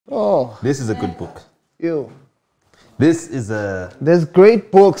Oh. This is a good book. Ew. This is a... There's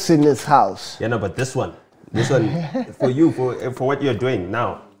great books in this house. Yeah, no, but this one, for you, for what you're doing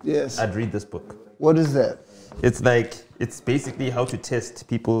now. Yes. I'd read this book. What is that? It's like, it's basically how to test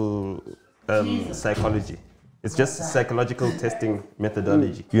people psychology. It's just psychological testing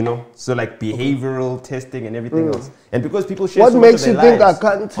methodology, you know? So like behavioral testing and everything else. And because people share what so makes much of you their think I lives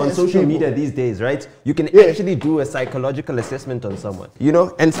can't test on social people? media these days, right? You can Yeah. actually do a psychological assessment on someone, you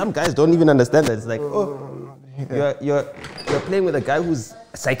know? And some guys don't even understand that. It's like, oh, you're playing with a guy who's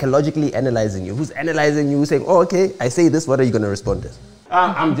psychologically analyzing you, who's analyzing you, saying, oh, okay, I say this, what are you going to respond to?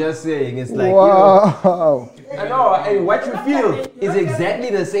 I'm just saying, it's like, wow. I know, and what you feel is exactly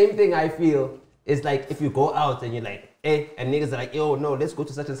the same thing I feel. It's like if you go out and you're like, hey, and niggas are like, yo, no, let's go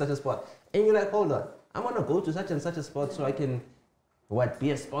to such and such a spot. And you're like, hold on, I want to go to such and such a spot so I can, be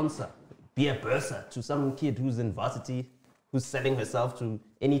a sponsor, be a bursar to some kid who's in varsity, who's selling herself to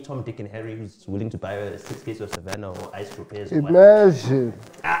any Tom, Dick, and Harry who's willing to buy her 6 cases of Savannah or ice repairs. Imagine.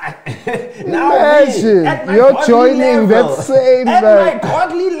 Now Imagine. You're joining level, that same... At my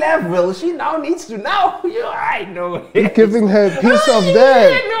godly level, she now needs to I know it. You're giving her a piece of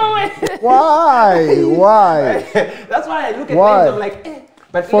that. I know it. Why? Why? That's why I look at things, I'm like, eh.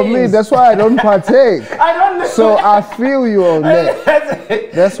 But for me, that's why I don't partake. I don't know. So I feel you on that.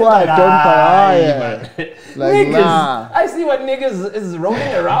 That's why I don't partake. Like, niggas, nah. I see what niggas is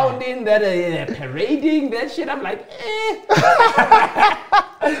rolling around in, that are parading, that shit. I'm like, eh.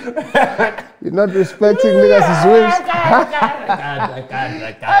 You're not respecting niggas' whims. I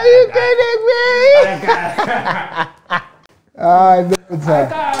can't. Are you kidding me?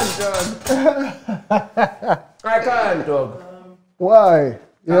 I can't, dog. Why?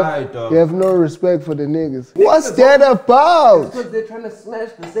 You have no respect for the niggas. What's that about? Because they're trying to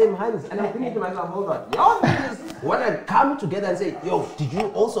smash the same hands. And I'm thinking to myself, hold on. Y'all niggas want to come together and say, yo, did you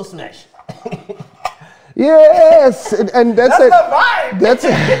also smash? Yes, and that's the it. vibe. That's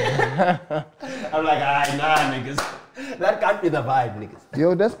it. I'm like, nah, niggas. That can't be the vibe, niggas.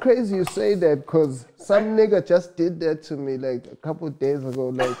 Yo, that's crazy you say that, because some nigga just did that to me like a couple of days ago.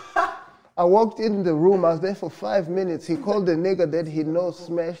 Like, I walked in the room, I was there for 5 minutes. He called the nigga that he knows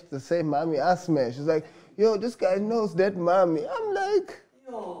smashed the same mommy I smashed. He's like, yo, this guy knows that mommy. I'm like,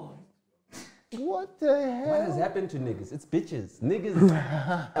 yo, what the hell? What has happened to niggas? It's bitches. Niggas,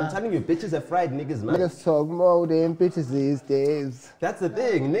 I'm telling you, bitches have fried niggas' minds. Niggas talk more than bitches these days. That's the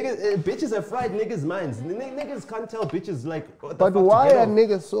thing. Niggas, bitches have fried niggas' minds. Niggas can't tell bitches like, what the but fuck why to get are off.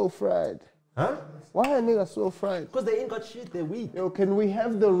 niggas so fried? Huh? Why are niggas so fried? Because they ain't got shit, they're weak. Yo, can we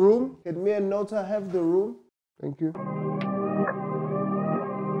have the room? Can me and Nota have the room? Thank you.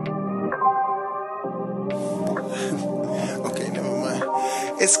 Okay, never mind.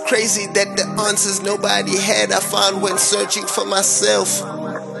 It's crazy that the answers nobody had I found when searching for myself.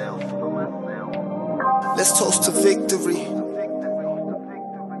 Let's toast to victory.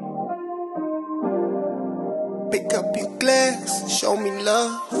 Pick up your glass, show me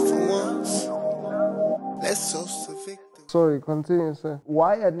love for once. Let's toast to victory. Sorry, continue, sir.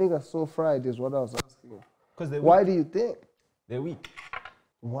 Why are niggas so fried is what I was asking you. Because they're weak. Why do you think? They're weak.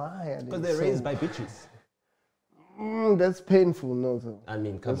 Why are they Because they're so... raised by bitches. That's painful, Nota. I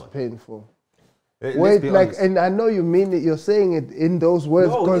mean, come That's on. painful. Let's Wait, be like, honest. and I know you mean it, you're saying it in those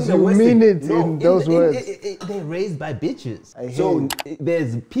words because in the you West mean it no, in those words. They're raised by bitches. I hear So you.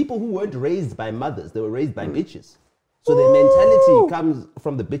 there's people who weren't raised by mothers, they were raised by bitches. So their mentality comes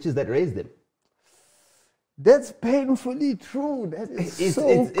from the bitches that raised them. That's painfully true. That is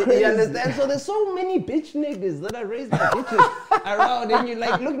so crazy. You understand? So there's so many bitch niggas that are raised by bitches around, and you're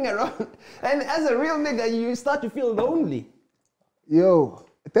like looking around. And as a real nigga, you start to feel lonely. Yo,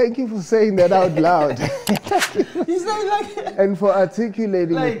 thank you for saying that out loud. He's not like... And for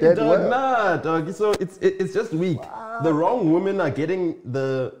articulating Like, it that dog, well. nah, dog. So it's just weak. Wow. The wrong women are getting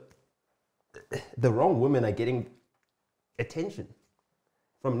the wrong women are getting attention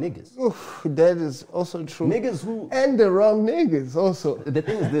from niggas. Oof, that is also true. Niggas who... And the wrong niggas also. The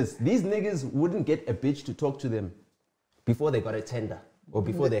thing is this, these niggas wouldn't get a bitch to talk to them before they got a tender or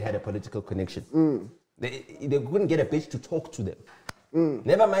before they had a political connection. They couldn't get a bitch to talk to them.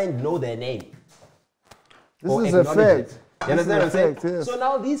 Never mind know their name. This is a fact. You understand what I'm saying? Yes. So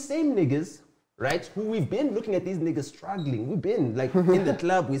now these same niggas, right, who we've been looking at these niggas struggling. We've been like in the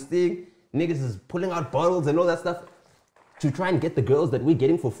club, we're seeing niggas is pulling out bottles and all that stuff to try and get the girls that we're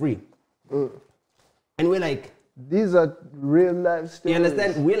getting for free. And we're like... These are real life stories. You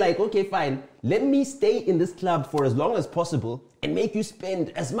understand? We're like, okay, fine. Let me stay in this club for as long as possible and make you spend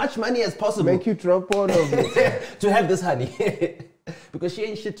as much money as possible. Make you drop out of it. To have this honey. Because she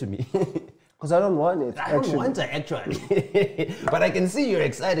ain't shit to me. Because I don't want it. I don't want to actually. But I can see you're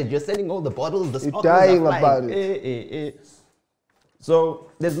excited. You're sending all the bottles, the You're sparkles dying are flying. about it.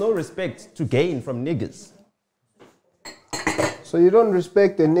 So there's no respect to gain from niggas. So you don't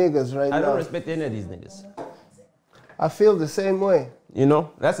respect the niggas right now? I don't respect any of these niggas. I feel the same way. You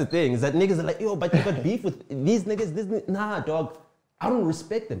know, that's the thing, is that niggas are like, yo, but you got beef with these niggas, Nah, dog. I don't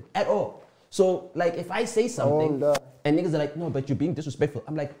respect them at all. So, like, if I say something, and niggas are like, no, but you're being disrespectful.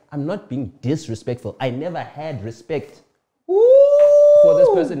 I'm like, I'm not being disrespectful. I never had respect for this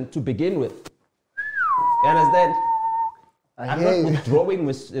person to begin with. You understand? I'm not withdrawing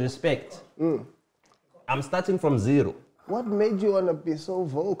with respect. I'm starting from zero. What made you want to be so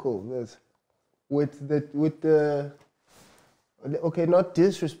vocal with the okay, not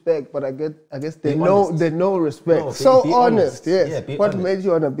disrespect, but I guess they know respect. No, so be honest, yes. Yeah, what honest. made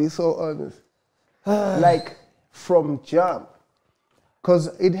you want to be so honest? Like from jump, because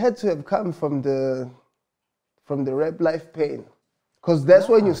it had to have come from the rap life pain, because that's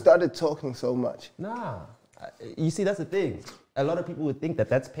when you started talking so much. Nah, you see, that's the thing. A lot of people would think that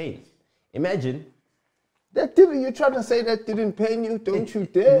that's pain. Imagine. You're trying to say that didn't pain you? Don't you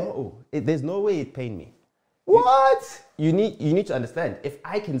dare. No, there's no way it pained me. What? You need to understand. If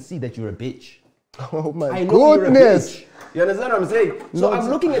I can see that you're a bitch, oh my I know goodness! You're a bitch. You understand what I'm saying? So Nota. I'm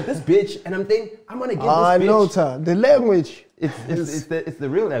looking at this bitch and I'm thinking, I'm gonna give this bitch. Nota, the language. It's the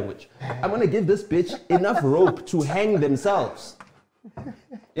real language. I'm gonna give this bitch enough rope to hang themselves.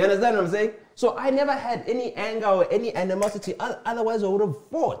 You understand what I'm saying? So I never had any anger or any animosity. Otherwise, I would have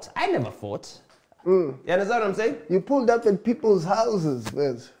fought. I never fought. You understand what I'm saying? You pulled up at people's houses,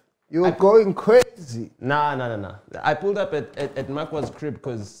 Wes. You were going crazy. Nah. I pulled up at Makwa's crib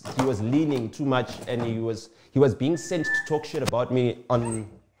because he was leaning too much and he was being sent to talk shit about me on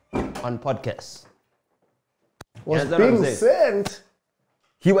podcasts. Was being sent?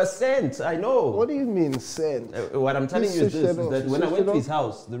 He was sent, I know. What do you mean sent? What I'm telling you is this, is that when I went to his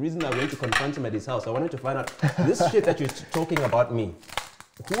house, the reason I went to confront him at his house, I wanted to find out, this shit that you're talking about me,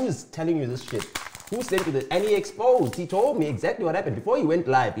 who is telling you this shit? Who sent you this? And he exposed, he told me exactly what happened before he went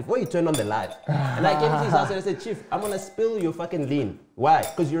live, before he turned on the live. And I came to his house and I said, Chief, I'm gonna spill your fucking lean. Why?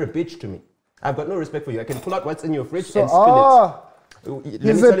 Because you're a bitch to me. I've got no respect for you. I can pull out what's in your fridge and spill it.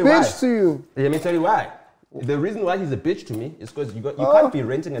 He's a bitch to you. Let me tell you why. The reason why he's a bitch to me is because you can't be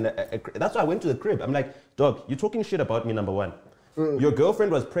renting a that's why I went to the crib. I'm like, dog, you're talking shit about me, number one. Your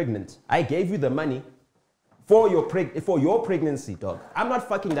girlfriend was pregnant. I gave you the money for your pregnancy, dog. I'm not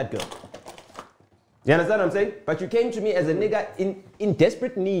fucking that girl. You understand what I'm saying? But you came to me as a nigga in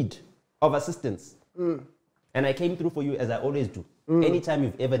desperate need of assistance. And I came through for you as I always do. Anytime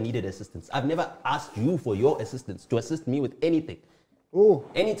you've ever needed assistance. I've never asked you for your assistance, to assist me with anything.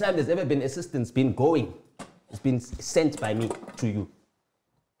 Anytime there's ever been assistance been going, it's been sent by me to you.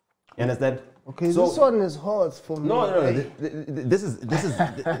 You understand? Okay, so, this one is hard for me. No. This is.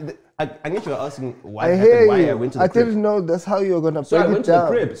 I need you asking why I went to the crib. I didn't know that's how you were gonna. So I went to the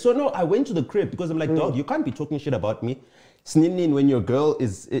crib. So no, I went to the crib because I'm like, dog, you can't be talking shit about me, snitting when your girl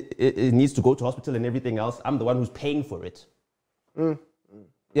it needs to go to hospital and everything else. I'm the one who's paying for it. You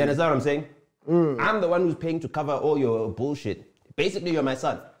understand what I'm saying? I'm the one who's paying to cover all your bullshit. Basically, you're my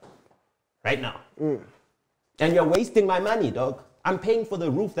son, right now, and you're wasting my money, dog. I'm paying for the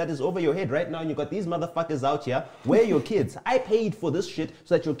roof that is over your head right now, and you got these motherfuckers out here. Where are your kids? I paid for this shit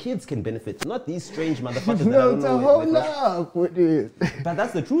so that your kids can benefit, not these strange motherfuckers that I don't know. Hold up with it. But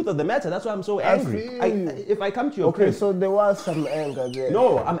that's the truth of the matter. That's why I'm so angry. If I come to your crib, so there was some anger there.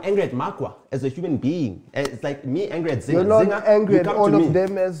 No, I'm angry at Makwa as a human being. It's like me angry at Zinga. You're not Zinga, angry at all of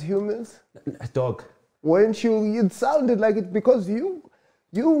them as humans? Dog. Weren't you? It sounded like it because you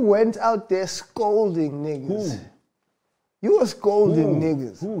went out there scolding niggas. Who? You were scolding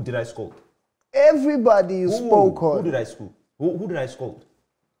niggas. Who did I scold? Everybody you spoke on. Who did I scold? Who did I scold?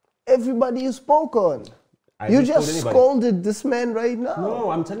 Everybody you spoke on. You just scolded this man right now. No,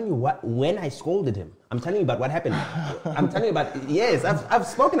 I'm telling you when I scolded him. I'm telling you about what happened. I'm telling you about, yes, I've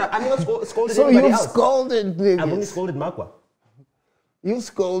spoken. I never scolded anybody else. So you scolded niggas. I've only scolded Makwa. You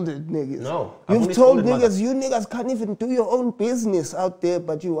scolded niggas. No. You've told niggas, you niggas can't even do your own business out there,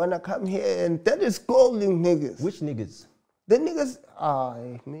 but you wanna come here, and that is scolding niggas. Which niggas? The niggas,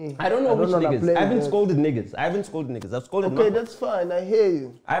 me. I don't know which niggas. I haven't scolded niggas. I've scolded Okay, that's fine. I hear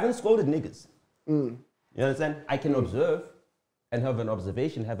you. I haven't scolded niggas. You understand? I can observe and have an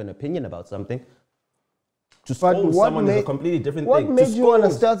observation, have an opinion about something. To scold someone is a completely different thing. What made you want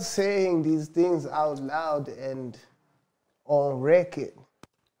to start saying these things out loud and on record?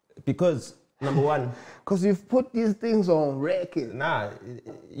 Because, number one... Because you've put these things on record. Nah,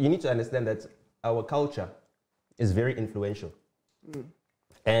 you need to understand that our culture is very influential.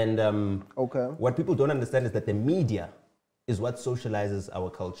 And Okay. what people don't understand is that the media is what socializes our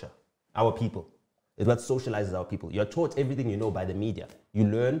culture, our people. It's what socializes our people. You're taught everything you know by the media. You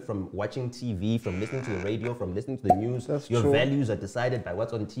learn from watching TV, from listening to the radio, from listening to the news. Your values are decided by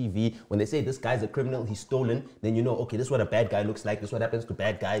what's on TV. When they say this guy's a criminal, he's stolen, then you know, okay, this is what a bad guy looks like. This is what happens to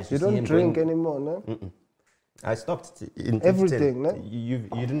bad guys. You don't drink anymore, no? I stopped in everything, no? You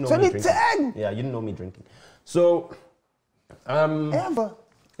didn't know me drinking. Yeah, you didn't know me drinking. So, ever?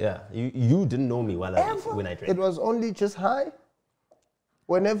 Yeah, you didn't know me when I drank. It was only just high?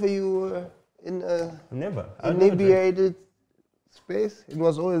 Whenever you were in a inebriated space? It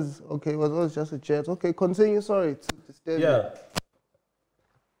was always, okay, it was always just a chat. Okay, continue, sorry to disturb you. Yeah.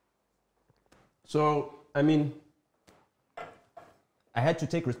 So, I mean, I had to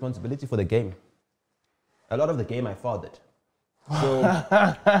take responsibility for the game. A lot of the game I fathered. So,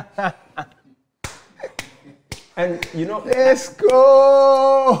 and you know, let's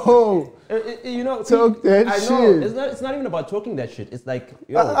go. You know, talk that I know, shit. It's not even about talking that shit. It's like,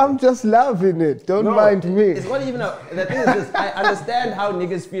 yo, I'm just loving it. Don't mind me. It's not even the thing is this. I understand how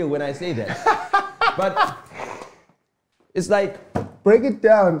niggas feel when I say that, but it's like, break it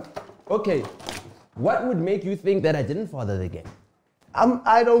down. Okay, what would make you think that I didn't father the game?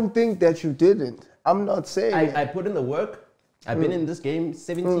 I don't think that you didn't. I'm not saying I put in the work. I've been in this game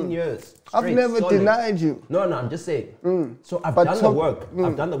 17 years. Straight, I've never denied you. No, I'm just saying. So I've done the work.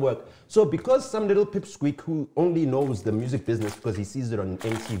 I've done the work. So because some little pipsqueak who only knows the music business because he sees it on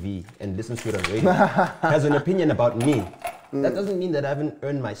MTV and listens to it on radio has an opinion about me, that doesn't mean that I haven't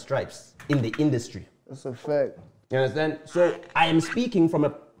earned my stripes in the industry. That's a fact. You understand? So I am speaking from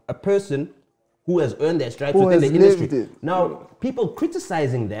a person who has earned their stripes within the industry. Now, people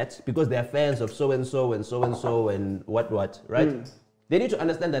criticizing that because they're fans of so-and-so and so-and-so and what, right? They need to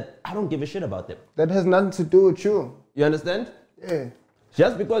understand that I don't give a shit about them. That has nothing to do with you. You understand? Yeah.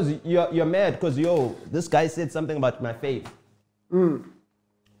 Just because you're mad because, yo, this guy said something about my fave,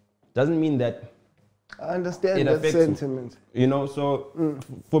 doesn't mean that I understand that sentiment. You know, so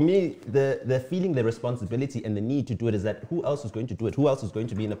for me, the feeling the responsibility and the need to do it is that who else is going to do it? Who else is going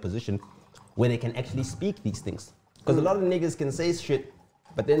to be in a position where they can actually speak these things? Because a lot of niggas can say shit,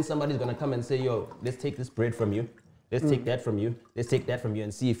 but then somebody's gonna come and say, yo, let's take this bread from you, let's take that from you, let's take that from you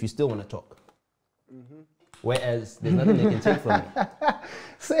and see if you still wanna talk. Whereas there's nothing they can take from me.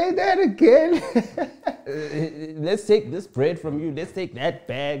 Say that again. Let's take this bread from you, let's take that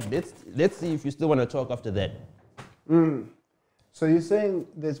bag, let's see if you still wanna talk after that. So you're saying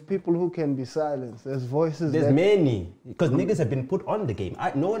there's people who can be silenced, there's voices. There's many, because niggas have been put on the game.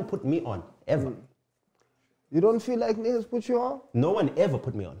 No one put me on, ever. You don't feel like niggas put you on? No one ever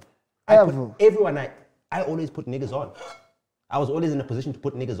put me on. Ever? I always put niggas on. I was always in a position to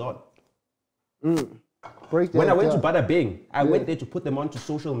put niggas on. When I went to Bhuda T, I went there to put them onto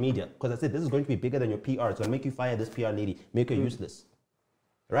social media because I said, this is going to be bigger than your PR. It's going to make you fire this PR lady, make her useless.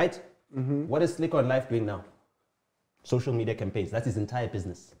 Right? What is Slick on Life doing now? Social media campaigns. That's his entire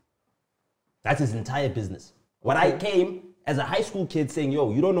business. That's his entire business. What I came as a high school kid saying,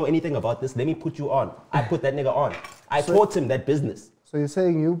 yo, you don't know anything about this, let me put you on. I put that nigga on. I taught him that business. So you're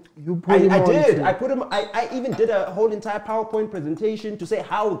saying you put him on? I did. I put him. I even did a whole entire PowerPoint presentation to say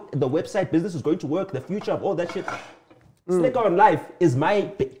how the website business is going to work, the future of all that shit. Slick on Life is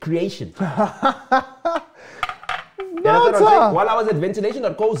my creation. While I was at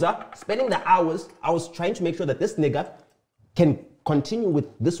ventilation.coza, spending the hours, I was trying to make sure that this nigga can continue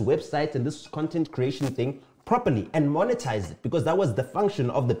with this website and this content creation thing properly and monetize it because that was the function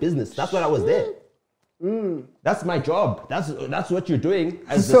of the business. That's what I was there. That's my job. That's what you're doing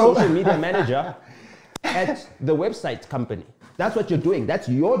as the social media manager at the website company. That's what you're doing. That's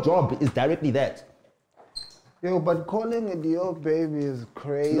your job, is directly that. Yo, but calling it your baby is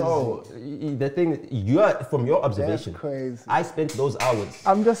crazy. No, the thing, from your observation, that's crazy. I spent those hours.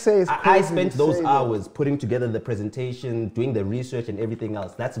 I'm just saying it's crazy. I spent those hours putting together the presentation, doing the research and everything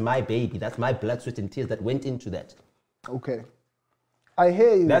else. That's my baby. That's my blood, sweat, and tears that went into that. Okay. I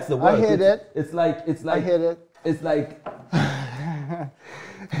hear you. That's the word. I hear that. It's like. I hear that. It's like.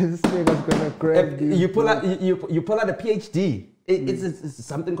 This nigga's gonna grab you. You pull out a PhD. It's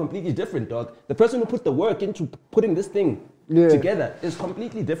something completely different, dog. The person who put the work into putting this thing together is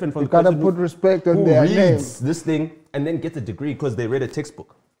completely different from the person who reads this thing and then gets a degree because they read a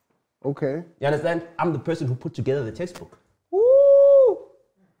textbook. Okay. You understand? I'm the person who put together the textbook. Woo!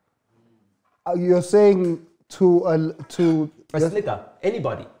 You're saying to a slicker,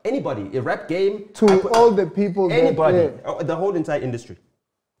 anybody, a rap game. All the people. Anybody, the whole entire industry.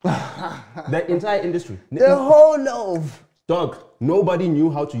 The entire industry. The whole of. Dog, nobody knew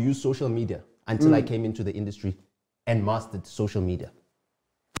how to use social media until I came into the industry and mastered social media.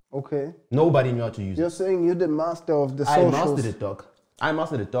 Okay. Nobody knew how to use You're it. saying you're the master of the I socials. mastered it, dog. I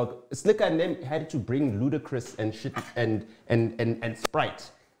mastered it, dog. Slicker and them had to bring Ludacris and shit and Sprite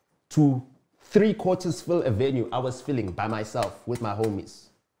to 3/4 fill a venue I was filling by myself with my homies.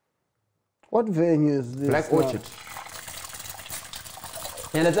 What venue is this? Black now? Orchard.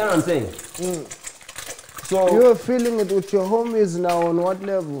 You understand what I'm saying? So You're filling it with your homies now on what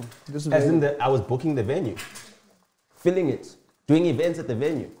level? This as venue. in I was booking the venue, filling it, doing events at the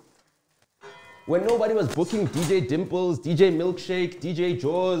venue. When nobody was booking DJ Dimples, DJ Milkshake, DJ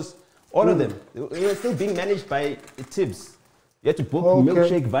Jaws, all of them, they were still being managed by Tibbs. You had to book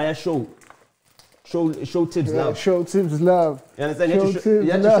Milkshake via show Tibbs love. Show Tibbs love. You understand?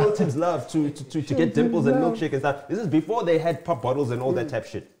 You had to show Tibbs love to get Dimples and Milkshake and stuff. This is before they had pop bottles and all that type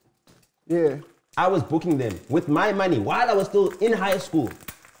shit. Yeah. I was booking them with my money while I was still in high school.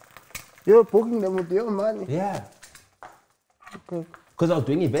 You're booking them with your money? Yeah. Okay. Because I was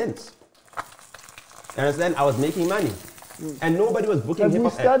doing events. You understand? I was making money. And nobody was booking Have hip we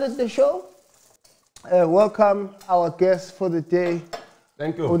hop. started the show? Welcome our guest for the day,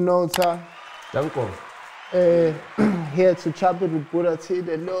 Thank you. Nota. Danko. Here to chop it with Bhuda T,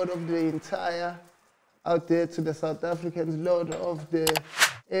 the lord of the entire, out there to the South Africans, lord of the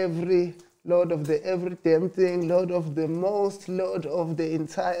every damn thing, lord of the most, lord of the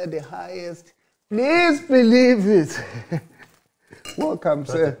entire, the highest. Please believe it. Welcome,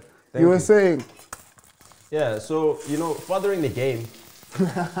 sir. Thank You were you. saying? Yeah, so, fathering the game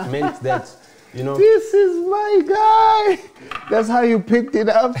meant that, This is my guy. That's how you picked it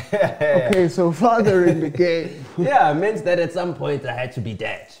up? Okay, so fathering the game. yeah, it meant that at some point I had to be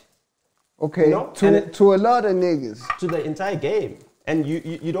dad Okay, And to a lot of niggas. to the entire game. And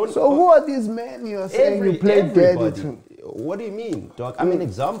you don't... So who are these men you're saying you played daddy everybody. to? What do you mean, dog? I'm an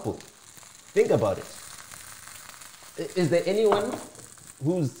example. Think about it. Is there anyone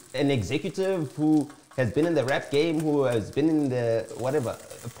who's an executive who has been in the rap game, who has been in the whatever,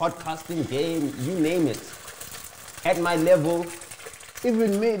 podcasting game, you name it, at my level?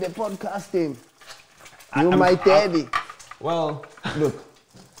 Even me, the podcasting. You're my daddy. Well, look,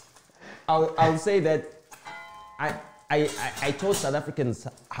 I'll say that I taught South Africans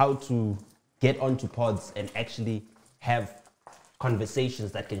how to get onto pods and actually have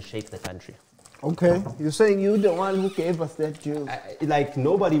conversations that can shake the country. Okay, you're saying you're the one who gave us that juice. Like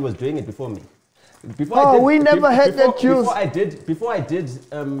nobody was doing it before me. We never had that juice. Before I did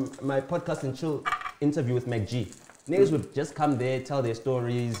my podcast and chill interview with MacG, niggas would just come there, tell their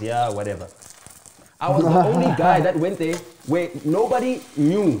stories, yeah, whatever. I was the only guy that went there where nobody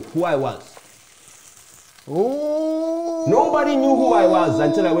knew who I was. Ooh. Nobody knew who I was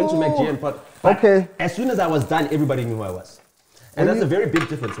until I went to MacG and pod. But Okay. as soon as I was done, everybody knew who I was. And that's a very big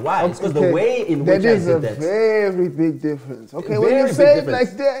difference. Why? It's because Okay. the way in which That I is a did that. very big difference. Okay, when Very you big say it difference.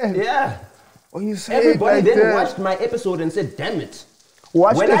 like that. Yeah. When you say Everybody it like then that. watched my episode and said, damn it.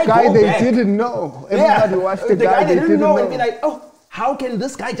 Watch When the I guy go they back- didn't know. Everybody watched the guy they didn't know. And be like, oh, how can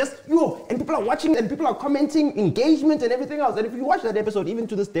this guy just, and people are watching and people are commenting, engagement and everything else. And if you watch that episode, even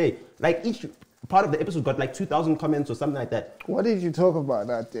to this day, like each part of the episode got like 2,000 comments or something like that. What did you talk about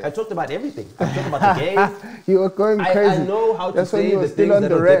out there? I talked about everything. I talked about the game. You were going I crazy. know how to That's when say you were the still things on that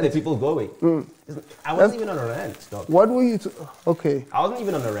the will get the rant. people going. I wasn't even on a rant, dog. What were you? Okay. I wasn't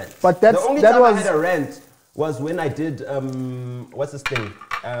even on a rant. But that's- the only that time I was- had a rant was when I did what's this thing?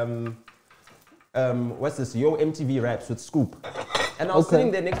 What's this? Yo MTV Raps with Scoop. And I was Okay.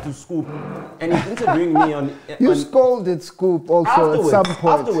 sitting there next to Scoop, and he's interviewing me on. You on scolded Scoop also afterwards, at some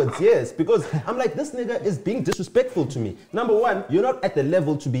point. afterwards, yes, because I'm like, this nigga is being disrespectful to me. Number one, you're not at the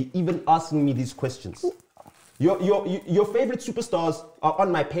level to be even asking me these questions. Your favorite superstars are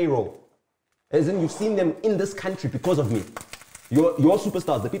on my payroll. As in, you've seen them in this country because of me. Your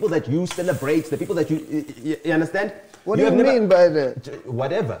superstars, the people that you celebrate, the people that you understand? What do you mean by that?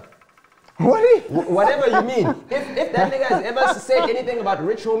 Whatever. Whatever you mean. If that nigga has ever said anything about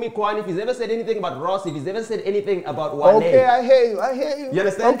Rich Homie Kwan, if he's ever said anything about Ross, if he's ever said anything about Wale. Okay, I hear you. You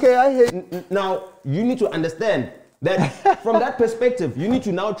understand? Okay, I hear you. Now, you need to understand that from that perspective, you need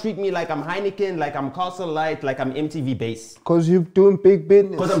to now treat me like I'm Heineken, like I'm Castle Light, like I'm MTV Base. Because you're doing big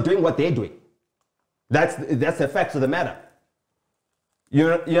business. Because I'm doing what they're doing. That's the fact of the matter.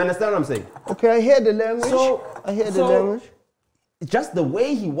 You understand what I'm saying? Okay, I hear the language. I hear the language. Just the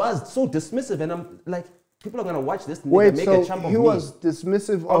way he was so dismissive, and I'm like, people are gonna watch this nigga Wait, make so a chump of he me. was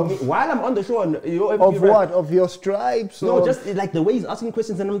dismissive Of me. of While I'm on the show, and of what? Of your stripes? No, or, just like the way he's asking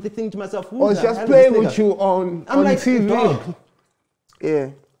questions, and I'm thinking to myself, who or the just hell playing is this with nigga? you on I'm like, TV. dog. Yeah.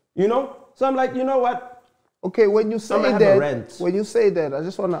 You know? So I'm like, you know what? Okay, when you say I'ma have a that, I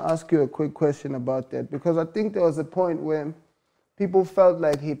just want to ask you a quick question about that, because I think there was a point when people felt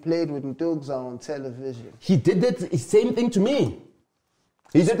like he played with Ndugza on television. He did the same thing to me.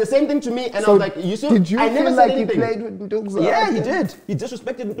 He did the same thing to me, and So I was like, you see, did you I feel never like said anything. he played with Ndugza? Yeah, he did. He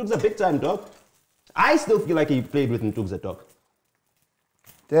disrespected Ndugza big time, dog. I still feel like he played with Ndugza, dog.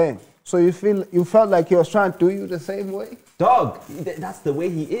 Dang. So you felt like he was trying to do you the same way? Dog, that's the way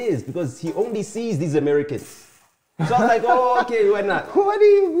he is, because he only sees these Americans. So I was like, oh, okay, why not? What do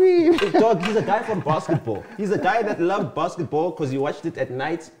you mean? Dog, he's a guy from basketball. He's a guy that loved basketball because he watched it at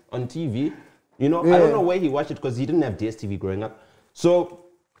night on TV. You know, I don't know where he watched it because he didn't have DSTV growing up. So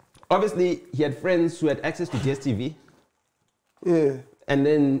obviously he had friends who had access to DSTV. Yeah. And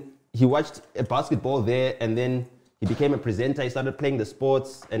then he watched a basketball there, and then he became a presenter. He started playing the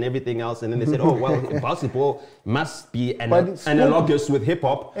sports and everything else. And then they said, oh, well, basketball must be analogous with hip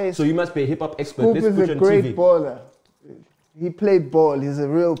hop. Hey, so you must be a hip hop expert. Scoop Let's is put a you on great TV. baller. He played ball. He's a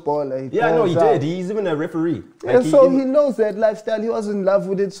real baller. Yeah, no, he did. He's even a referee. Yeah, Like, so he knows that lifestyle. He was in love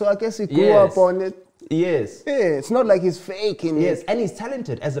with it. So I guess he grew up on it. Yes. Yeah, it's not like he's faking it. Yes, and he's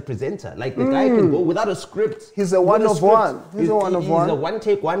talented as a presenter. Like the guy can go without a script. He's a one of one. He's a one of one. He's a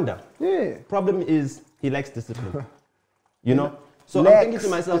one-take wonder. Yeah. Problem is, he lacks discipline. You know? So Lacks I'm thinking to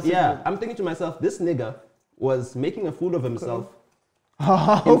myself, discipline. I'm thinking to myself, this nigga was making a fool of himself.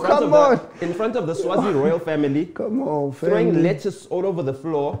 Oh, come on. In front of the Swazi royal family. Come on, Throwing family. lettuce all over the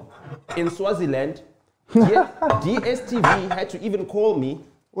floor in Swaziland. DSTV had to even call me.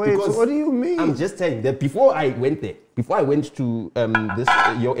 Wait, so because what do you mean? I'm just saying that before I went there, before I went to this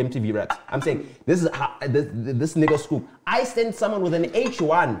your MTV Raps, I'm saying this is how, this nigga Scoop. I sent someone with an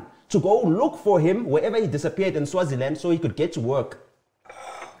H1 to go look for him wherever he disappeared in Swaziland so he could get to work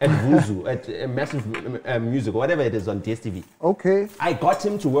at Vuzu, at Massive Music, or whatever it is on DSTV. Okay. I got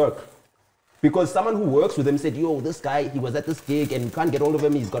him to work. Because someone who works with him said, yo, this guy, he was at this gig and you can't get hold of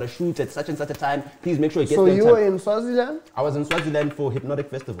him. He's got a shoot at such and such a time. Please make sure he gets So there. you were in Swaziland? I was in Swaziland for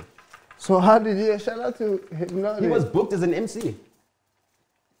Hypnotic Festival. So how did you, shout out to Hypnotic. He was booked as an MC.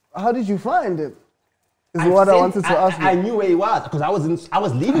 How did you find him? Is what I wanted to ask you. I knew where he was because I was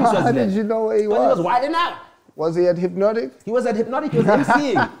leaving Swaziland. How did you know where he was? He was wilding out. Was he at Hypnotic? He was at Hypnotic, he was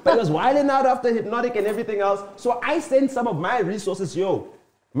MCing. But he was wilding out after Hypnotic and everything else. So I sent some of my resources,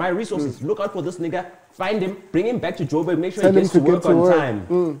 look out for this nigga, find him, bring him back to Joburg, make sure he gets to work on time.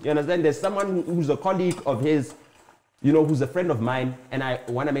 You understand? There's someone who's a colleague of his, you know, who's a friend of mine, and I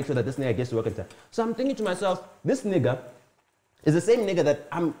want to make sure that this nigga gets to work on time. So I'm thinking to myself, this nigga is the same nigga that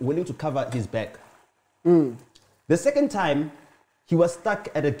I'm willing to cover his back. The second time, he was stuck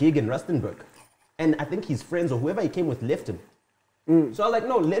at a gig in Rustenburg, and I think his friends or whoever he came with left him. So I was like,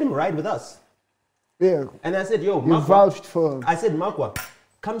 no, let him ride with us. Yeah. And I said, yo, You Makwa, vouched for him. I said, Makwa,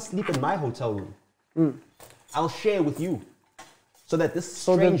 come sleep in my hotel room. I'll share with you so that this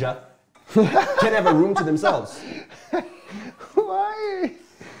stranger can have a room to themselves. Why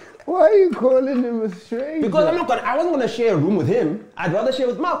are you calling him a stranger? Because I wasn't gonna share a room with him. I'd rather share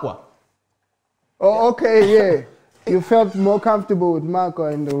with Makwa. Oh, okay, yeah. You felt more comfortable with Marco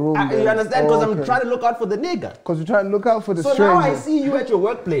in the room. You understand? Because I'm trying to look out for the nigga. Because you're trying to look out for the So stranger. now I see you at your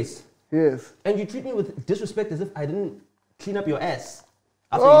workplace. Yes. And you treat me with disrespect as if I didn't clean up your ass.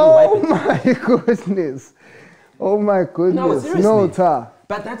 After Oh you didn't wipe it. my goodness. Oh my goodness. No, seriously. Nota.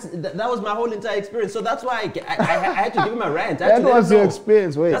 But that was my whole entire experience. So that's why I had to give him a rant. I had That to let was him your know.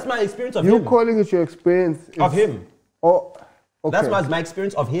 experience. Wait. That's my experience of You him. calling it your experience Of him. Oh, okay. That was my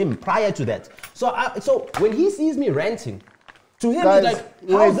experience of him prior to that. So so when he sees me ranting, to him Guys, he's like,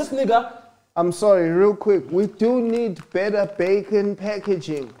 how's this nigga? I'm sorry, real quick. We do need better bacon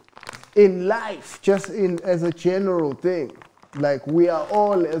packaging in life, just as a general thing. Like we are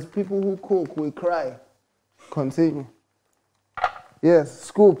all, as people who cook, we cry. Continue. Yes,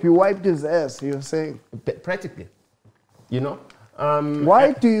 Scoop, you wiped his ass, you're saying. Practically, you know?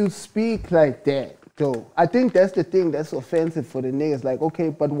 Why do you speak like that, though? I think that's the thing that's offensive for the niggas. Like, okay,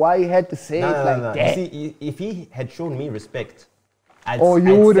 but why you had to say it like that? See, if he had shown me respect, I'd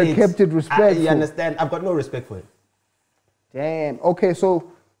you would have say kept it respectful. You understand? I've got no respect for him. Damn. Okay,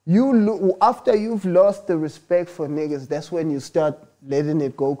 so after you've lost the respect for niggas, that's when you start letting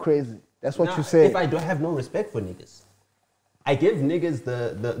it go crazy. That's what you say. If I don't have no respect for niggas, I give niggas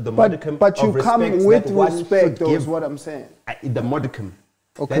the modicum but you of respect come with that one respect, should though, give. is what I'm saying. The modicum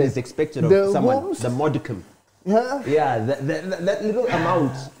Okay. that is expected of The someone. whoops? The modicum. Yeah. Yeah, that little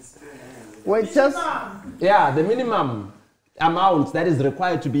amount. Wait, just Yeah, the minimum amount that is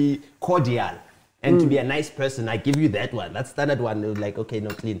required to be cordial and to be a nice person. I give you that one. That standard one. Like, okay, no,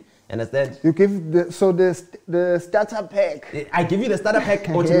 clean. Understand? you give the starter pack. I give you the starter pack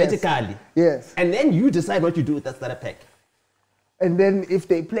automatically. Yes. And then you decide what you do with that starter pack. And then if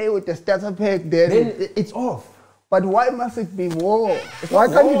they play with the starter pack, Then it's off. But why must it be war? It's Why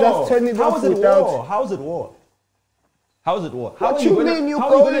not can't you war. just turn it How off is it without? war? How is it war? How is it war? How What are you gonna, mean you how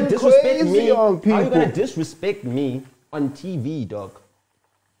are you gonna going disrespect crazy me? on How are you people? gonna disrespect me on TV, dog?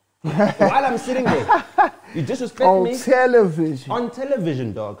 While I'm sitting there, you disrespect On me television. on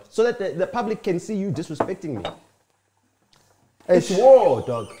television, dog, so that the public can see you disrespecting me. Hey, It's war,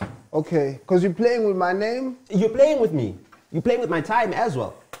 dog. Okay, because you're playing with my name? You're playing with me. You're playing with my time as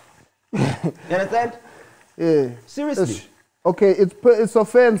well. You understand? Yeah. Seriously. Okay, it's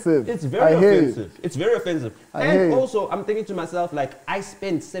offensive. It's very I hear you. offensive. It's very offensive. I hear And you. also, I'm thinking to myself, like, I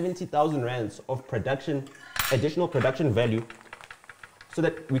spent 70,000 rands of production, additional production value, so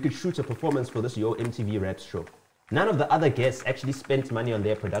that we could shoot a performance for this Yo MTV Raps show. None of the other guests actually spent money on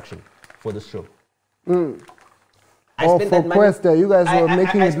their production for this show. I Oh, spent for that money- Questa, you guys were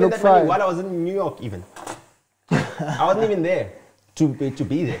making I it spent look that money fine. while I was in New York, even. I wasn't even there to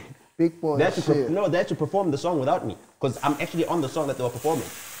be there. Big boy They had to shit. no, they had to perform the song without me, because I'm actually on the song that they were performing.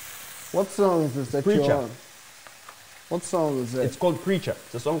 What song is this that Preacher. you're on? What song is that? It's called Preacher.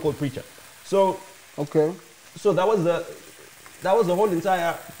 It's a song called Preacher. So Okay. that was the whole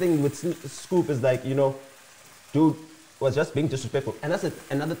entire thing with Scoop, is like, you know, dude was just being disrespectful. And that's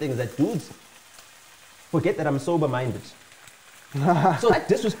another thing, is that dudes forget that I'm sober-minded. So that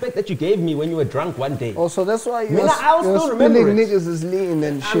disrespect that you gave me when you were drunk one day, Oh, so that's why you're, Mina, I'll you're still remember spilling it. niggas is lean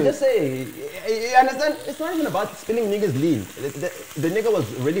and I'm shit. just saying, you understand? It's not even about spilling niggas lean. The nigga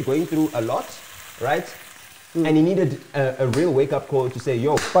was really going through a lot, right? And he needed a real wake-up call to say,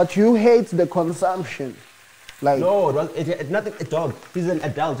 yo, But you hate the consumption. Like, no, nothing, dog. He's an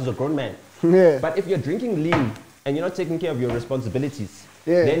adult, he's a grown man. Yeah. But if you're drinking lean and you're not taking care of your responsibilities,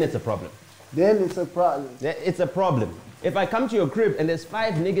 Yeah. then it's a problem. then it's a problem. It's a problem. If I come to your crib and there's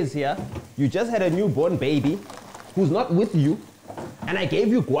 5 niggas here, you just had a newborn baby who's not with you, and I gave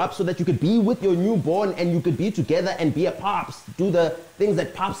you guap so that you could be with your newborn and you could be together and be a pops, do the things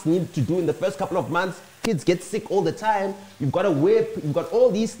that pops need to do in the first couple of months. Kids get sick all the time. You've got a whip, you've got all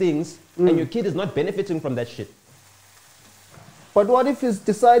these things, and your kid is not benefiting from that shit. But what if he's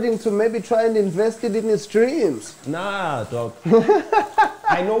deciding to maybe try and invest it in his dreams? Nah, dog.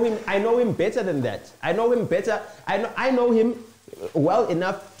 I know him better than that. I know him better. I know him well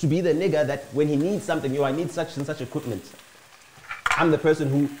enough to be the nigga that when he needs something, yo, I need such and such equipment, I'm the person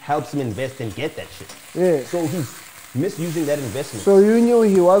who helps him invest and get that shit. Yeah. So he's misusing that investment. So you knew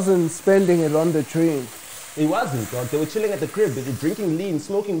he wasn't spending it on the dream. He wasn't, dog. They were chilling at the crib, they were drinking lean,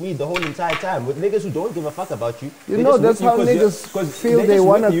 smoking weed the whole entire time with niggas who don't give a fuck about you. You They're know, just that's with you how 'cause you're- niggas 'cause feel they're they just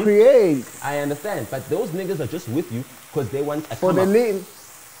want with to you. create. I understand, but those niggas are just with you because they want a For come the up. lean.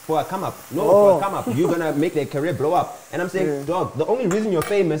 For a come up. No, Oh. for a come up. You're gonna make their career blow up. And I'm saying, Yeah. dog, the only reason you're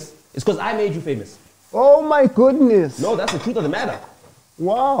famous is because I made you famous. Oh my goodness. No, that's the truth of the matter.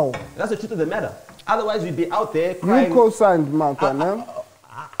 Wow. That's the truth of the matter. Otherwise, you'd be out there You crying. co-signed Makana.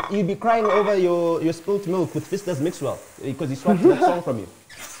 You'd be crying over your spilt milk with Fistas Mixwell because he swapped that song from you.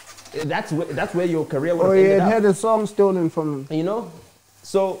 That's where your career would Oh have yeah, ended it up. had a song stolen from him. You know?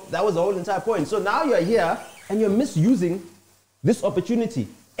 So that was the whole entire point. So now you're here and you're misusing this opportunity.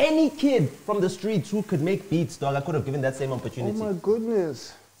 Any kid from the streets who could make beats, dog, I could have given that same Oh opportunity. my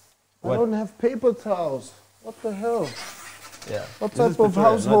goodness. What? I don't have paper towels. What the hell? Yeah. What This type is of Pretoria,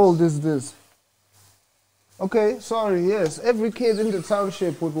 household is this? Okay, sorry, yes. Every kid in the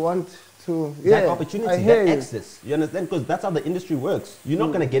township would want to, That yeah, opportunity, I hear that you. access. You understand? Because that's how the industry works. You're not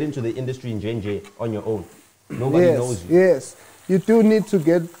going to get into the industry in J&J on your own. Nobody Yes, knows you. yes. You do need to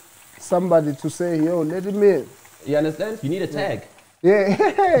get somebody to say, yo, let him in. You understand? You need a tag. Yeah,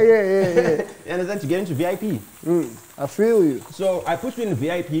 yeah. You understand? To get into VIP. I feel you. So I put you in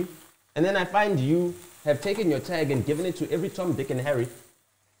VIP, and then I find you have taken your tag and given it to every Tom, Dick, and Harry.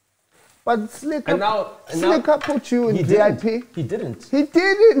 But Slicker, And now- Slicker put you in He VIP. didn't. He didn't. He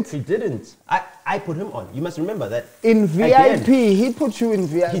didn't. He didn't. I put him on. You must remember that. In Again. VIP, he put you in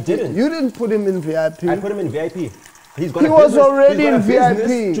VIP. He didn't. You didn't put him in VIP. I put him in VIP. He's got He a was business, already he's got in a business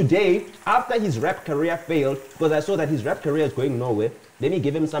VIP. today after his rap career failed, because I saw that his rap career is going nowhere. Let me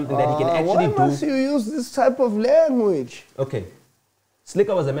give him something that he can Why actually must do. you use this type of language? Okay.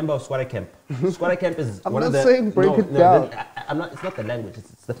 Slicker was a member of Squatter Camp. Squatter Camp is I'm one of not the. saying break it down. I'm not. It's not the language.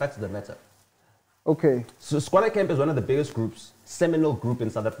 It's the facts of the matter. Okay. So Squatter Camp is one of the biggest groups, seminal group in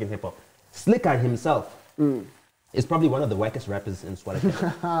South African hip hop. Slicker himself is probably one of the wackest rappers in Squatter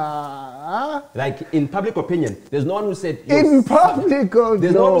Camp. Like in public opinion, there's no one who said. Yo, In public, oh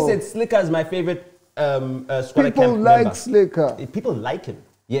There's no no. one who said Slicker is my favorite Squatter People Camp like member. Slicker. People like him,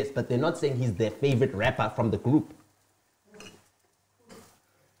 yes, but they're not saying he's their favorite rapper from the group.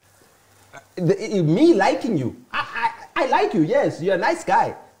 Me liking you, I like you, yes, you're a nice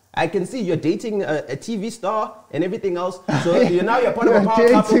guy, I can see you're dating a TV star and everything else. So you're part of a power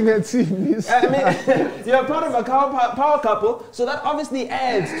couple. Dating a TV star. I mean, you're part of a power couple. So that obviously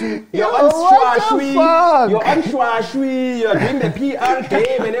adds to your you're doing the PR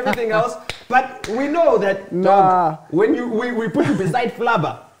game and everything else. But we know that dog, when we put you beside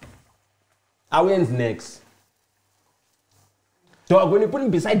Flabber, I wins next. Dog, when you put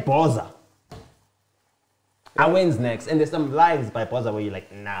him beside Boza, I wins next. And there's some lines by Boza where you're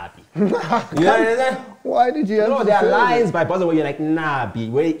like, nah, B. You understand? Why did you have to there are say lines that? by Boza where you're like, nah, B.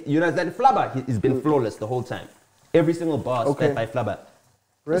 Wait, you understand? Flabber, he's been flawless the whole time. Every single bar spent by Flabber.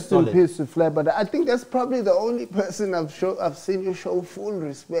 Rest in peace to Flabber. I think that's probably the only person I've seen you show full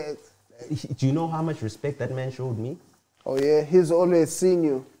respect. Do you know how much respect that man showed me? Oh yeah, he's always seen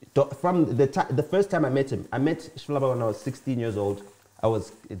you. From the first time I met him, I met Flabber when I was 16 years old. I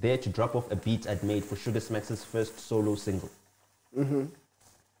was there to drop off a beat I'd made for Sugar Smacks' first solo single. And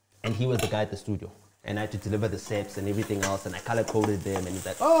he was the guy at the studio. And I had to deliver the steps and everything else, and I color-coded them, and he's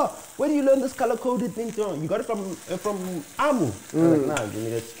like, oh, where do you learn this color-coded thing from? You got it from Amu. I was like, nah,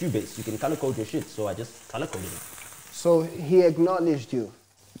 it's Cubase. You can color-code your shit, so I just color-coded it. So he acknowledged you?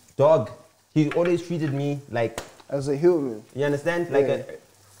 Dog, he always treated me like... As a human. You understand? Like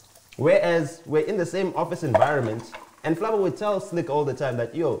whereas we're in the same office environment, and Flabber would tell Slick all the time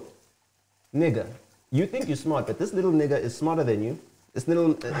that, yo, nigga, you think you're smart, but this little nigga is smarter than you. This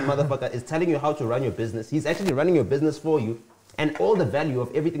little motherfucker is telling you how to run your business. He's actually running your business for you, and all the value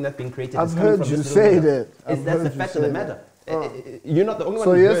of everything that's being created is coming from this little nigga. That's the fact of the matter. You're not the only one.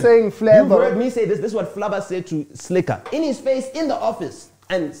 So you're saying Flabber... You've heard me say this. This is what Flabber said to Slicker in his face in the office.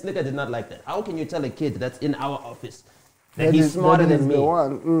 And Slicker did not like that. How can you tell a kid that's in our office that he's smarter than me?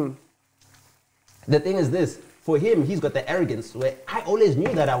 The thing is this, for him, he's got the arrogance where I always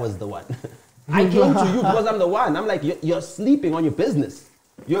knew that I was the one. I came to you because I'm the one. I'm like, you're sleeping on your business.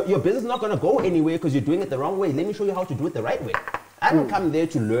 Your business is not going to go anywhere because you're doing it the wrong way. Let me show you how to do it the right way. I didn't come there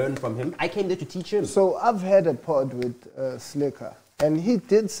to learn from him. I came there to teach him. So I've had a pod with Slicker, and he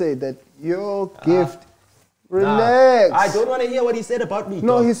did say that your gift... Relax. I don't want to hear what he said about me.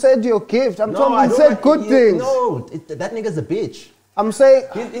 No, dog. he said your gift. I'm talking, he said good things. No, that nigga's a bitch. I'm saying...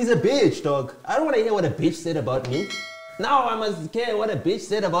 He's a bitch, dog. I don't want to hear what a bitch said about me. Now I must care what a bitch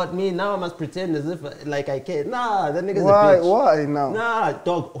said about me. Now I must pretend as if like I care. Nah, that nigga's a bitch. Why now? Nah,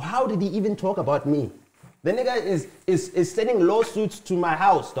 dog. How did he even talk about me? The nigga is sending lawsuits to my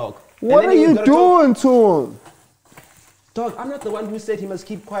house, dog. What are you doing to him? Dog, I'm not the one who said he must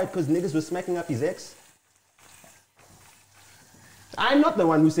keep quiet because niggas were smacking up his ex. I'm not the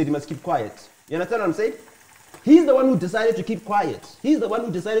one who said he must keep quiet. You understand what I'm saying? He's the one who decided to keep quiet. He's the one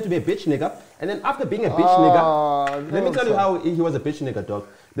who decided to be a bitch nigga. And then after being a bitch nigga, let me tell you how he was a bitch nigga, dog.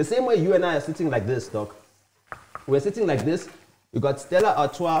 The same way you and I are sitting like this, dog. We're sitting like this. You got Stella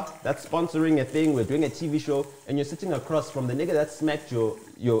Artois that's sponsoring a thing. We're doing a TV show. And you're sitting across from the nigga that smacked your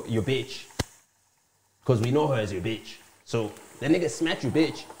bitch. Because we know her as your bitch. So the nigga smacked your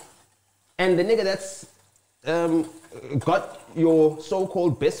bitch. And the nigga that's got your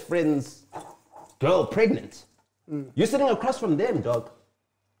so-called best friend's girl pregnant. You're sitting across from them, dog.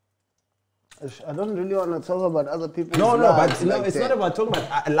 I don't really want to talk about other people's lives. But it's not about talking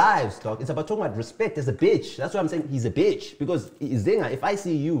about lives, dog. It's about talking about respect as a bitch. That's why I'm saying he's a bitch. Because Zinga, if I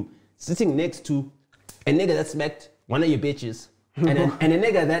see you sitting next to a nigga that smacked one of your bitches, and a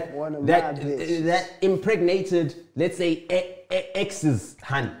nigga that impregnated, let's say, ex's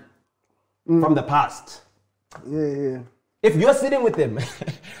hand from the past. Yeah. If you're sitting with them,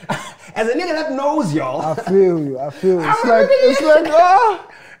 as a nigga that knows y'all, I feel you. It's like,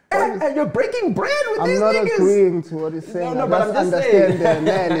 and you're breaking bread with these niggas. I'm not agreeing to what he's saying. No, but I'm just saying. The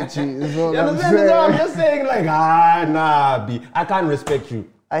analogy is all I'm just saying, like, nah, B. I can't respect you.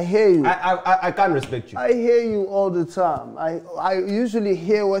 I hear you. I can't respect you. I hear you all the time. I usually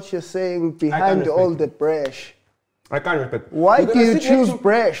hear what you're saying behind all the brash. I can't respect you. Why do you choose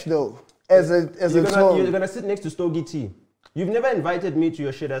brash, though? You're gonna sit next to Stogie T. You've never invited me to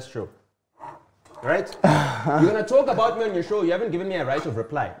your shit ass show. Right? You're gonna talk about me on your show, you haven't given me a right of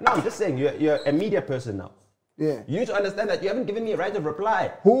reply. No, I'm just saying, you're a media person now. Yeah. You need to understand that you haven't given me a right of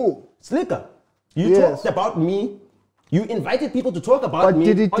reply. Who? Slicker. You talked about me. You invited people to talk about me.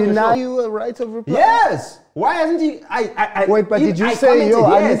 But did he deny you a right of reply? Yes. Why hasn't he? Wait, but did you say, yo,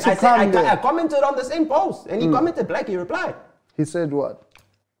 I need to come there? I commented on the same post, and he commented black. He replied. He said what?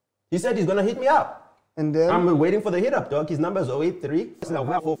 He said he's gonna hit me up. And then? I'm waiting for the hit up, dog. His number is 083.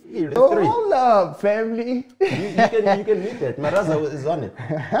 Hold up, family. You can meet it. Maraza is on it.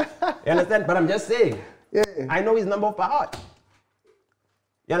 You understand? But I'm just saying. Yeah. I know his number by heart.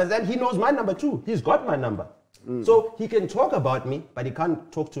 You understand? He knows my number too. He's got my number. So he can talk about me, but he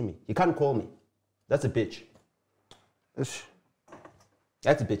can't talk to me. He can't call me. That's a bitch.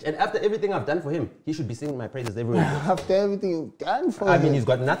 That's a bitch. And after everything I've done for him, he should be singing my praises everywhere. After everything you've done for him. I mean, he's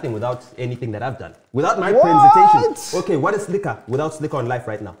got nothing without anything that I've done. Without my presentation. Okay, what is Slicker without Slicker on life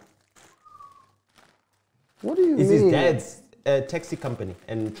right now? What do you mean? It's his dad's taxi company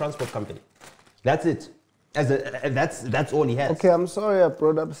and transport company. That's it. That's all he has. Okay, I'm sorry I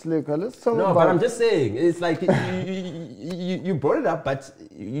brought up Slicker. Let's talk about... No, but I'm just saying, it's like you brought it up, but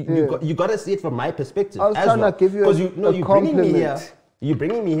you got to see it from my perspective. I was trying to give you a compliment. You're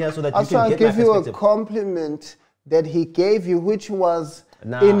bringing me here so that you can get my perspective. I was trying to give you a compliment that he gave you, which was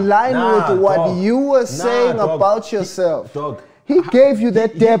in line with what you were saying about yourself. He gave you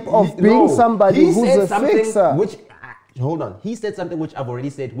that depth of being somebody who's a fixer. Hold on. He said something which I've already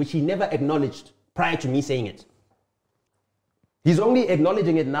said, which he never acknowledged prior to me saying it. He's only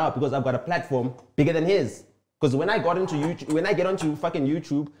acknowledging it now because I've got a platform bigger than his. Because when I got into YouTube, when I get onto fucking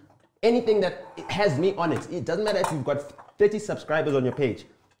YouTube, anything that has me on it, it doesn't matter if you've got 30 subscribers on your page,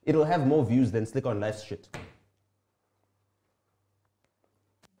 it'll have more views than Slick on Life's shit.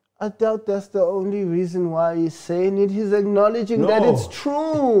 I doubt that's the only reason why he's saying it. He's acknowledging that it's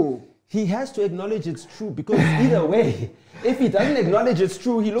true. He has to acknowledge it's true because either way, if he doesn't acknowledge it's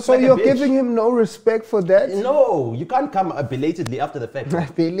true, he looks like a bitch. So you're giving him no respect for that? No, you can't come belatedly after the fact.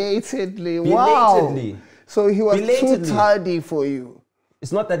 Belatedly? Wow. So he was too tardy for you.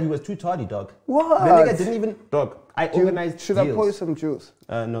 It's not that he was too tardy, dog. What? The nigga didn't even, dog, I organized Should I pour you some juice?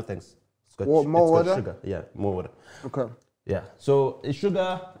 No, thanks. It's got, more water? Sugar. Yeah, more water. Okay. Yeah, so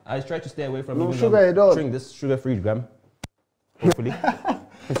sugar, I try to stay away from. No sugar at all. Drink this sugar-free gum, hopefully.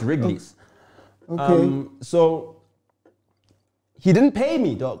 It's Wrigley's. Okay. So he didn't pay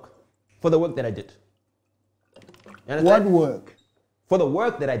me, dog, for the work that I did. What work? For the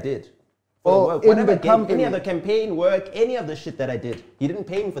work that I did. Any of the campaign work, any of the shit that I did. He didn't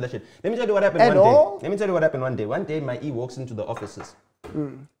pay me for that shit. Let me tell you what happened one day. Let me tell you what happened one day. One day, my E walks into the offices.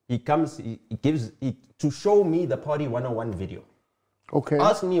 He comes, to show me the Party 101 video. Okay.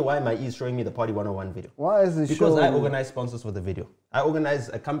 Ask me why my E is showing me the Party 101 video. Why is it Because I organize sponsors for the video. I organize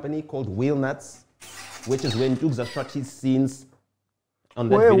a company called Wheel Nuts, which is when Dukes shot his scenes on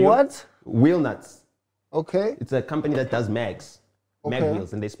that video. What? Wheel Nuts. Okay. It's a company that does mags. Mag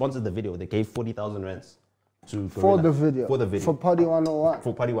wheels, and they sponsored the video. They gave 40,000 rands to for the video. For the video. For Party 101.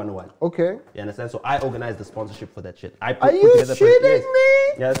 For Party 101. Okay. You understand? So I organized the sponsorship for that shit. Are you shitting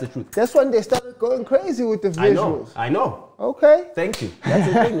me? Yeah, that's the truth. That's when they started going crazy with the visuals. I know. Okay. Thank you. That's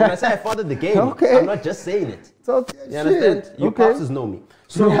the thing. When I say I fathered the game, I'm not just saying it. It's okay. You understand? You popsters know me.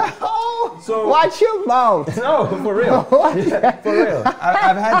 So watch your mouth. No, for real. Yeah, for real.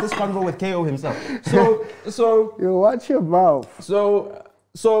 I've had this convo with KO himself. So you watch your mouth.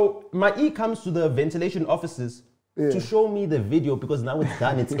 So my E comes to the ventilation offices to show me the video because now it's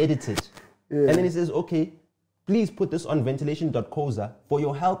done, it's edited. And then he says, okay, please put this on ventilation.coza for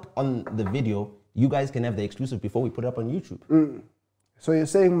your help on the video. You guys can have the exclusive before we put it up on YouTube. So you're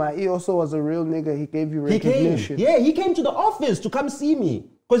saying my E also was a real nigga, he gave you recognition? He came to the office to come see me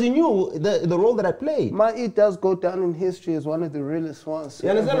because he knew the role that I played. My E does go down in history as one of the realest ones.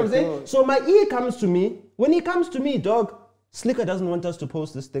 You understand what I'm saying? So my E comes to me. When he comes to me, dog, Slicker doesn't want us to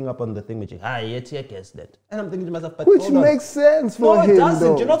post this thing up on the thing with you. Guess that. And I'm thinking to myself, but which makes sense for him. No, it doesn't.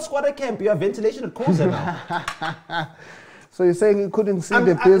 Though. You're not squatter camp. You're ventilation at Kulture now. So you're saying he couldn't see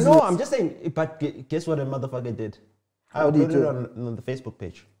the business? No, I'm just saying, but guess what a motherfucker did? I uploaded it on the Facebook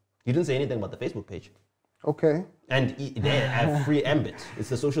page. He didn't say anything about the Facebook page. Okay. And they have free ambit. It's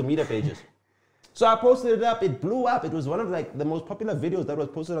the social media pages. So I posted it up. It blew up. It was one of like the most popular videos that was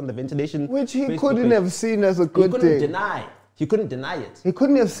posted on the ventilation. Which he Facebook couldn't page. have seen as a good thing. He couldn't deny it. He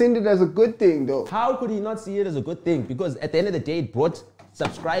couldn't have seen it as a good thing, though. How could he not see it as a good thing? Because at the end of the day, it brought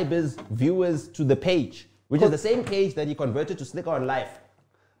subscribers, viewers to the page, which is the same page that he converted to Slicker on Life.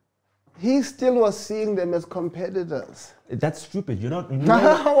 He still was seeing them as competitors. That's stupid. You're not.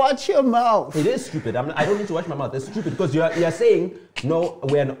 Watch your mouth. It is stupid. I don't need to watch my mouth. It's stupid because you're saying, no,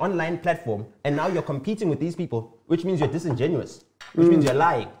 we're an online platform, and now you're competing with these people, which means you're disingenuous, which means you're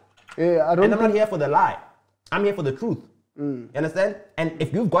lying. Yeah, I'm not here for the lie. I'm here for the truth. You understand? And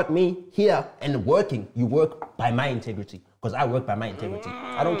if you've got me here and working, you work by my integrity. Because I work by my integrity.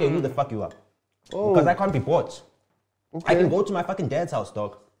 I don't care who the fuck you are. Because I can't be bought. Okay. I can go to my fucking dad's house,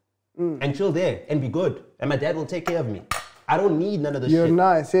 dog. And chill there and be good. And my dad will take care of me. I don't need none of this shit. You're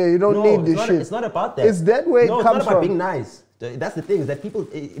nice. Yeah, you don't need this shit. It's not about that. It's that way it comes from. It's not about being nice. That's the thing, is that people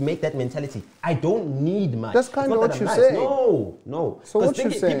make that mentality. I don't need much. That's kind of what you're saying. No. So what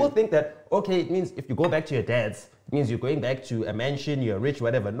you're saying? People think that, okay, it means if you go back to your dad's, it means you're going back to a mansion, you're rich,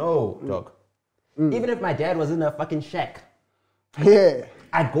 whatever. No, dog. Even if my dad was in a fucking shack, Yeah.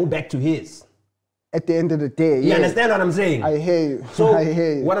 I'd go back to his. At the end of the day, You understand what I'm saying? I hear you. So I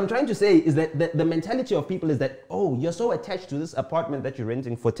hear you. what I'm trying to say is that the mentality of people is that, oh, you're so attached to this apartment that you're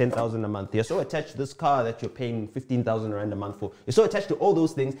renting for 10,000 a month. You're so attached to this car that you're paying 15,000 rand a month for. You're so attached to all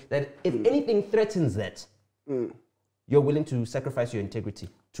those things that if anything threatens that, you're willing to sacrifice your integrity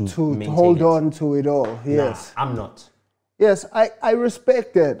to maintain hold it. on to it all. Yes. Nah, I'm not. Yes, I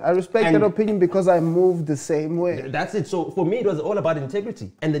respect that. I respect that opinion because I move the same way. That's it. So for me, it was all about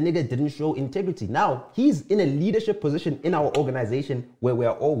integrity. And the nigga didn't show integrity. Now, he's in a leadership position in our organization where we're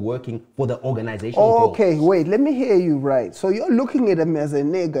all working for the organization. Okay, wait, let me hear you right. So you're looking at him as a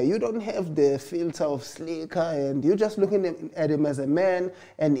nigga. You don't have the filter of slicker and you're just looking at him as a man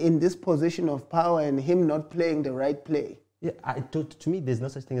and in this position of power and him not playing the right play. Yeah, to me, there's no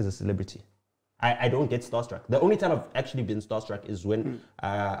such thing as a celebrity. I don't get starstruck. The only time I've actually been starstruck is when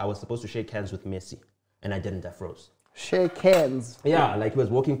I was supposed to shake hands with Messi and I didn't. I froze. Shake hands? Yeah, like he was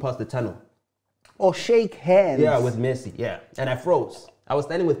walking past the tunnel. Or shake hands? Yeah, with Messi, yeah. And I froze. I was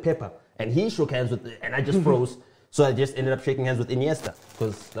standing with Pepper and he shook hands with, and I just froze. So I just ended up shaking hands with Iniesta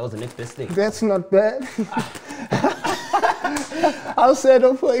because that was the next best thing. That's not bad. I'll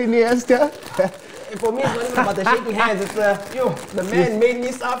settle for Iniesta. For me, it's not even about the shaking hands. It's the man made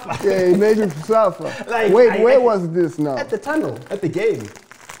me suffer. Yeah, he made you suffer. Like, wait, where was this now? At the tunnel, at the game.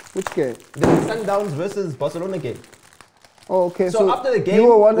 Which game? The Sundowns versus Barcelona game. Oh, okay, so after the game, you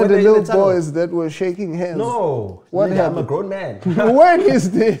were one of the little tunnel, boys that were shaking hands. No. What happened? I'm a grown man. When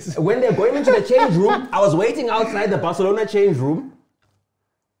is this? When they're going into the change room, I was waiting outside the Barcelona change room.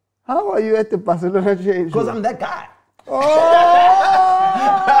 How are you at the Barcelona change room? Because I'm that guy. Oh!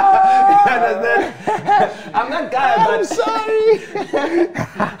 You understand? I'm that guy, but I'm sorry.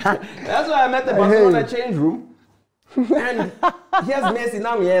 That's why I'm at the Barcelona change room. And he has Messi,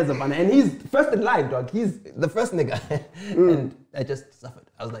 now he has a banana. And he's first in line, dog. He's the first nigga. And I just suffered.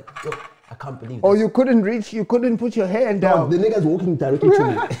 I was like, yo, I can't believe this. Oh, you couldn't reach, you couldn't put your hand down. Dog, the nigga's walking directly to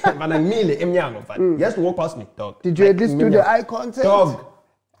me. But I'm really, he has to walk past me, dog. Did you at least do the eye contact? Dog,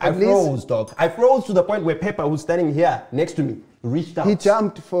 I froze, dog. I froze to the point where Pepper, who's standing here next to me, reached out. He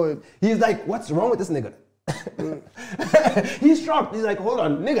jumped for it. He's like, what's wrong with this nigga? He's shocked. He's like, hold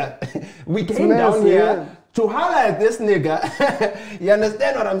on, nigga. We came down here to holler at this nigga. You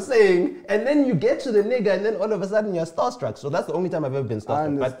understand what I'm saying? And then you get to the nigga and then all of a sudden you're starstruck. So that's the only time I've ever been starstruck. I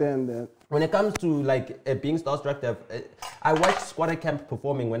understand that. When it comes to like being starstruck, I watched Squatter Camp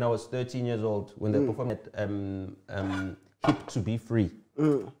performing when I was 13 years old, when they performed at Hip to Be Free.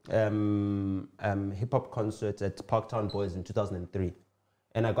 Hip-hop concert at Parktown Boys in 2003.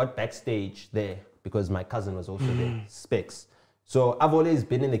 And I got backstage there because my cousin was also there, Specs. So I've always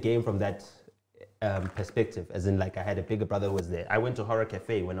been in the game from that perspective, as in like I had a bigger brother who was there. I went to Horror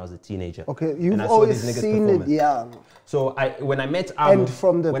Cafe when I was a teenager. Okay, you've always seen it young. So when I met Amu, and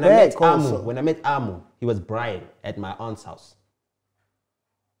from the back also. When I met Amu, he was Brian at my aunt's house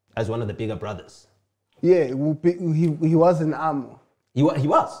as one of the bigger brothers. Yeah, he was an Amu. He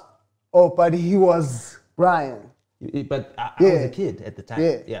was. Oh, but he was Brian. But I was a kid at the time.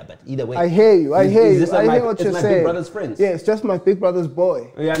 Yeah, but either way. I hear you. I hear you. I hear what you're saying. It's my big brother's friends. Yeah, it's just my big brother's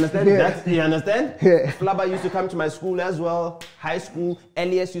boy. You understand? Yeah. You understand? Yeah. Flabba used to come to my school as well. High school.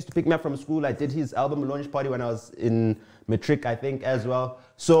 Elias used to pick me up from school. I did his album launch party when I was in matric, I think, as well.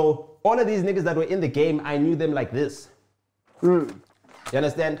 So all of these niggas that were in the game, I knew them like this. You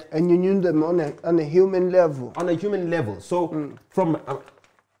understand? And you knew them on a human level. On a human level. So from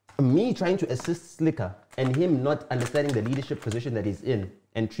me trying to assist Slicker and him not understanding the leadership position that he's in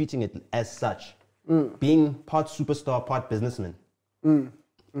and treating it as such, being part superstar, part businessman,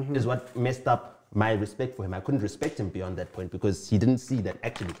 is what messed up my respect for him. I couldn't respect him beyond that point because he didn't see that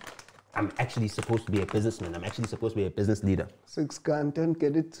actually, I'm actually supposed to be a businessman. I'm actually supposed to be a business leader. 6 gun, don't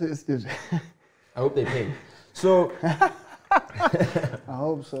get it twisted. I hope they pay. So... I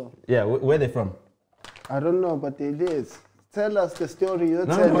hope so. Yeah, where are they from? I don't know, but it is. Tell us the story you're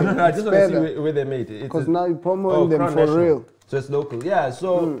telling. No, I just want to see where they made it. Because now you're promoting them for National. real. So it's local. Yeah,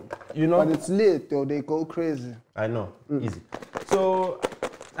 so, you know. But it's lit though, they go crazy. I know, easy. So,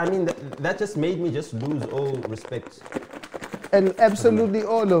 I mean, that just made me just lose all respect. And absolutely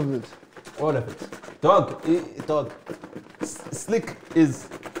all of it. All of it. Dog. Slick is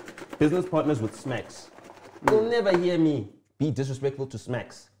business partners with Smacks. You'll never hear me be disrespectful to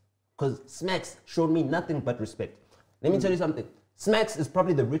Smacks. Because Smacks showed me nothing but respect. Let me tell you something. Smacks is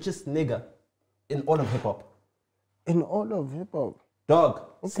probably the richest nigga in all of hip-hop. In all of hip-hop? Dog,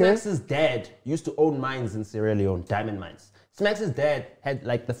 Smacks' dad used to own mines in Sierra Leone, diamond mines. Smacks' dad had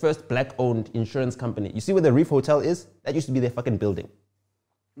like the first black-owned insurance company. You see where the Reef Hotel is? That used to be their fucking building.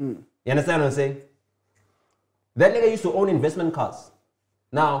 You understand what I'm saying? That nigga used to own investment cars.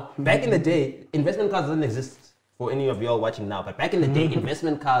 Now, back in the day, investment cars doesn't exist for any of y'all watching now, but back in the day,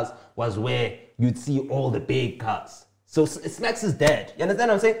 investment cars was where you'd see all the big cars. So Smacks is dead. You understand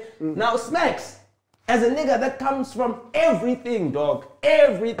what I'm saying? Now, Smacks, as a nigga that comes from everything, dog.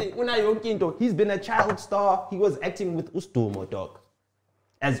 Everything. He's been a child star. He was acting with Ustumo, dog.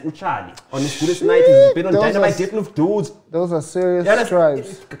 As Uchali. On his goodest night, he's been on Dynamite dating with dudes. Those are serious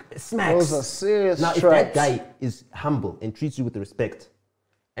stripes. Smacks. Those are serious now, stripes. Now, if that guy is humble and treats you with respect,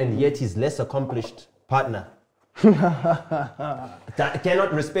 and yet his less accomplished partner that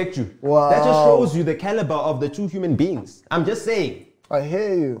cannot respect you, that just shows you the caliber of the two human beings. I'm just saying. I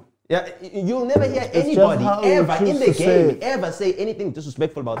hear you. Yeah, you'll never hear anybody ever in the game ever say anything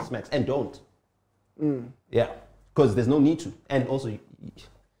disrespectful about Smacks, and don't. Yeah, because there's no need to, and also you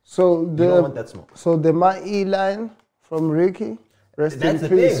don't want that smoke. So the Mai line from Ricky, rest in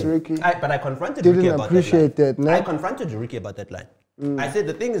peace, Ricky. But I confronted Ricky about that line. Didn't appreciate that, no? I confronted Ricky about that line. I said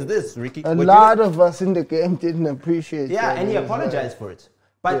the thing is this, Ricky. A lot of us in the game didn't appreciate that. Yeah, and he apologized for it.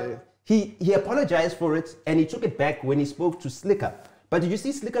 But he apologized for it, and he took it back when he spoke to Slicker. But did you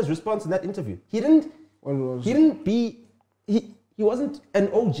see Slicker's response in that interview? He wasn't an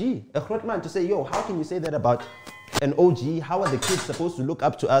OG, a Grootman, to say, yo, how can you say that about an OG? How are the kids supposed to look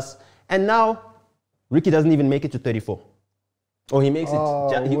up to us? And now, Ricky doesn't even make it to 34. Or he makes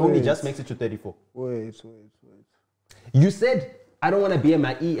it, he only just makes it to 34. Wait. You said, I don't want to be a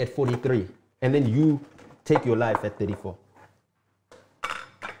Mai at 43, and then you take your life at 34.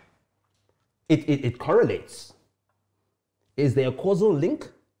 It correlates. Is there a causal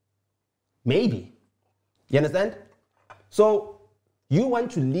link? Maybe. You understand? So you want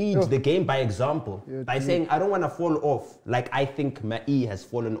to lead the game by example, by saying, I don't want to fall off like I think Mai has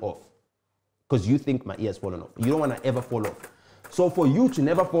fallen off. Because you think Mai has fallen off. You don't want to ever fall off. So for you to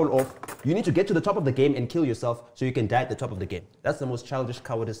never fall off, you need to get to the top of the game and kill yourself so you can die at the top of the game. That's the most childish,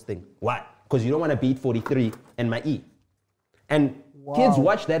 cowardice thing. Why? Because you don't want to beat 43 and Mai. And kids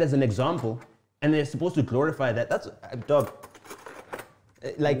watch that as an example, and they're supposed to glorify that. That's, dog.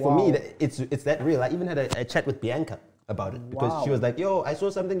 Like for me, it's that real. I even had a chat with Bianca about it because she was like, yo, I saw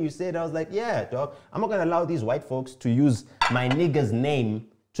something you said. I was like, yeah, dog. I'm not going to allow these white folks to use my nigga's name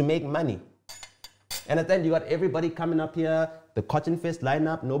to make money. And at the end, you got everybody coming up here, the Cotton Fest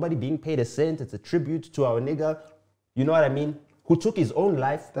lineup, nobody being paid a cent. It's a tribute to our nigga, you know what I mean, who took his own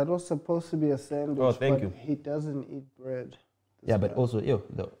life. That was supposed to be a sandwich, oh, thank you. He doesn't eat bread. Yeah, but also, yo,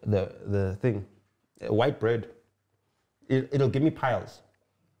 the thing, white bread, it'll give me piles.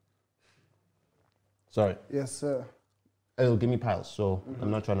 Sorry. Yes, sir. It'll give me piles, so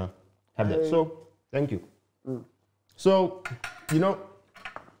I'm not trying to have that. So, thank you. So, you know,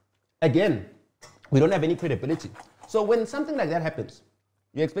 again, we don't have any credibility. So when something like that happens,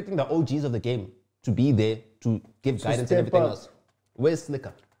 you're expecting the OGs of the game to be there to give guidance and everything else. Where's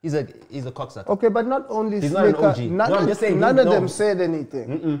Slicker? He's a cocksucker. Okay, but not only he's Slicker. Not an OG. I'm just saying none of them said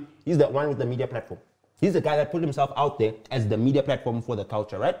anything. He's the one with the media platform. He's the guy that put himself out there as the media platform for the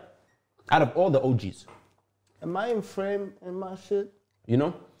culture, right? Out of all the OGs. Am I in frame in my shit? You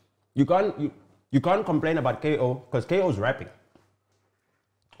know, you can't complain about KO because KO is rapping.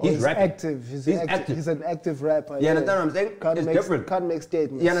 He's rapping. Active. He's active. He's an active rapper. You understand what I'm saying? It's different. Can't make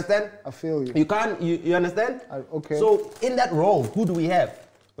statements. You understand? I feel you. You can't. You understand? Okay. So in that role, who do we have?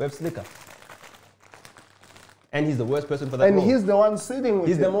 We have Slicker. And he's the worst person for that role. And he's the one sitting with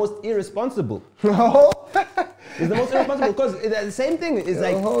He's him. the most irresponsible. No. He's the most irresponsible because the same thing is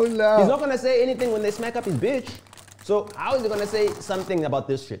like, he's not going to say anything when they smack up his bitch. So how is he going to say something about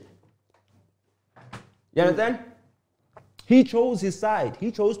this shit? You understand? He chose his side.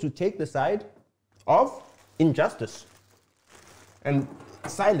 He chose to take the side of injustice and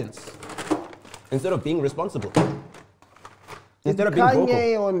silence instead of being responsible. Instead of being vocal. Did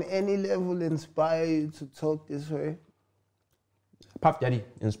Kanye on any level inspire you to talk this way? Puff Daddy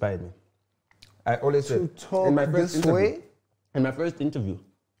inspired me. I always said to talk this way? In my first interview.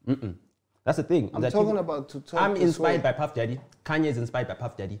 That's the thing. I'm talking about to talk I'm this inspired way. by Puff Daddy. Kanye is inspired by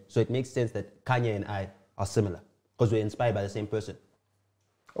Puff Daddy. So it makes sense that Kanye and I are similar because we're inspired by the same person.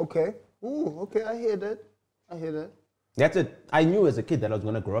 Okay. Ooh, okay, I hear that. That's it. I knew as a kid that I was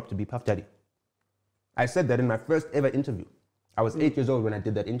going to grow up to be Puff Daddy. I said that in my first ever interview. I was 8 years old when I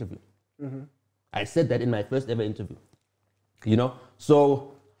did that interview. I said that in my first ever interview. You know?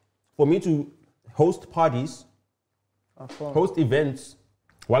 So for me to host parties, host events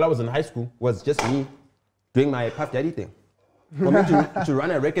while I was in high school was just me doing my Puff Daddy thing. For me to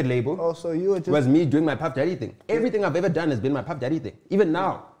run a record label so you were just was me doing my Puff Daddy thing. Everything I've ever done has been my Puff Daddy thing. Even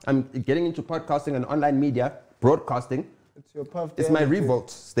now, I'm getting into podcasting and online media, broadcasting. It's your puff It's daddy my thing. revolt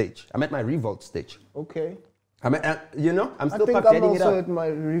stage. I'm at my revolt stage. Okay. I'm still I think puff I'm daddying it also up. at my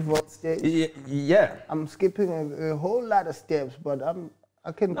revolt stage. Yeah. I'm skipping a whole lot of steps, but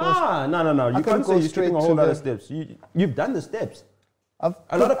I can go. No. You I can can't go say you're straight skipping a to whole lot the- of steps. You've done the steps. I've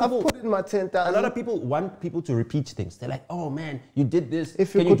put in my 10,000. A lot of people want people to repeat things. They're like, oh man, you did this.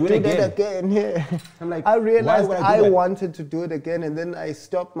 If you Can could you do do it that again? again, yeah. I'm like, I realized why would I do that? wanted to do it again, and then I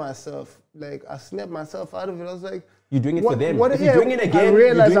stopped myself. Like I snapped myself out of it. I was like, You're doing it for them. If yeah, you're doing it again, I you're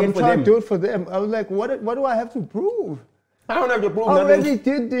realized doing I'm it for trying them. to do it for them. I was like, what do I have to prove? I don't have to prove I already nothing.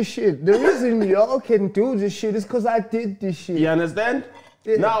 did this shit. The reason y'all can do this shit is because I did this shit. You understand?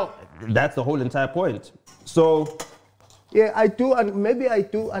 Yeah. Now, that's the whole entire point. So, Yeah, I do, and maybe I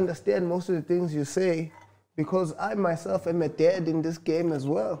do understand most of the things you say because I myself am a dad in this game as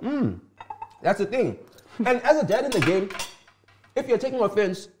well. that's the thing. And as a dad in the game, if you're taking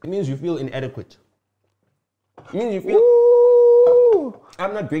offense, it means you feel inadequate. It means you feel, Ooh.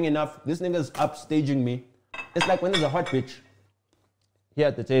 I'm not doing enough. This nigga's upstaging me. It's like when there's a hot bitch here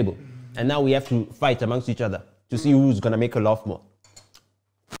at the table, and now we have to fight amongst each other to see who's gonna make her laugh more.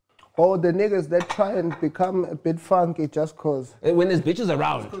 Or the niggas that try and become a bit funky just cause. When there's bitches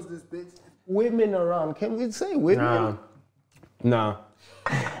around. Because there's women around. Can we say women? Nah.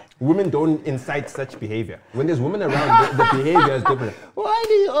 Women don't incite such behavior. When there's women around, the behavior is different. Why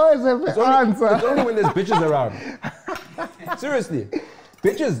do you always have It's an only, answer? it's only when there's bitches around. Seriously.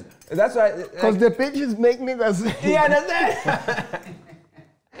 Bitches, that's why. Because the bitches make niggas. You understand?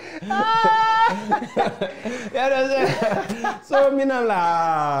 You understand? So, I mean, I'm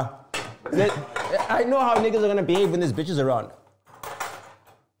like, I know how niggas are gonna behave when there's bitches around.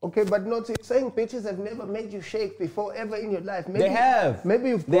 Okay, but not saying bitches have never made you shake before ever in your life. Maybe, They have. Maybe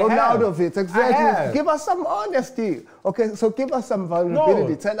you've They grown have. out of it. I Exactly. have. Give us some honesty. Okay, so give us some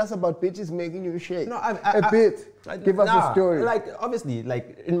vulnerability. No. Tell us about bitches making you shake. No, a bit. Give us a story. Like, obviously,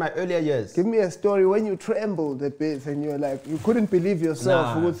 like in my earlier years. Give me a story when you trembled a bit and you're like, you couldn't believe yourself.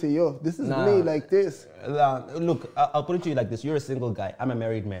 Nah. You would say, yo, this is Nah. me like this. Look, I'll put it to you like this. You're a single guy. I'm a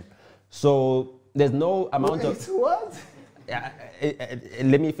married man. So there's no amount Wait, what?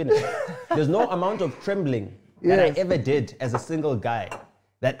 let me finish. There's no amount of trembling that I Yes. ever did as a single guy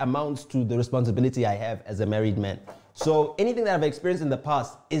that amounts to the responsibility I have as a married man. So anything that I've experienced in the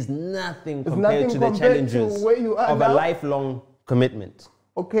past is nothing compared nothing to the compared to challenges where you are of now? a lifelong commitment.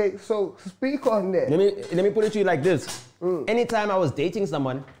 Okay, so speak on that. Let me put it to you like this. Anytime I was dating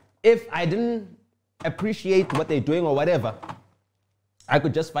someone, if I didn't appreciate what they're doing or whatever, I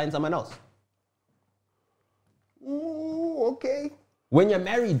could just find someone else. Ooh, okay. When you're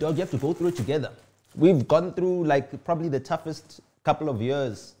married, dog, you have to go through it together. We've gone through like probably the toughest couple of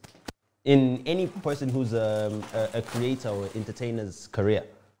years in any person who's a creator or entertainer's career.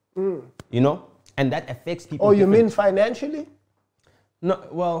 You know? And that affects people. Oh, you mean different. financially? No,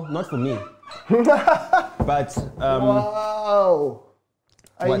 well, not for me. But Wow.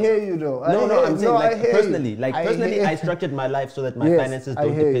 I what? hear you though. I'm saying I like hear personally. you. Like I personally, hear I you. structured my life so that my Yes, finances I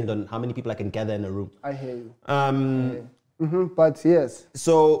don't hear depend you. on how many people I can gather in a room. I hear you. But yes,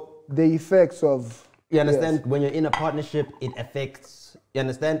 So the effects of you understand, when you're in a partnership, it affects. You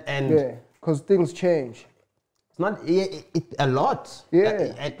understand, and Yeah, because things change. it's not a lot.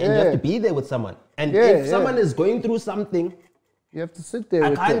 Yeah, And you have to be there with someone. And Yeah, if yeah. someone is going through something, You have to sit there. I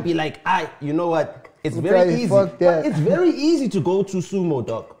with can't them. be like, you know what? It's Okay, very easy. fuck that. But it's very easy to go to sumo,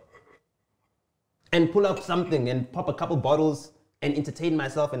 dog, and pull up something and pop a couple bottles and entertain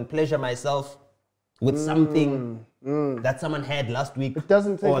myself and pleasure myself with something that someone had last week. It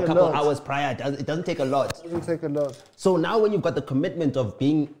doesn't take or a a couple lot. hours prior. It doesn't take a lot. It doesn't take a lot. So now when you've got the commitment of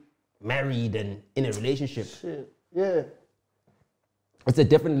being married and in a relationship, Shit. Yeah. it's a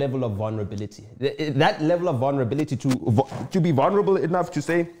different level of vulnerability. That level of vulnerability to be vulnerable enough to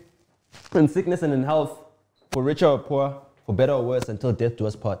say, in sickness and in health, for richer or poor, for better or worse, until death do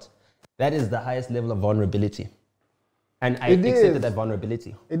us part. That is the highest level of vulnerability. And I It accepted is. that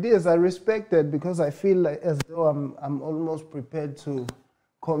vulnerability. It is. I respect that because I feel like as though I'm almost prepared to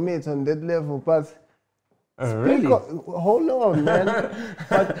commit on that level. But Really? hold on, man.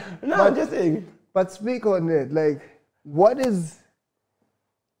 but, I'm just saying. But speak on it. Like, what's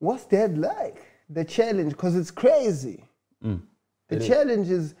that like? The challenge, because it's crazy. The challenge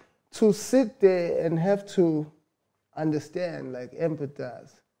is to sit there and have to understand, like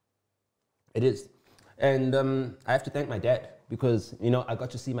empathize. It is. And I have to thank my dad because, you know, I got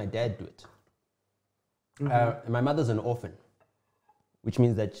to see my dad do it. My mother's an orphan, which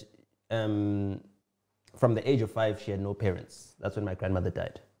means that from the age of 5, she had no parents. That's when my grandmother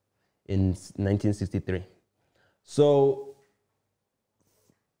died in 1963. So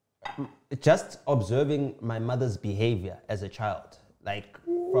just observing my mother's behavior as a child, like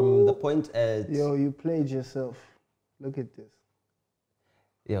from the point at Yo, you played yourself. Look at this.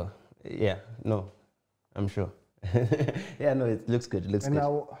 yeah, no, I'm sure. Yeah, no, it looks good. It looks And good.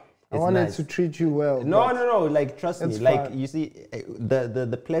 I It's wanted nice. to treat you well. No, like trust me. It's Like fine. you see,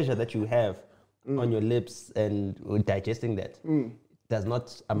 the pleasure that you have on your lips and digesting that does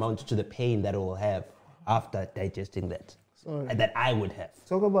not amount to the pain that it will have after digesting that. Sorry. And that I would have.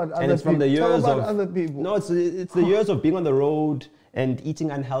 Talk about other And it's from the people. years Talk about of other people. No, it's the years of being on the road and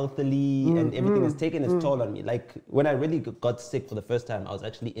eating unhealthily and everything has taken its toll on me. Like when I really got sick for the first time, I was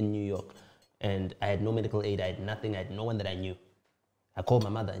actually in New York and I had no medical aid. I had nothing. I had no one that I knew. I called my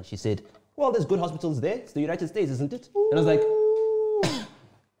mother and she said, well, there's good hospitals there. It's the United States, isn't it? And I was like,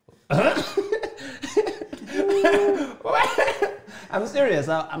 I'm serious.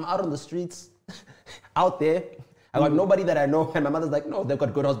 I'm out on the streets, out there. I got nobody that I know. And my mother's like, no, they've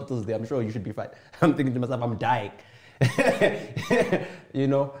got good hospitals there. I'm sure you should be fine. I'm thinking to myself, I'm dying. You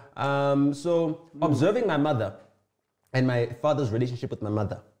know? So observing my mother and my father's relationship with my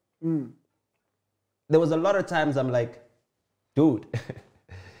mother, there was a lot of times I'm like, dude,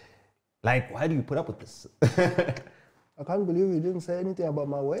 like, why do you put up with this? I can't believe you didn't say anything about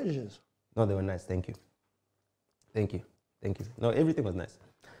my wages. No, they were nice. Thank you. Thank you. Thank you. No, everything was nice.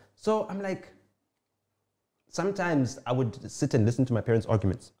 So I'm like, sometimes I would sit and listen to my parents'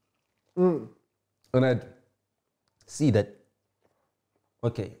 arguments. And I'd see that,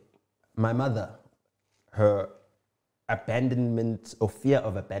 okay, my mother, her abandonment or fear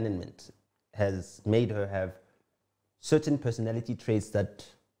of abandonment has made her have certain personality traits that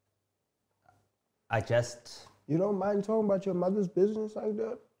I just... You don't mind talking about your mother's business like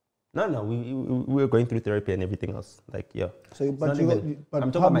that? No, we were going through therapy and everything else. Like, yeah. So, It's but not but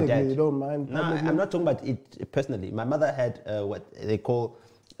I'm talking about my publicly, dad. you don't mind No, publicly? I'm not talking about it personally. My mother had what they call,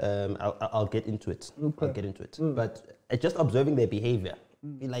 I'll get into it. Okay. I'll get into it. But just observing their behavior,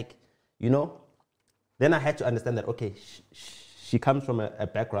 be like, you know, then I had to understand that, okay, she comes from a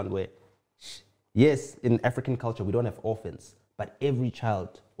background where, yes, in African culture, we don't have orphans, but every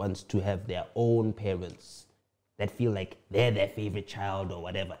child wants to have their own parents that feel like they're their favorite child or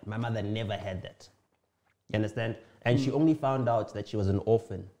whatever. My mother never had that. You understand? And she only found out that she was an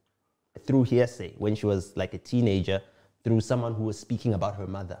orphan through hearsay when she was like a teenager, through someone who was speaking about her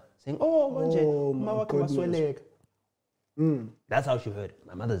mother, saying, oh, Manje, my Mama goodness. Kamaswelek." That's how she heard it.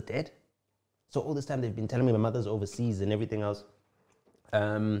 My mother's dead. So all this time they've been telling me my mother's overseas and everything else.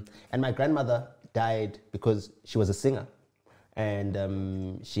 And my grandmother died because she was a singer.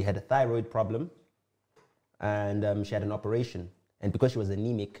 And she had a thyroid problem. And she had an operation. And because she was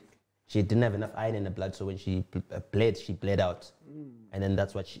anemic, she didn't have enough iron in her blood. So when she bled, she bled out. And then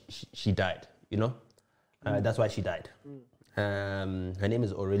that's why she died, you know? That's why she died. Her name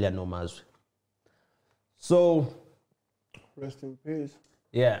is Aurelia Nomaz. So... Rest in peace.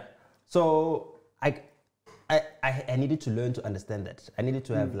 Yeah. So I needed to learn to understand that. I needed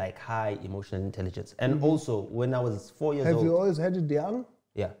to have like high emotional intelligence. And also when I was 4 years old. Have you always had it young?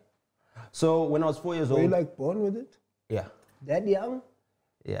 Yeah. So when I was 4 years Were old. you like born with it? Yeah. That young?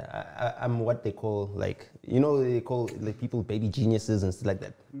 Yeah. I'm what they call like, you know, they call like people baby geniuses and stuff like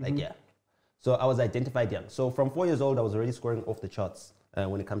that. Like, yeah. So I was identified young. So from 4 years old, I was already scoring off the charts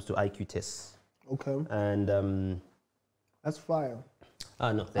when it comes to IQ tests. Okay. And That's fire.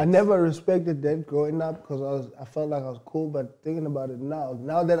 no, I thanks. never respected that growing up because I felt like I was cool, but thinking about it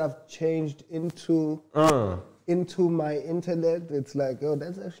now that I've changed into my intellect, it's like, oh,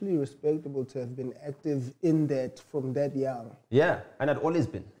 that's actually respectable to have been active in that from that young. Yeah, and I'd always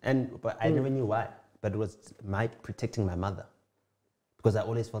been, but I never knew why. But it was my protecting my mother, because I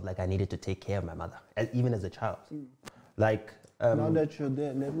always felt like I needed to take care of my mother, even as a child. Like Now that you're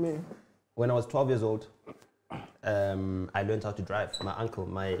there, when I was 12 years old, I learned how to drive. My uncle,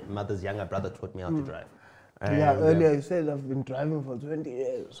 my mother's younger brother, taught me how to drive. yeah, And, earlier you said I've been driving for 20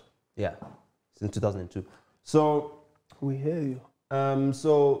 years. Yeah, since 2002. So We hear you.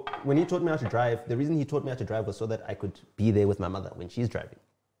 So when he taught me how to drive, the reason he taught me how to drive was so that I could be there with my mother when she's driving.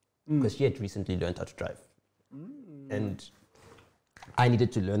 Because she had recently learned how to drive. And I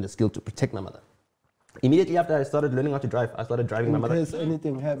needed to learn the skill to protect my mother. Immediately after I started learning how to drive, I started driving my mother. In case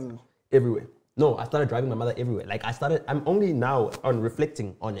anything happens. Everywhere. No, I started driving my mother everywhere. Like I'm only now on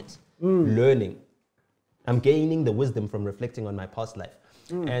reflecting on it, learning. I'm gaining the wisdom from reflecting on my past life.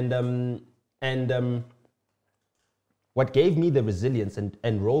 And what gave me the resilience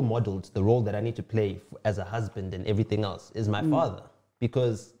and role modeled the role that I need to play as a husband and everything else is my father.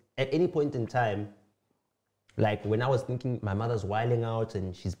 Because at any point in time, like when I was thinking my mother's wilding out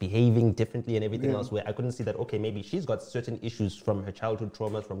and she's behaving differently and everything else, where I couldn't see that, okay, maybe she's got certain issues from her childhood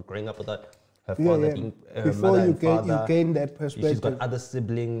traumas, from growing up without her father being before mother you and father. you gain that perspective. She's got other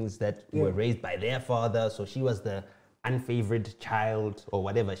siblings that were raised by their father, so she was the unfavored child or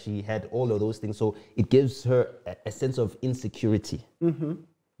whatever. She had all of those things, so it gives her a sense of insecurity. You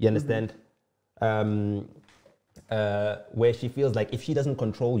understand? Where she feels like if she doesn't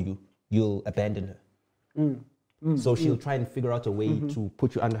control you, you'll abandon her. So she'll try and figure out a way to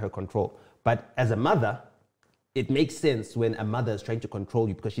put you under her control. But as a mother, it makes sense when a mother is trying to control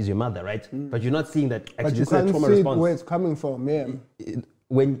you because she's your mother, right? But you're not seeing that actually but you this is a can't trauma see response. where it's coming from,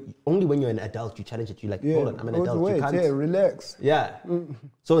 Only when you're an adult, you challenge it. You're like, hold on, I'm an adult. Wait, you can't. relax. Yeah.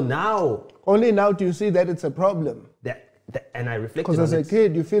 So now. Only now do you see that it's a problem. And I reflected on because as a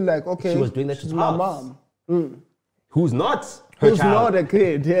kid, you feel like, okay, she was doing that to my Pops, mom. who's not her Who's child. not a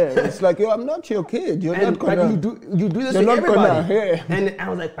kid, It's like, yo, I'm not your kid. You're not gonna... But you do this you're to not everybody. Gonna, And I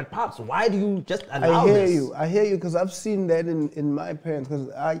was like, but Pops, why do you just allow this? I hear you, because I've seen that in my parents, because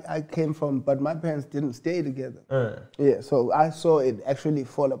I came from, but my parents didn't stay together. So I saw it actually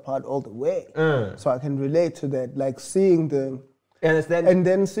fall apart all the way. So I can relate to that, like seeing the... You understand? And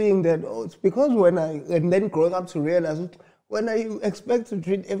then seeing that, it's because and then growing up to realize, when you expect to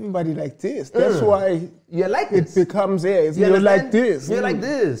treat everybody like this, that's why you're like this. It becomes you're like this. You're like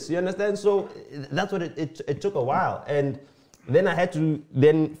this. You understand? So that's what it took a while. And then I had to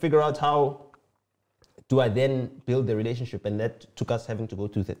then figure out how do I then build the relationship. And that took us having to go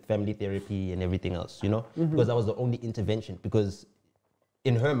to family therapy and everything else, because that was the only intervention. Because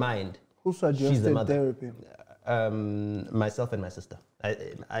in her mind, who suggested she's the mother. Therapy? Myself and my sister.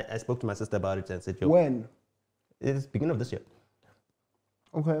 I spoke to my sister about it and said, yo. When? It's beginning of this year.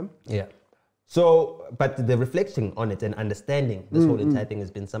 Okay. Yeah. So, but the reflecting on it and understanding this whole entire thing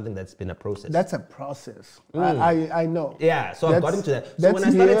has been something that's been a process. That's a process. I know. Yeah. So I've got into that. So That's when I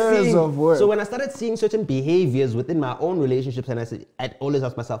started years of work. So when I started seeing certain behaviors within my own relationships, and I'd always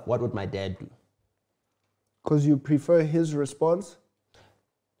ask myself, what would my dad do? Because you prefer his response?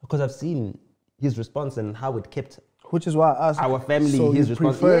 Because I've seen his response and how it kept. Which is why I asked. Our family, so his you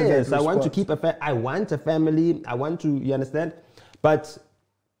response. prefer Yes, that I want to response. keep I want a family. I want to, you understand? But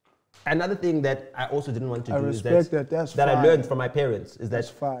another thing that I also didn't want to do is that's that I fine. learned from my parents is that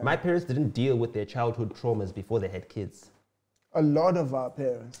fine. my parents didn't deal with their childhood traumas before they had kids. A lot of our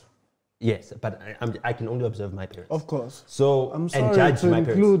parents. Yes, but I can only observe my parents. Of course. So, I'm and sorry judge to my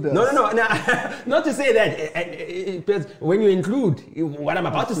include parents. us. No, not to say that. Because when you include, what I'm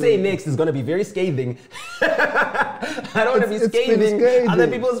about to say next is going to be very scathing. I don't want to be scathing other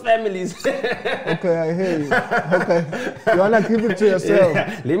people's families. Okay, I hear you. Okay. You want to keep it to yourself.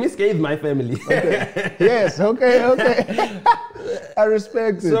 Yeah, let me scathe my family. Okay. Yes, okay. I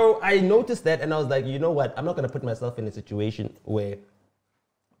respect it. So I noticed that and I was like, you know what? I'm not going to put myself in a situation where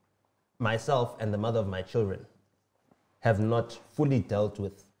myself and the mother of my children have not fully dealt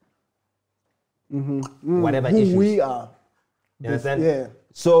with whatever who issues. we are. You understand? Yeah.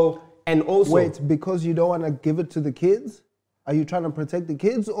 So, and also... Wait, because you don't want to give it to the kids? Are you trying to protect the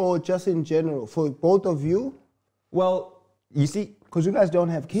kids or just in general? For both of you? Well, you see... Because you guys don't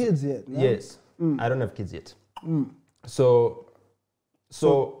have kids yet, no? Yes. I don't have kids yet. So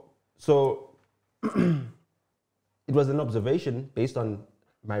it was an observation based on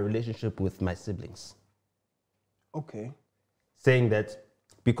my relationship with my siblings. Okay. Saying that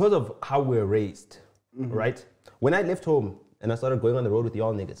because of how we're raised, right? When I left home and I started going on the road with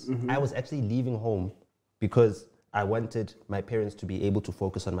y'all niggas, I was actually leaving home because I wanted my parents to be able to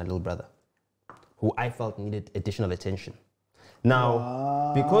focus on my little brother, who I felt needed additional attention.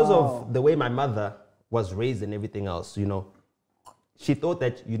 Now, because of the way my mother was raised and everything else, she thought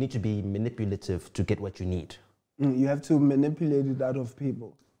that you need to be manipulative to get what you need. You have to manipulate it out of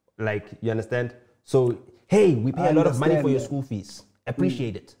people. Like, you understand? So, hey, we pay a lot of money for your school fees.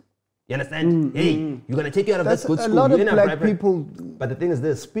 Appreciate it. You understand? Hey, you're going to take you out of this good school. A lot You're of in black private. people But the thing is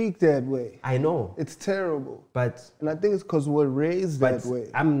this. speak that way. I know. It's terrible. But And I think it's because we're raised that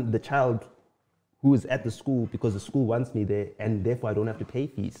way. I'm the child who is at the school because the school wants me there and therefore I don't have to pay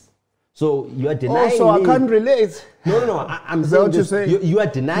fees. So you are denying so me. I can't relate. No. I'm Is saying that what you're this. saying? You are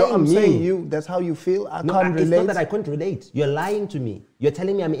denying No, I'm me. saying you. That's how you feel. I can't it's relate. not that I can't relate. You're lying to me. You're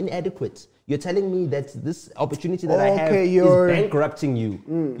telling me I'm inadequate. You're telling me that this opportunity that I have is bankrupting you.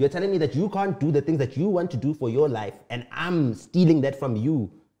 You're telling me that you can't do the things that you want to do for your life and I'm stealing that from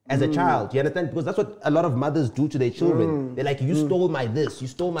you as a child. You understand? Because that's what a lot of mothers do to their children. They're like, you stole my this, you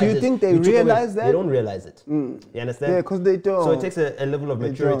stole my this. Do you think they You took away-" realize that? They don't realize it. You understand? Yeah, because they don't. So it takes a level of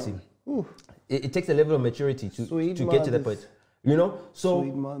maturity. It takes a level of maturity to Sweet get to that mothers. point. So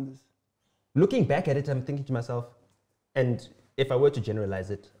Sweet mothers. looking back at it, I'm thinking to myself, and if I were to generalize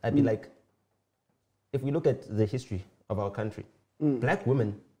it, I'd be like, if we look at the history of our country, black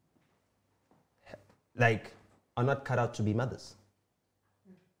women, like, are not cut out to be mothers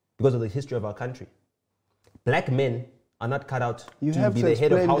because of the history of our country. Black men are not cut out to be the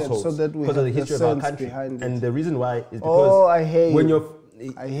head of households because of the history of our country. And the reason why is because I hear you. when you're,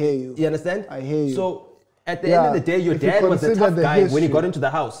 I hear you. You understand? I hear you. So at the end of the day, your dad was the tough guy when he got into the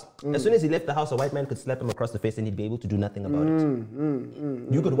house. As soon as he left the house, a white man could slap him across the face and he'd be able to do nothing about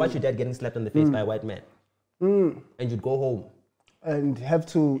it. You could watch your dad getting slapped on the face by a white man, and you'd go home and have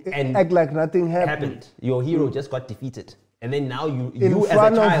to act like nothing happened. Your hero just got defeated. And then now you in as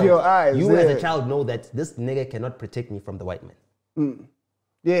front a child, of your eyes, as a child know that this nigga cannot protect me from the white man.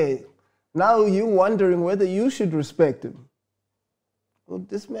 Yeah. Now you wondering whether you should respect him. Well,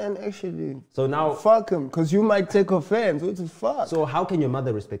 this man actually. So now fuck him, because you might take offense. What the fuck? So how can your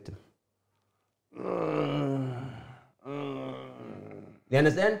mother respect him? You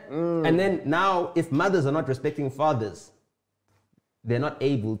understand? And then now, if mothers are not respecting fathers, they're not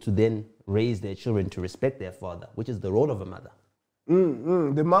able to then raise their children to respect their father, which is the role of a mother.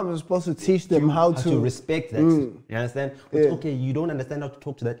 The mom is supposed to teach them how to respect that. You understand? But okay, you don't understand how to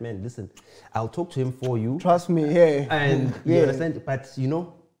talk to that man. Listen, I'll talk to him for you. Trust me, yeah. And you understand? But you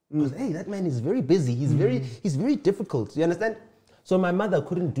know, because hey, that man is very busy. He's very difficult. You understand? So my mother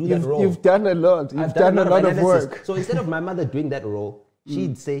couldn't do that role. You've done a lot. You've done a lot of work. So instead of my mother doing that role,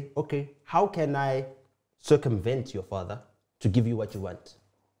 she'd say, okay, how can I circumvent your father to give you what you want?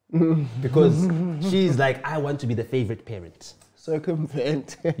 Because she's like, I want to be the favorite parent.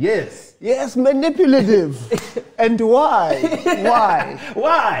 Circumvent. Yes. Yes, manipulative. And why? Why?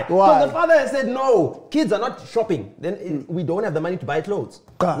 Why? Because the father has said, no, kids are not shopping. Then we don't have the money to buy clothes.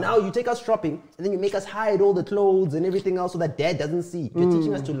 Now you take us shopping and then you make us hide all the clothes and everything else so that dad doesn't see. You're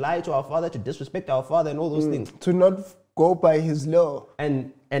teaching us to lie to our father, to disrespect our father and all those things. To not go by his law.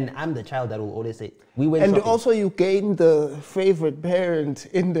 And I'm the child that will always say, we went and shopping. Also you gain the favorite parent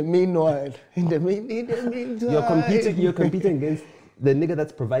in the meanwhile. In the meantime. You're competing against the nigga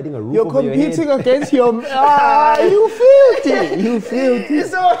that's providing a roof You're over your head. competing against your... you filthy. You filthy.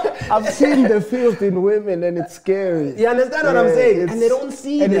 So, I've seen the filth in women and it's scary. You understand what I'm saying? And they don't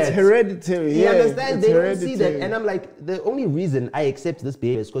see that. And it's hereditary. You understand? They don't see that. And I'm like, the only reason I accept this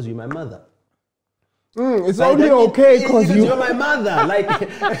behavior is because you're my mother. It's like only okay because you're my mother. Like,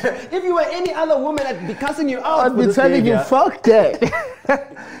 if you were any other woman, I'd be cussing you out. I'd be telling you, fuck that.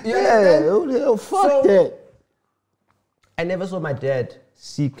 Fuck that. I never saw my dad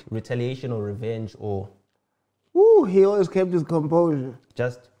seek retaliation or revenge or... he always kept his composure.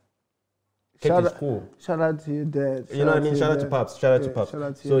 Just kept his cool. Shout out to your dad. You know what I mean? Shout out to Pops. Shout out to Pops.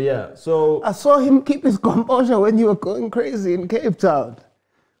 So yeah, so... I saw him keep his composure when you were going crazy in Cape Town.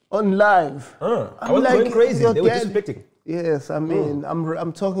 On live. I was like, going crazy. They were disrespecting. Yes, I mean,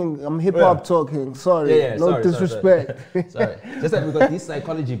 I'm talking, I'm hip hop talking. Sorry, no disrespect. Sorry. Just that we got these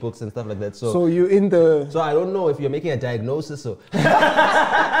psychology books and stuff like that. So you in the... So I don't know if you're making a diagnosis or...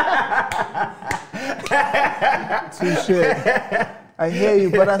 Touché. I hear you,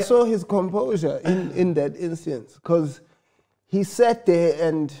 but I saw his composure in that instance because he sat there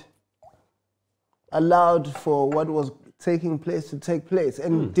and allowed for what was taking place to take place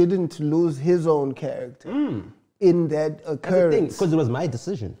and didn't lose his own character in that occurrence. Because it was my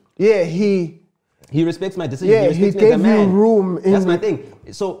decision. Yeah, he respects my decision. Yeah, he gave you room. That's my thing.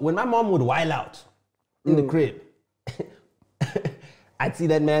 So when my mom would while out in the crib, I'd see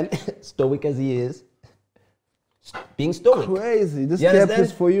that man, stoic as he is, being stoic. Crazy. This step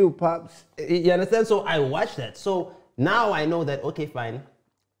is for you, Pops. You understand? So I watched that. So now I know that, okay, fine.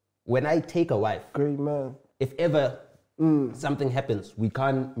 When I take a wife, great man. If ever something happens, we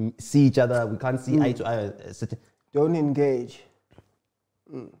can't see each other, we can't see eye to eye. Don't engage.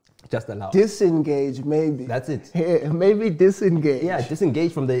 Just allow. Disengage, maybe. That's it. Yeah, maybe disengage. Yeah,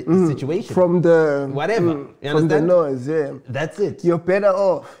 disengage from the situation. From the... Whatever. From the noise, yeah. That's it. You're better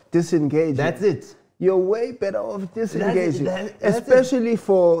off disengaging. That's it. You're way better off disengaging. Especially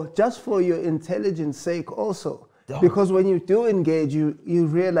just for your intelligence sake also. Because when you do engage, you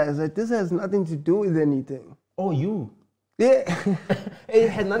realize that this has nothing to do with anything. Oh, you. Yeah. It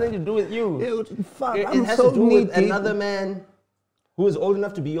had nothing to do with you. Yeah, fuck, it has to do with another man who is old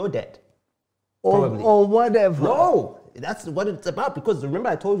enough to be your dad. Or whatever. No, that's what it's about. Because remember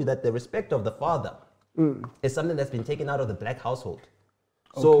I told you that the respect of the father is something that's been taken out of the black household.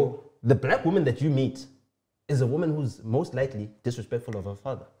 So the black woman that you meet is a woman who's most likely disrespectful of her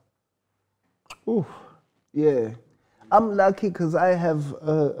father. Oof. Yeah. I'm lucky because I have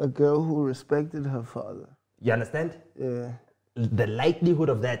a girl who respected her father. You understand? Yeah. the likelihood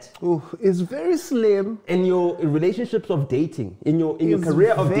of that Ooh, it's very slim. in your relationships of dating, in your It's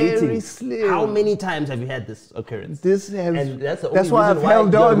career of very dating, slim. how many times have you had this occurrence? This has. And that's the only That's why reason I've why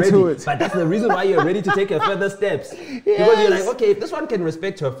held you're on ready. to it. But that's the reason why you're ready to take your further steps. Because you're like, okay, if this one can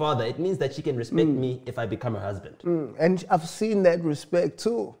respect her father, it means that she can respect me if I become her husband. And I've seen that respect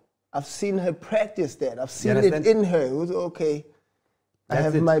too. I've seen her practice that. I've seen it understand? in her. It was okay. I That's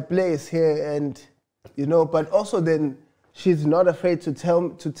have it. my place here, and you know. But also, then she's not afraid to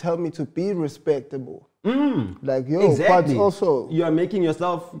tell me to be respectable. Like yo, Exactly. but also You are making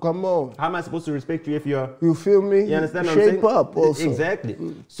yourself. come on. How am I supposed to respect you if you're? You feel me? You understand what I'm saying? Shape up also. Exactly.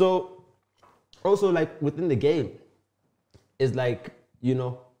 So, also like within the game, is like, you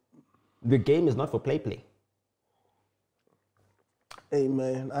know, the game is not for play. Hey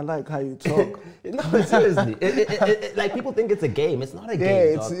man, I like how you talk. No, seriously. Like people think it's a game. It's not a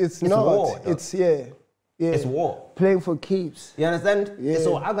game. Dog. It's not. war. Dog. It's yeah. It's war. Playing for keeps. You understand? Yeah.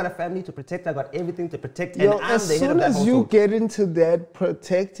 So I got a family to protect. I got everything to protect, Yo, and I'm as the head of soon that as you household. get into that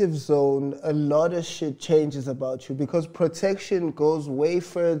protective zone, a lot of shit changes about you because protection goes way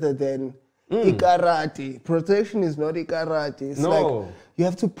further than ikarati. Protection is not ikarati. It's No. like you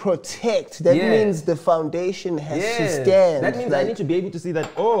have to protect. That Yeah. means the foundation has to Yes. stand. That means I Like, need to be able to see that,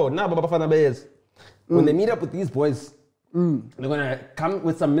 oh, now Baba Fana Bears. When they meet up with these boys, they're gonna come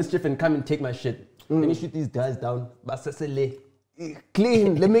with some mischief and come and take my shit. Let me shoot these guys down. Basasele.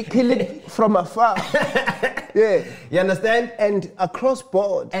 clean. Let me kill it from afar. Yeah. You understand? And across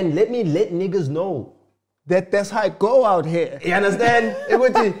board, And let me let niggas know. that's how I go out here. You understand?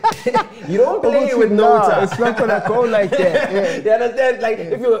 You don't play with Nah, Nota. it's not gonna go like that. Yeah. You understand? Like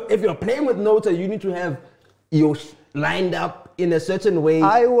if you're playing with Nota, you need to have your lined up in a certain way.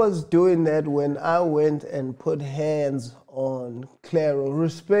 I was doing that when I went and put hands on Claro,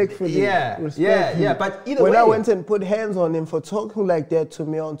 respectfully. Yeah, respectfully. yeah, but either when I way- went and put hands on him for talking like that to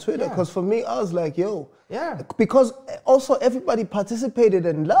me on Twitter, because for me, I was like, yo. Yeah. Because also everybody participated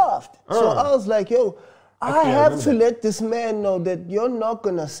and laughed. So I was like, yo, I have to let this man know that you're not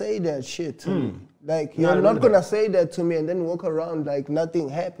gonna say that shit to me. Like, No, I you're not remember gonna say that to me and then walk around like nothing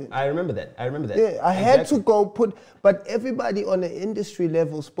happened. I remember that. Yeah, I had to go put, but everybody on the industry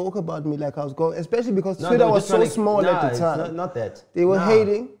level spoke about me like I was going, especially because No, they Twitter were was just so trying to- small nah, at the it's time. Not that. They were Nah.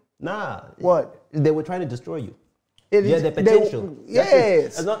 hating. Nah. What? They were trying to destroy you. It Yeah, is- the they- potential. That's it. Yes.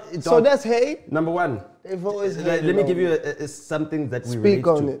 It's not- it's So not- that's hate. Number one. They've always Let hated me on give me. you something that we relate Speak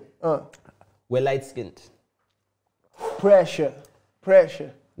on to. it. We're light-skinned. Pressure.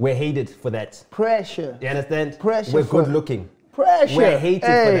 We're hated for that. Pressure. You understand? Pressure We're for- good-looking. Pressure. We're hated for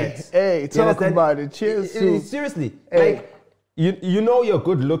that. Hey, You talk understand? about it. Cheers. Sue. Seriously. Hey. Like, you know you're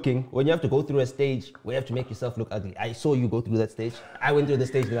good-looking when you have to go through a stage where you have to make yourself look ugly. I saw you go through that stage. I went through the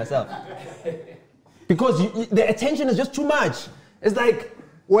stage myself. Because the attention is just too much. It's like,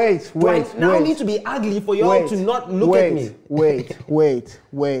 Wait. do I now need to be ugly for y'all to not look at me? Wait.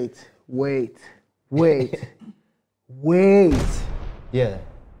 Yeah.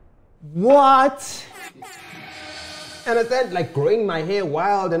 What? Understand? Like growing my hair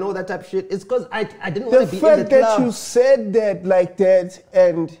wild and all that type of shit. It's because I didn't The want to be in the fact that club. you said that like that,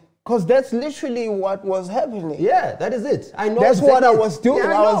 and because that's literally what was happening. Yeah, that is it. I know. That's what I exactly. was doing.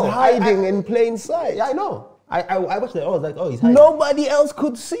 Yeah, I was know. hiding in plain sight. Yeah, I know. I watched it. I was like, oh, he's hiding. Nobody else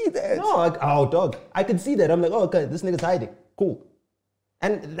could see that. No, like, oh, dog. I could see that. I'm like, oh, okay, this nigga's hiding. Cool.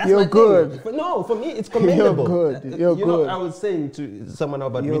 And that's You're my thing. good. No, for me, it's commendable. good. You're you know, good. I was saying to someone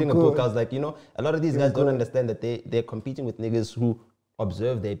about You're reading a book. good. I was like, you know, a lot of these guys don't understand that they're competing with niggas who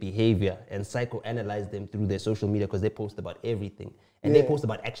observe their behavior and psychoanalyze them through their social media because they post about everything. And they post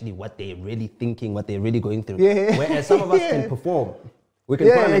about actually what they're really thinking, what they're really going through. Yeah. Whereas some of us can perform. We can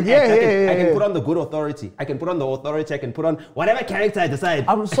Yeah, put on an yeah, act. I can yeah. put on the good authority. I can put on the authority. I can put on whatever character I decide.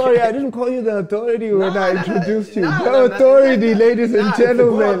 I'm sorry, I didn't call you the authority when I introduced you. No, The no, authority, ladies and Nah, it's good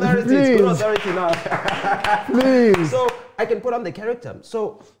gentlemen. authority, Please. It's good authority now. Please. So I can put on the character.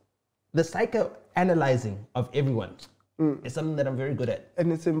 So the psychoanalyzing of everyone is something that I'm very good at.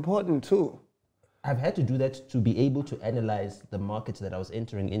 And it's important too. I've had to do that to be able to analyze the markets that I was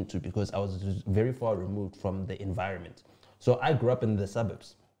entering into because I was just very far removed from the environment. So I grew up in the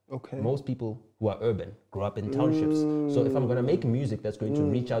suburbs. Okay. Most people who are urban grow up in townships. So if I'm going to make music that's going to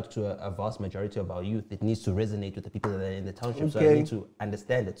reach out to a vast majority of our youth, it needs to resonate with the people that are in the township. So I Okay. need to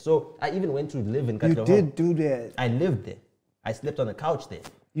understand it. So I even went to live in You Katlehong. did do that. I lived there. I slept on a couch there.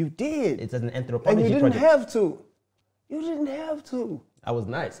 You did. It's an And anthropology you didn't project. have to. You didn't have to. I was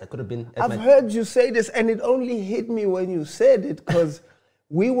nice. I could have been at I've heard you say this, and it only hit me when you said it because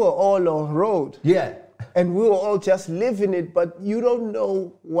we were all on road. Yeah. and we were all just living it, but you don't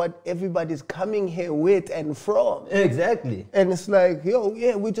know what everybody's coming here with and from. Exactly. And it's like, yo,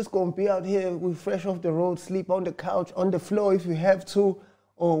 yeah, we're just gonna be out here, we fresh off the road, sleep on the couch, on the floor if you have to,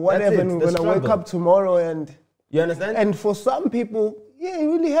 or whatever, and we're gonna wake up tomorrow and... You understand? And for some people, yeah,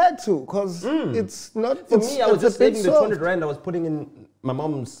 you really had to, because it's not... For me, I was just saving the 200 rand I was putting in my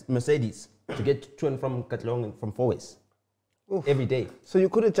mom's Mercedes to get to and from Katlong and from Fourways every day. So you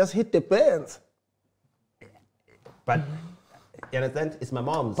could have just hit the bands. But, you understand? It's my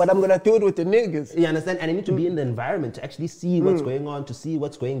mom's. But I'm going to do it with the niggas. You understand? And I need to be in the environment to actually see what's going on, to see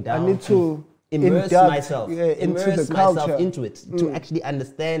what's going down. I need to immerse myself, into the culture. into it, to actually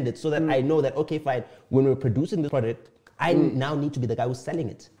understand it, so that I know that, okay, fine, when we're producing this product, I now need to be the guy who's selling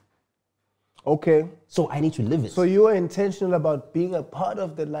it. Okay. So I need to live it. So you are intentional about being a part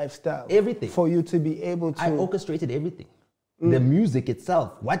of the lifestyle. Everything. For you to be able to... I orchestrated everything. The music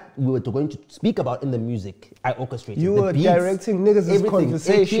itself, what we were going to speak about in the music, I orchestrated. You were directing niggas'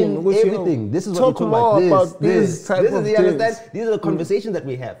 conversation. Everything. This is what we're talking about. This type of things. These are the conversations that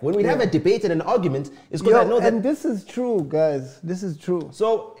we have. When we have a debate and an argument, it's because I know that... And this is true, guys. This is true.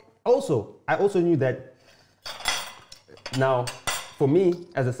 So, I also knew that now, for me,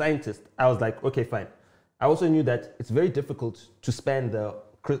 as a scientist, I was like, okay, fine. I also knew that it's very difficult to span the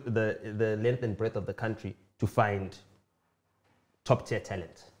length and breadth of the country to find top tier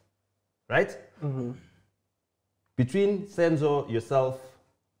talent, right? Between Senzo, yourself,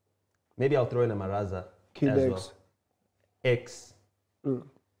 maybe I'll throw in a Maraza Kid as X. well. X.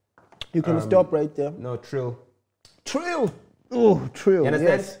 You can stop right there. No, Trill. Trill! Oh, Trill. You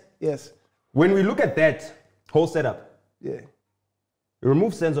understand? Yes. Yes. When we look at that whole setup, Yeah.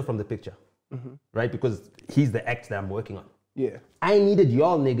 remove Senzo from the picture, right? Because he's the act that I'm working on. Yeah. I needed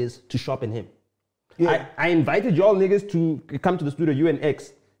y'all niggas to sharpen him. Yeah. I invited y'all niggas to come to the studio, you and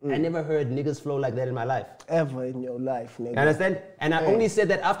X. I never heard niggas flow like that in my life. Ever in your life, nigga. You understand? And I only said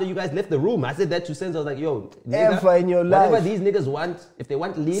that after you guys left the room. I said that to Senzo. I was like, yo, nigga, Ever in your life. whatever these niggas want, if they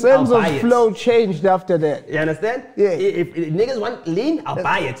want lean, I'll buy Senzo's it. flow changed after that. You understand? Yeah. If niggas want lean, I'll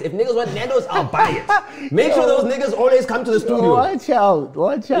buy it. If niggas want Nando's, I'll buy it. Make sure those niggas always come to the studio. Watch out,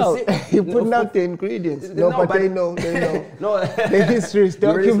 watch out. see- You're putting out the ingredients. No, but they know, they know. No, The history is we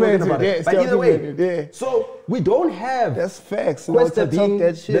already spoken documented. about Yeah, it. it's But either way, documented. Yeah. so we don't have That's facts. Questa Nota being talk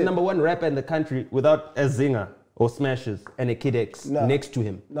that shit. the #1 rapper in the country without a zinger or smashes and a Kid X No. next to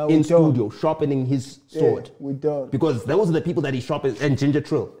him No, we in don't. studio sharpening his sword. Yeah, we don't. Because those are the people that he sharpened, and Ginger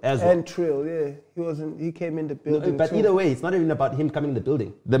Trill as well. And Trill, yeah. He came in the building But too. either way, it's not even about him coming in the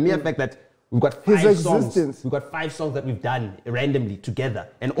building. The mere fact that we've got His 5 songs. existence. We've got 5 songs that we've done randomly together.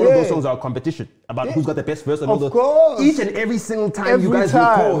 And all of those songs are a competition about who's got the best verse and all Of those. course. Each and every single time Every you guys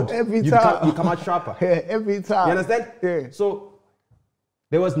time, record, every you time. come out sharper. Yeah, every time. You understand? Yeah. So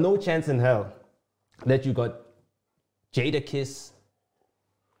there was no chance in hell that you got Jada Kiss,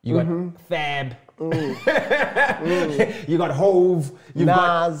 you got Fab, you got Hove, you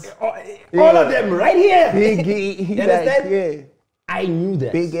Nas. got all of them right here. Biggie. You understand? Yeah. I knew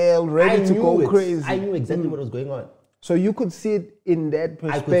that. Big L ready to go crazy. I knew exactly what was going on. So you could see it in that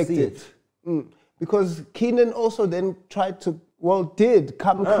I could see perspective. Because Keenan also then tried to, did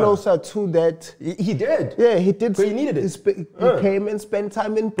come closer to that. He did. Yeah, he did. So he needed it. He came and spent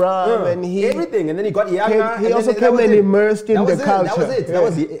time in Bram, and he everything, and then he got younger. he also came and immersed in the culture. That was it. Yeah. That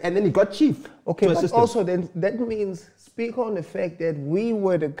was it. And then he got chief. Okay, to but assist him. also then that means speak on the fact that we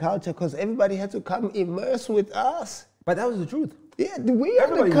were the culture because everybody had to come immerse with us. But that was the truth. Yeah, we are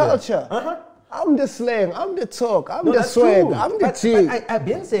Everybody the there. culture. I'm the slang, I'm the talk, I'm the that's swag, true. I'm the But chick. I've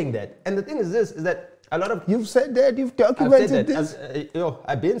been saying that. And the thing is this, is that a lot of... You've said that, you've I've documented said that. this.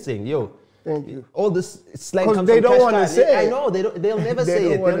 I've been saying, Thank you. all this slang 'Cause comes they from don't Cash wanna Card. say I it. know, they'll never They say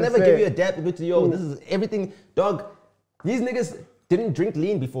don't it. They'll wanna never say give you it. a dap with this is everything. Dog, these niggas didn't drink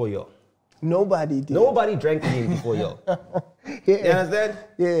lean before yo. Nobody did. Nobody drank lean before yo. Yeah. You understand?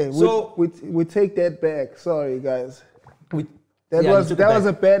 Yeah, So we take that back. Sorry, guys. we, That yeah, was we took it that was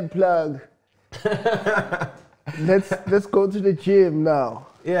a back. bad plug. Let's go to the gym now.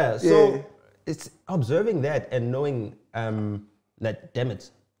 Yeah, so Yeah. it's observing that and knowing that, damn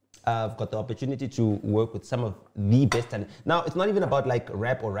it, I've got the opportunity to work with some of the best talent. Now, it's not even about like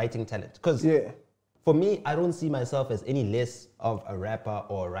rap or writing talent, because for me, I don't see myself as any less of a rapper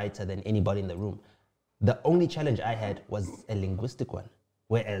or a writer than anybody in the room. The only challenge I had was a linguistic one,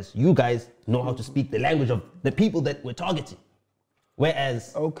 whereas you guys know how to speak the language of the people that we're targeting.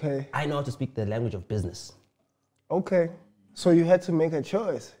 Whereas I know how to speak the language of business. Okay. So you had to make a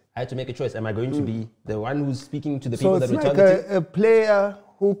choice. I had to make a choice. Am I going to be the one who's speaking to the people that So we're it's like targeting? a player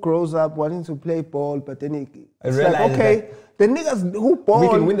who grows up wanting to play ball, but then it's like, realizes okay, that The niggas who ball we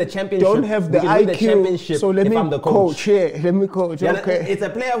can win the championship. don't have the we can win the IQ. championship So let if me I'm the coach. coach. Yeah, let me coach. Yeah, Okay. it's a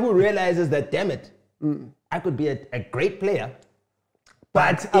player who realizes that, damn it, I could be a great player,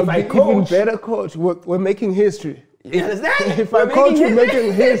 but if I'll I be coach, even better coach. We're making history. you understand? If I coach, we're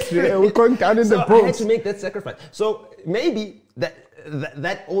making history. And we're going down in So the I had books. to make that sacrifice. So maybe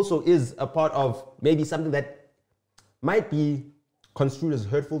that also is a part of maybe something that might be construed as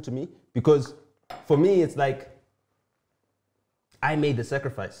hurtful to me, because for me it's like I made the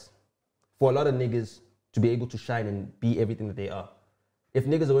sacrifice for a lot of niggas to be able to shine and be everything that they are. If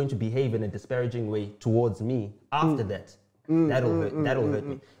niggas are going to behave in a disparaging way towards me after that, that'll hurt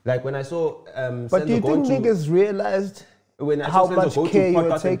me. Like when I saw But do you think niggas realized how much care you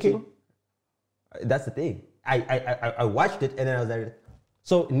were taking? That's the thing. I watched it and then I was like,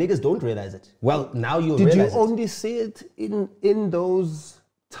 so niggas don't realize it. Well, now you realize it. Did you only see it in those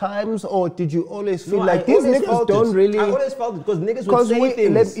times, or did you always feel No, like I these always niggas felt don't it. really? I always felt it because niggas would say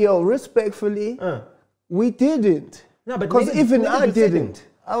things. Respectfully, we didn't. No, but because niggas- even niggas I would say didn't. things.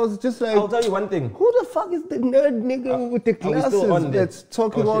 I was just like, I'll tell you one thing. who the fuck is the nerd nigga with the Are we still glasses on that's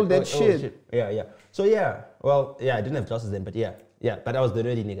talking all that shit? Yeah. So yeah, well, yeah, I didn't have glasses then, but yeah, but I was the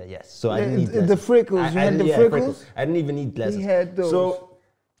nerdy nigga, yes. So I didn't need The glasses. freckles, you had the freckles? I didn't even need glasses. He had those. So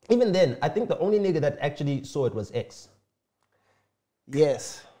even then, I think the only nigga that actually saw it was X.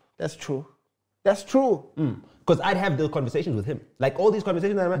 Yes, that's true. That's true. Because I'd have the conversations with him. Like all these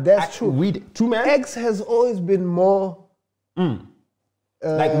conversations that I'm at, That's true. We'd, true man. X has always been more.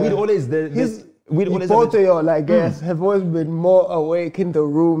 Like we'd always Both of y'all, I guess, have always been more awake in the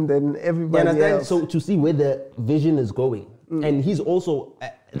room than everybody else. So to see where the vision is going, and he's also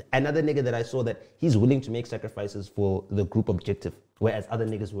another nigga that I saw that he's willing to make sacrifices for the group objective, whereas other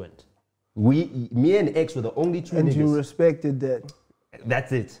niggas weren't. Me and X were the only two and niggas. you respected that.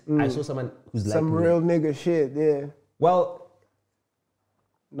 That's it. I saw someone who's like Some me. real nigga shit, yeah. Well,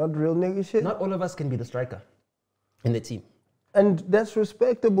 Not real nigga shit. not all of us can be the striker in the team. And that's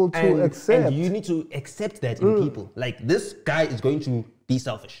respectable to accept. And you need to accept that in people. Like this guy is going to be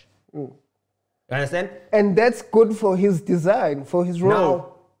selfish. You understand? And that's good for his design, for his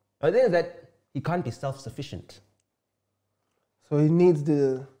role. Now, the thing is that he can't be self-sufficient. So he needs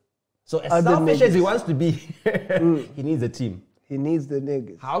the So as Other selfish as he niggas. wants to be, he needs a team. he needs the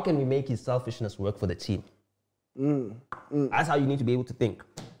niggas. How can we make his selfishness work for the team? That's how you need to be able to think.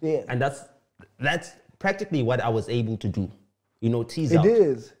 Yeah. And that's practically what I was able to do. You know, tease out. It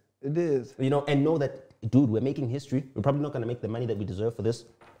is. It is. You know, and know that, dude, we're making history. We're probably not going to make the money that we deserve for this.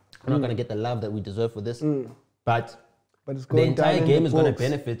 We're not going to get the love that we deserve for this. But it's the going down entire in game the is going to books.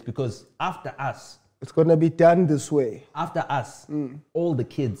 benefit because after us, It's gonna be done this way. all the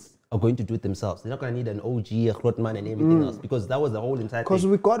kids are going to do it themselves. They're not going to need an OG, a Grootman, and everything else because that was the whole entire thing. Because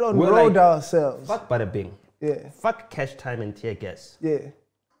we got on We're road like, ourselves. Fuck bada bing. Yeah. Fuck cash time and tear gas. Yeah.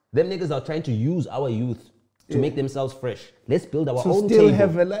 Them niggas are trying to use our youth to make themselves fresh. Let's build our To own still table.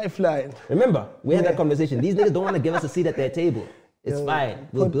 have a lifeline. Remember, we had that conversation. These niggas don't want to give us a seat at their table. It's fine.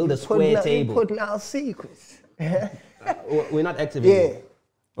 We'll build a square table. Putting out secrets. We're not active Yeah. anymore.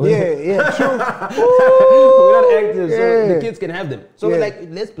 Yeah, true. We're not active, so Yeah. the kids can have them. So we're Yeah. like,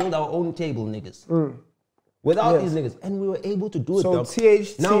 let's build our own table, niggas. Without these niggas. And we were able to do it. So dog.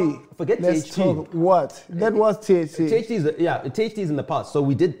 THT. Now, forget let's THT. talk what? That was THT. THT is, THT is in the past. So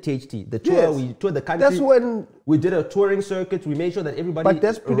we did THT. The tour, Yes. we toured the country. That's when, We did a touring circuit. We made sure that everybody but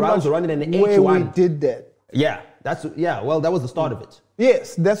that's pretty rounds much around in an where H1. we did that. Yeah, well, that was the start of it.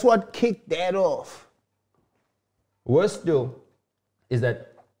 Yes, that's what kicked that off. Worse still is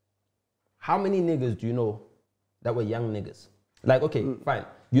that how many niggas do you know that were young niggas? Like, okay, fine.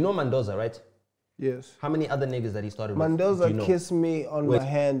 You know Mendoza, right? Yes. How many other niggas that he started with? Mendoza do you know? kissed me on Wait, my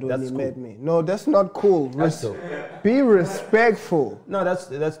hand when that's he cool. met me. No, that's not cool. That's dope. Be respectful. No,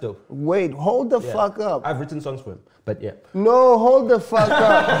 that's dope. Wait, hold the Yeah. fuck up. I've written songs for him, but yeah. No, hold the fuck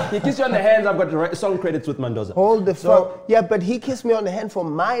up. He kissed you on the hands. I've got song credits with Mendoza. Hold the So- fuck. Yeah, but he kissed me on the hand for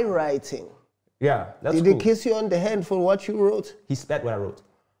my writing. Yeah, that's Did cool. he kiss you on the hand for what you wrote? He spat what I wrote.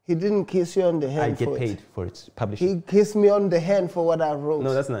 He didn't kiss you on the hand I get for paid it. for it. Publishing. He kissed me on the hand for what I wrote.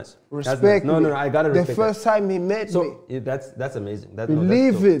 No, that's nice. Respect That's nice. me. No, I gotta respect The first time he met that. So me. yeah, that's amazing.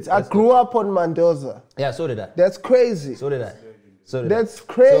 Believe it. I grew up on Mendoza. Yeah, so did I. That's crazy. So did I. That's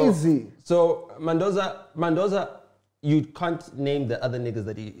crazy. So Mendoza, you can't name the other niggas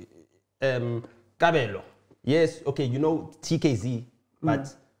that he. Cabello. Yes, okay, you know TKZ,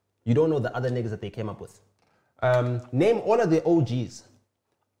 but you don't know the other niggas that they came up with. Name all of the OGs.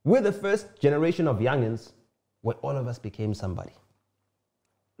 We're the first generation of youngins where all of us became somebody.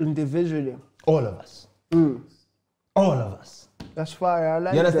 Individually. All of us. All of us. That's fire. I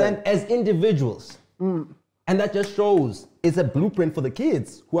like You understand? that. As individuals, And that just shows it's a blueprint for the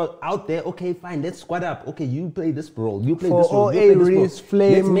kids who are out there. Okay, fine, let's squad up. Okay, you play this role, you play For this role, you OA, play this role. Reese,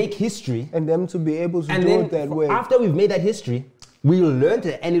 Flame, let's make history. And them to be able to And do then it that way. after we've made that history, we learned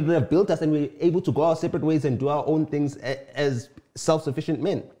it and it would have built us and we're able to go our separate ways and do our own things as self-sufficient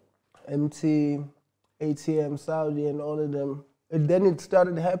men. MT, ATM, Saudi, and all of them. And then it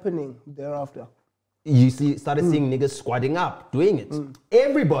started happening thereafter. You started seeing niggas squatting up, doing it.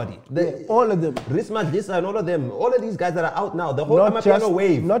 Everybody. All of them. Risma, Disa, and all of them. All of these guys that are out now. The whole Not Amapiano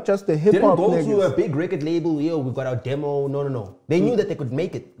wave. Not just the hip-hop Didn't go niggas. to a big record label, yo, we've got our demo. No. They knew that they could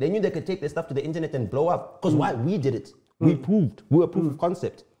make it. They knew they could take their stuff to the internet and blow up. Because why? We did it. We proved. We were proof of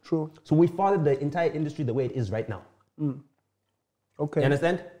concept. True. So we followed the entire industry the way it is right now. Okay. You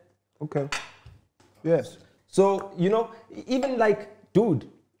understand? Okay. Yes. So, you know, even like, dude,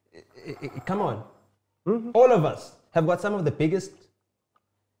 come on. All of us have got some of the biggest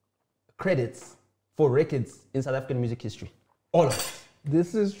credits for records in South African music history. All of us.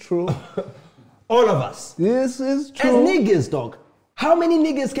 This is true. All of us. This is As true. niggas, dog. How many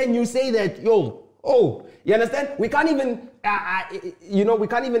niggas can you say that, yo, oh, you understand? We can't even, we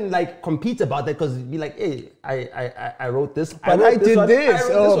can't even like compete about that because be like, hey, I wrote this. But I did this.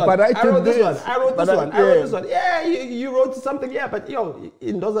 Oh, but I did this. I wrote this one. I wrote this one. Yeah, you wrote something. Yeah, but yo,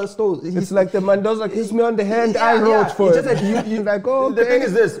 in those are stores. It's like the Mendoza kissed me on the hand. I wrote for it. Just you like, oh, okay. The thing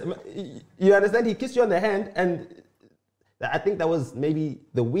is this. You understand? He kissed you on the hand, and I think that was maybe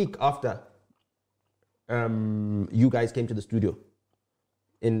the week after you guys came to the studio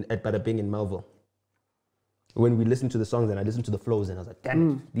at Bada Bing in Melville. When we listened to the songs and I listened to the flows and I was like,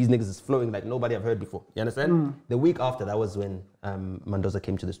 damn it, these niggas is flowing like nobody I've heard before. You understand? The week after, that was when Mendoza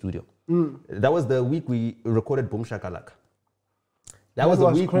came to the studio. That was the week we recorded Boom Shakalaka. That was the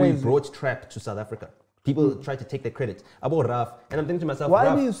week crazy. we brought trap to South Africa. People tried to take the credit. About Raf, and I'm thinking to myself, Why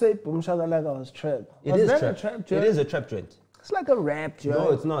Raf, do you say Boom Shakalaka was trap? it Was is that trap. a trap joint? It is a trap joint. It's like a rap joint. No,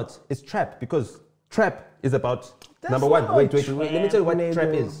 it's not. It's trap because trap is about, That's number one, not wait. Let me tell you what trap, trap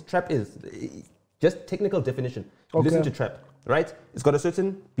nigga. is. Trap is just technical definition. Okay. Listen to trap, right? It's got a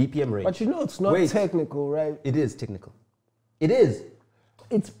certain BPM range. But you know it's not technical, right? It is technical. It is.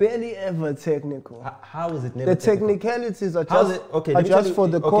 It's barely ever technical. How is it never The technical? technicalities are How is just, it? Okay, are let me tell just you- for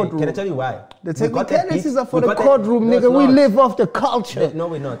the okay, courtroom. Can I tell you why? The We got that technicalities beat- are for we the got that- courtroom, No, it's nigga. We not. live off the culture. No,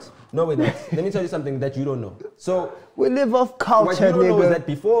 we're not. No, we're not. Let me tell you something that you don't know. So, We live off what culture, you don't know is nigga. that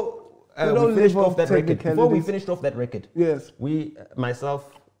before We we don't finished live off off that record, before we technicalities. finished off that record, Yes. we,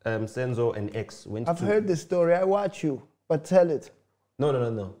 myself, Senzo, and X went I've to. heard the story. I watch you, but tell it. No.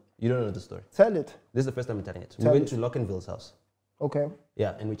 You don't know the story. Tell it. This is the first time I'm telling it. We Tell went it. to Lockenville's house. Okay.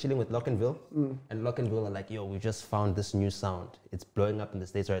 Yeah, and we're chilling with Lockenville. And Lockenville are like, yo, we just found this new sound. It's blowing up in the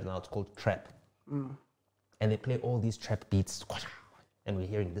States right now. It's called trap. And they play all these trap beats. And we're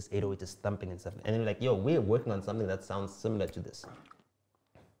hearing this 808 is thumping and stuff. And they're like, yo, we're working on something that sounds similar to this.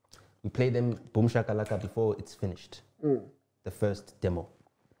 We play them Boom Shakalaka before it's finished. The first demo.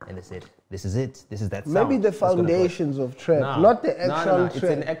 And they said, this is it. This is that sound. Maybe the That's gonna work." foundations of trap, Nah. not the actual No. trap. It's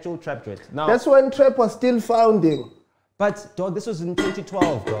an actual trap joint. Now, That's when trap was still founding. but dog, this was in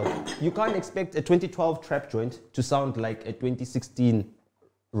 2012, dog. You can't expect a 2012 trap joint to sound like a 2016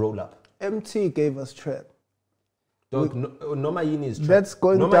 roll-up. MT gave us trap. Dog, Noma Yini is trap. That's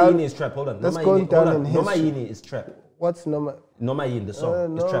going Noma down- Yini is trap. Hold on. that's Noma going Yini, down hold on. in Noma history. Yini is trap. What's number? Noma Yini, the song, is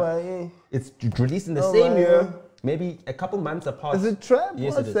Noma trap. Yini. It's released in the Noma same year, Yini. maybe a couple months apart. Is it trap?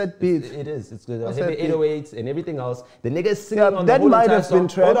 Yes, What's it is. that beat? It is. It's good. What's Heavy that beat? 808s and everything else. The nigga singing Yeah, on the that whole might entire have song. been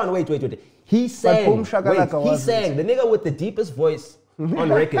trap. Hold on, wait. He sang. Boom Shakalaka wait, he wasn't. sang. The nigga with the deepest voice on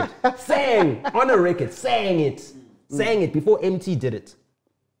record sang on a record. Sang it before MT did it.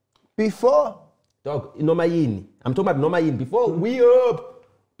 Before? Dog, Noma Yini. I'm talking about Noma Yini.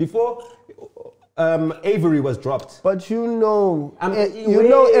 Before Avery was dropped. But you know, Wait, you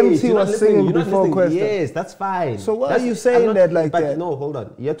know MT you're not was listening, singing you're not before listening. Question. Yes, that's fine. So why That's- are you saying I'm that like but that? No, hold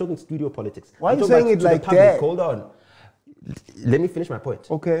on. You're talking studio politics. Why are I'm you talking saying about it to the like public. that? Hold on. Let me finish my point.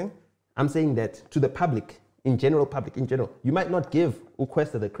 Okay. I'm saying that to the public, in general, you might not give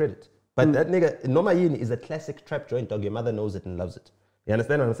Ukwesta the credit. But that nigga, Noma Yini is a classic trap joint, dog. Your mother knows it and loves it. You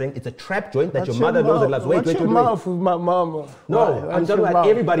understand what I'm saying? It's a trap joint that Watch your mother knows and loves. Wait. your mouth with my mama. No, Why? I'm Watch talking your about mouth.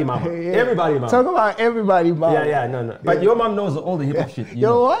 everybody mama. Everybody mama. Talk about everybody mama. Yeah, no. But your mom knows all the hip hop shit. You Yo,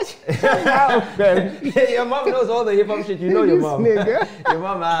 know. what? Wow, man. Your mom knows all the hip hop shit. You know your This mom.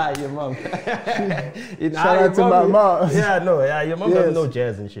 nigga. Your mom. Shout out to my mom. Yeah, your mom Yes. doesn't know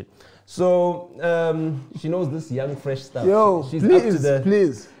jazz and shit. So she knows this young fresh stuff. Yo, she's please, up to the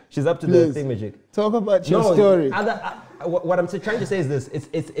please. She's up to Please. the thingamajig. Talk about your No, story. what I'm trying to say is this: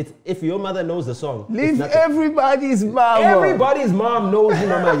 it's if your mother knows the song, it's Leave nothing. everybody's mama. Everybody's mom knows who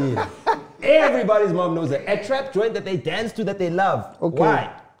Mama Yini. Everybody's mom knows it. A trap joint that they dance to, that they love. Okay.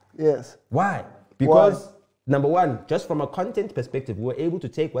 Why? Yes. Why? Because, number one, just from a content perspective, we were able to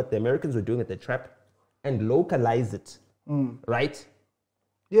take what the Americans were doing at the trap and localize it. Right?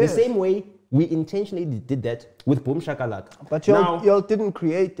 Yes. The same way we intentionally did that with Boom Shakalaka. But y'all didn't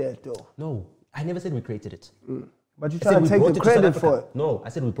create that, though. No, I never said we created it. But you trying to take the credit for it. No, I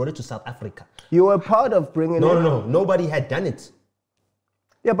said we brought it to South Africa. You were part of bringing it. No. Nobody had done it.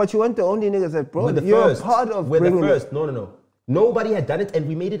 Yeah, but you weren't the only niggas that brought it. You were part of bringing bringing it. No. Nobody had done it, and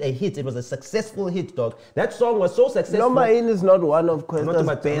we made it a hit. It was a successful hit, dog. That song was so successful. Noma In is not one of Questa's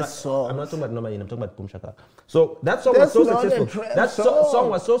best songs. I'm not talking about Noma In, I'm talking about Boom Shaka. So that song was so successful. That song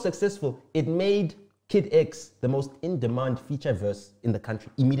was so successful, it made Kid X the most in-demand feature verse in the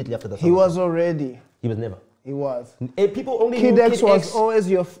country immediately after the song. He was already. He was never. He was. People only Kid knew X was always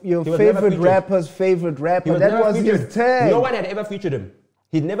your favorite rapper's favorite rapper. That was his tag. No one had ever featured him.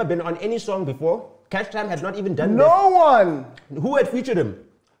 He'd never been on any song before. Cash Time had not even done No one. Who had featured him?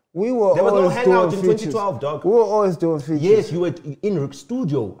 We were There was no always hangout in doing 2012, dog. We were always doing features. Yes, you were in Rick's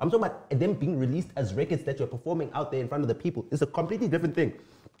studio. I'm talking about them being released as records that you're performing out there in front of the people. It's a completely different thing.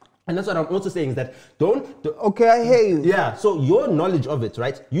 And that's what I'm also saying is that Okay, I hear you. Yeah, so your knowledge of it,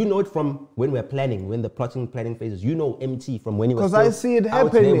 right? You know it from when we're planning, when the planning phases. You know MT from when you were Because I see it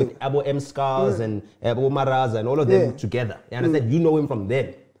out there happening. with Abo M Scars and Abo Maraz and all of them together. You understand? You know him from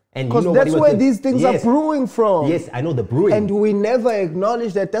then. Because that's where these things are brewing from. Yes, I know the brewing. And we never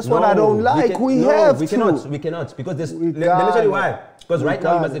acknowledge that. That's what I don't like. We cannot. Because this. Let me tell you why. Because right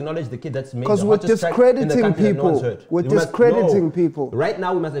now we must acknowledge the kid that's made the hottest track in the country that no one's heard. We're discrediting people. Right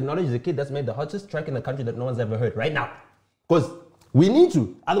now we must acknowledge the kid that's made the hottest track in the country that no one's ever heard. Right now. Because we need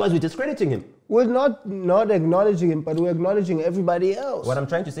to. Otherwise we're discrediting him. We're not acknowledging him, but we're acknowledging everybody else. What I'm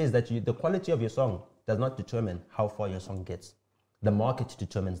trying to say is that the quality of your song does not determine how far your song gets. The market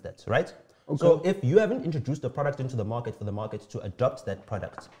determines that, right? Okay. So if you haven't introduced a product into the market for the market to adopt that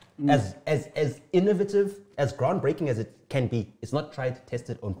product, as innovative, as groundbreaking as it can be, it's not tried,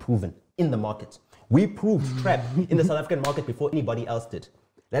 tested, or proven in the market. We proved trap in the South African market before anybody else did.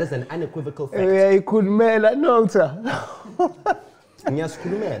 That is an unequivocal fact. Nota.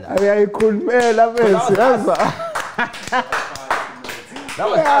 That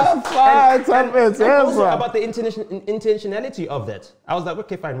was us. And also about the intentionality of that. I was like,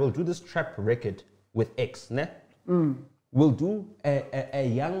 okay, fine, we'll do this trap record with X, ne? We'll do a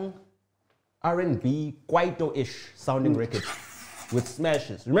young R&B, Kwaito-ish sounding record with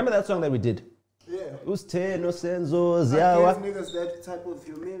smashes. Remember that song that we did? Yeah. Uste no senzo I gave niggas that type of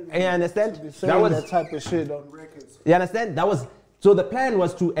humility. You understand? That was that type of shit on records. You understand? So the plan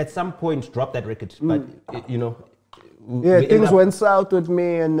was to at some point drop that record, but you know. Things went south with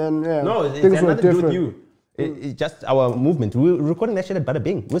me, and then things were different. To do with you. It's just our movement. We were recording that shit at Bada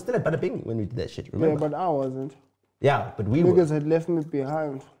Bing. We were still at Bada Bing when we did that shit. Remember? Yeah, but I wasn't. Yeah, but we niggas had left me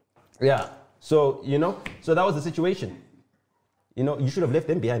behind. Yeah. So so that was the situation. You should have left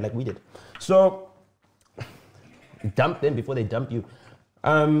them behind like we did. So dump them before they dump you.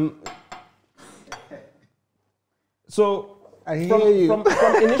 So I hear you. From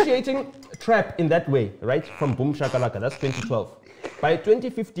initiating trap in that way, right? From Boom Shakalaka, that's 2012. By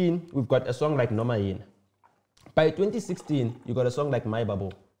 2015, we've got a song like Noma In. By 2016, you got a song like My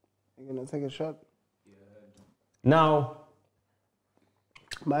Babo. You gonna take a shot? Yeah. Now,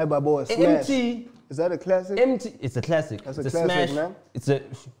 My Babo is smash. Is that a classic? It's a classic. That's it's a classic, smash. man.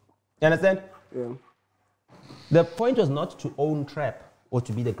 You understand? Yeah. The point was not to own trap or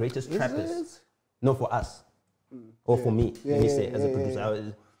to be the greatest trappers. No, for us. Or for me, let me say, as a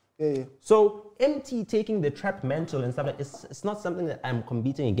producer. So MT taking the trap mantle and stuff like it's not something that I'm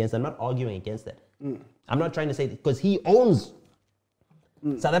competing against. I'm not arguing against that. I'm not trying to say because he owns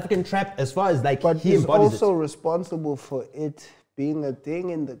South African trap as far as like but he he's embodies also responsible for it being a thing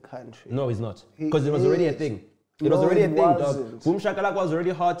in the country. No, he's not. Because it was already a thing. It was already a thing, dog. Boom Shakalaka was already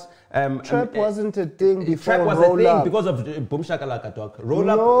hot. Trap wasn't a thing before Trap was roll a thing up. because of Boom Shakalaka, dog. Roll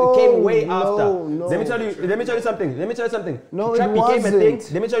up came way after. No. Let me tell you something. No, Trap it became wasn't. a thing.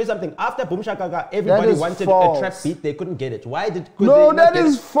 Let me tell you something. After Boom Shakalaka, everybody wanted false. a trap beat. They couldn't get it. Why did? That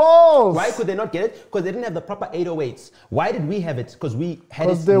is false. Why could they not get it? Because they didn't have the proper 808s. Why did we have it? Because we had it.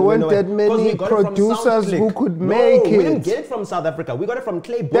 Because there weren't that many producers who could make it. We didn't get it from South Africa. We got it from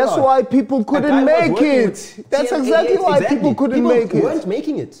Clay Bullard. That's why people couldn't make it. That's exactly why people couldn't make it. People weren't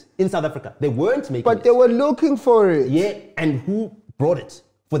making it in South Africa. They weren't making it. But they were looking for it. Yeah, and who brought it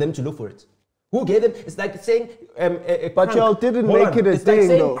for them to look for it? Who gave them? It's like saying... but y'all didn't make it a it's thing, like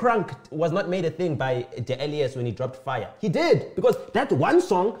saying though. Crunk was not made a thing by the Elias when he dropped Fire. He did, because that one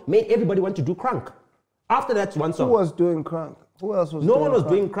song made everybody want to do Crunk. After that one song... Who was doing Crunk? Who else was No doing one was crunk?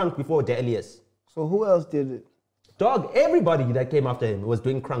 doing crunk before the Elias. So who else did it? Dog, everybody that came after him was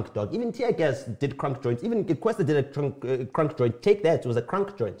doing crunk, dog. Even Tear Gas did crunk joints. Even Questa did a crunk joint. Take that, it was a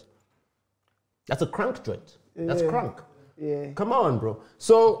crunk joint. That's a crunk joint. That's crunk. Yeah. Come on, bro.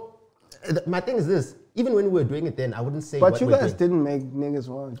 So, my thing is this. Even when we were doing it then, I wouldn't say But what you we're guys doing. didn't make niggas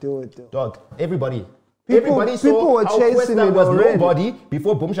want to do it though. Dog, everybody. People Everybody saw were how chasing Questa it was already. nobody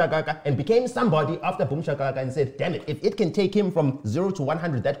before Boom Shakaka and became somebody after Boom Shakaka and said, damn it, if it can take him from 0 to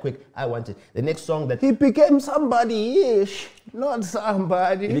 100 that quick, I want it. The next song that He became somebody-ish, not he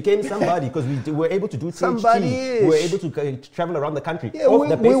somebody. became somebody because we were able to do THT. Somebody-ish. We were able to travel around the country. Yeah, Off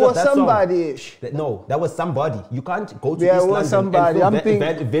the we base were of that song. somebody-ish. No, that was somebody. You can't go to Yeah, East we were London somebody. and I'm fill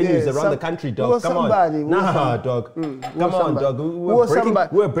thinking- venues yeah, around the country, we dog. were Come somebody. on. We were Nah, somebody. dog. We were Come on, somebody. dog. We were somebody.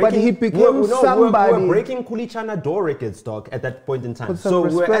 We were breaking, But he became somebody. We were breaking Kulichana door records, dog, at that point in time. Put some So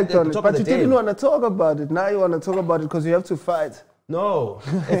we were at respect the on it. top But of you the didn't game. want to talk about it. Now you want to talk about it because you have to fight. No,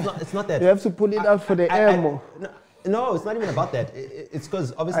 it's not that. You have to pull it out for the ammo. No, it's not even about that. It's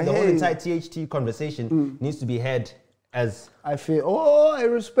because obviously I the whole hear you. entire THT conversation needs to be had as, I feel, oh, I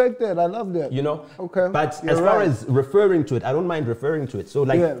respect that. I love that. you know. Okay. But You're as far right. as referring to it, I don't mind referring to it. So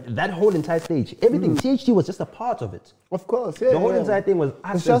like Yeah. that whole entire stage, everything, THT was just a part of it. Of course, yeah. The whole yeah. entire thing was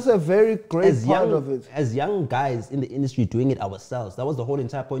us It's just a very great as part young, of it. as young guys in the industry doing it ourselves. That was the whole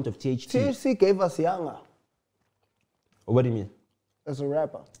entire point of THT. THC gave us Younger What do you mean? as a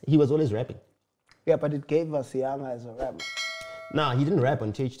rapper. He was always rapping. Yeah, but it gave us Younger as a rapper. Nah, he didn't rap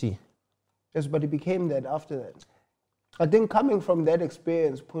on THT. Yes, but he became that after that. I think coming from that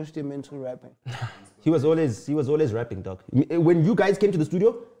experience pushed him into rapping. He was always rapping, dog. When you guys came to the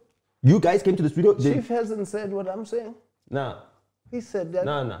studio, Chief hasn't said what I'm saying. Nah, He said that.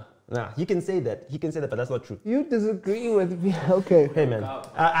 nah. He can say that, but that's not true. You disagree with me? Okay. Hey man,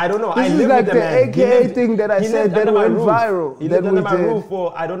 I don't know. This I is lived like with the man. AKA thing that I he said lived that under my went roof. viral, He that lived under we my did. roof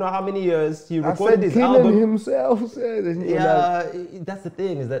for I don't know how many years. He I recorded said his killing album. himself said, and you're like, Yeah, that's the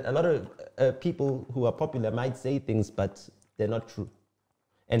thing, is that a lot of people who are popular might say things, but they're not true.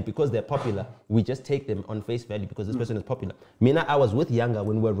 And because they're popular, we just take them on face value because this person is popular. Mina, I was with Younger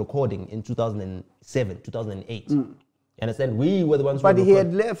when we were recording in 2007, 2008. You understand? We were the ones who but were he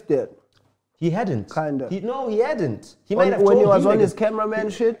recording. had left it. He hadn't. Kinda. No, he hadn't. He might have When he told was you on his niggas. cameraman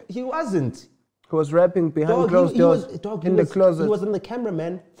shit, He wasn't. he was rapping behind Dog, closed doors in the closet. He was on the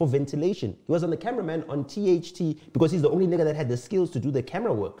cameraman for ventilation. He was on the cameraman on THT because he's the only nigga that had the skills to do the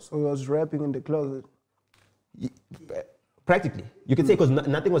camera work. So he was rapping in the closet. Practically. You can say because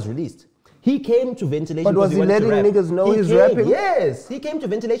nothing was released. He came to ventilation. But was because he wanted to letting rap. niggas know He he's came- rapping? Yes. He came to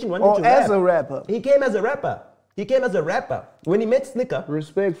ventilation wanting Or to rap. as a rapper? He came as a rapper. He came as a rapper. When he met Slicker,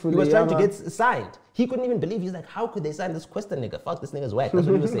 Respectfully, he was trying to Younger. get signed. He couldn't even believe. He's like, how could they sign this Questa nigga? Fuck, this nigga's whack. That's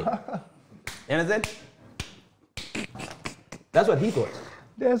what he was saying. You understand? That's what he thought.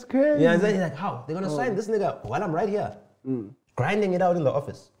 That's crazy. You understand? He's like, how? They're gonna sign this nigga while I'm right here, grinding it out in the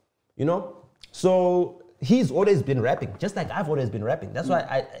office. You know? So he's always been rapping, just like I've always been rapping. That's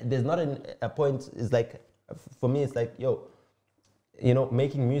why there's not a point. It's like, for me, it's like, yo, you know,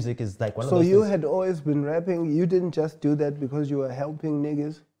 making music is like one of So those you things. had always been rapping. You didn't just do that because you were helping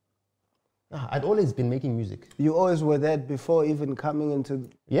niggas. Nah, I'd always been making music. You always were that before even coming into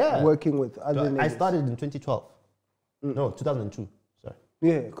Yeah. working with other niggas. I started in 2012. No, 2002. Sorry.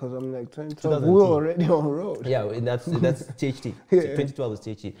 Yeah, because I'm like 2012. 2002. We were already on road. Yeah, that's THT. Yeah. 2012 was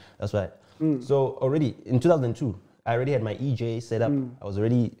THT. That's right. So already in 2002, I already had my EJ set up. I was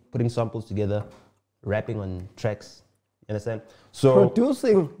already putting samples together, rapping on tracks. You understand? So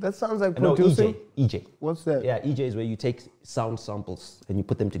Producing. That sounds like no, producing. EJ. What's that? Yeah, EJ is where you take sound samples and you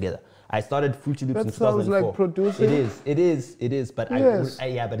put them together. I started Fruity Loops That in sounds 2004. like producing. It is. But Yes.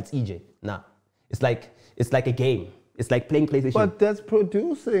 yeah, but it's EJ. Nah, it's like a game. It's like playing PlayStation. But that's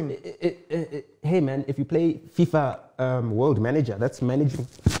producing. Hey man, if you play FIFA World Manager, that's managing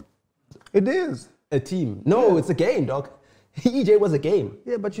It is. a team. No, it's a game, dog. EJ was a game.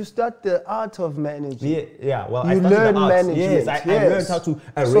 Yeah, but you start the art of managing. Yeah. Well, You I started learn the arts. management, Yes, I yes. learned how to So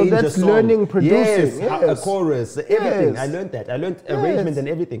arrange that's a song. learning producing, Yes, a yes. chorus, everything. Yes. I learned that. I learned Yes. arrangement and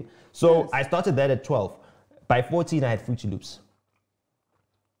everything. So Yes. I started that at 12. By 14, I had Fruity Loops.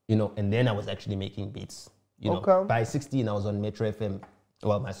 You know, and then I was actually making beats. You know, Okay. by 16, I was on Metro FM.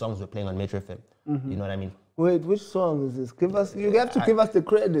 Well, my songs were playing on Metro FM. You know what I mean? Wait, which song is this? Give us. You have to give us the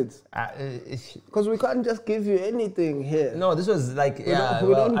credits because we can't just give you anything here. No, this was like we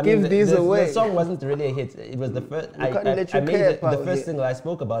don't give these away. The song wasn't really a hit. It was the first. We can't let you made care the about first it. single I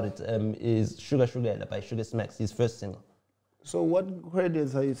spoke about it is Sugar Sugar by Sugar Smacks. His first single. So what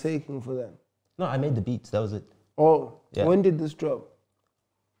credits are you taking for that? No, I made the beats. That was it. Oh, Yeah. when did this drop?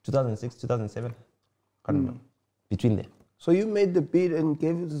 2006, 2007. Can't remember. Between there. So you made the beat and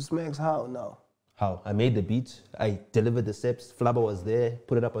gave it to Smacks. How now? How? I made the beat. I delivered the steps. Flubber was there.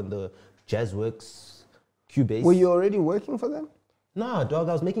 Put it up on the Jazzworks Cubase. Were you already working for them? Nah, dog.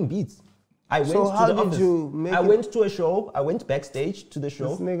 I was making beats. I went So to how the did office. you make I it? went to a show. I went backstage to the show.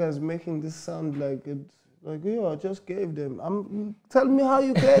 This nigga's making this sound like it's like, yo, I just gave them. Tell me how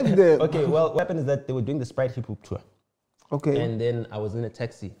you gave them. Okay, well, what happened is that they were doing the Sprite Hip Hop tour. Okay. And then I was in a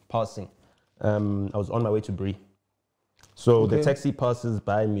taxi passing. I was on my way to Bree. So the taxi passes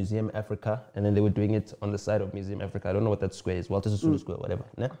by Museum Africa, and then they were doing it on the side of Museum Africa. I don't know what that square is. Walter Sisulu Square, whatever.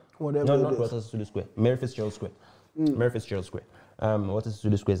 Nah? Whatever No, it not is. Walter Sisulu Square. Mary Fitzgerald Square. Mary Fitzgerald Square. Walter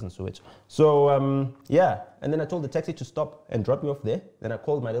Sisulu Square is in Soweto. So, yeah. And then I told the taxi to stop and drop me off there. Then I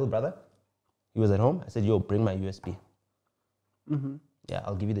called my little brother. He was at home. I said, yo, bring my USB. Yeah,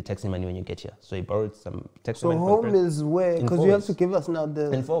 I'll give you the taxi money when you get here. So he borrowed some taxi money. So for the home friend. is where? In Because you have Fourways. to give us now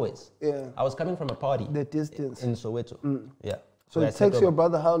the In Fourways. Yeah. I was coming from a party the distance. in Soweto. Yeah. So I it sat takes your over.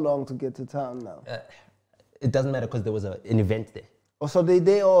 brother how long to get to town now? It doesn't matter because there was an event there. Oh, so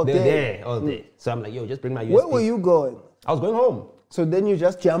they all They're day. there all day. So I'm like, yo, just bring my USB. Where were you going? I was going home. So then you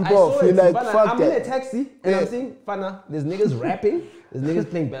just jump I off. saw You're it. like, Fana, fuck I'm in a that. taxi and Yeah. I'm saying, Fana, there's niggas rapping, there's niggas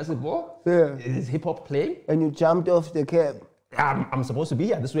playing basketball, Yeah. there's hip hop playing. And you jumped off the cab. I'm supposed to be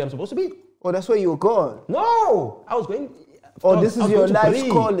here. This is where I'm supposed to be. Oh, that's where you were going. No, I was going. Oh, dog, this I is was your going to life's Bree.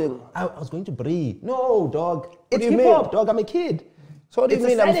 calling. I was going to Bree. No, dog. It's do you hip hop, mean? dog. I'm a kid. So what do you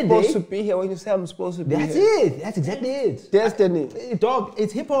It's a mean I'm supposed to Saturday. be here when you say I'm supposed to be That's here? it. That's exactly it. Destiny. Dog,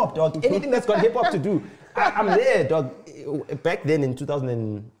 it's hip hop, dog. Anything that's got hip hop to do, I'm there, dog. Back then in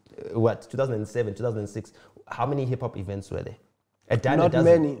 2007, 2006, how many hip hop events were there? A dime a Not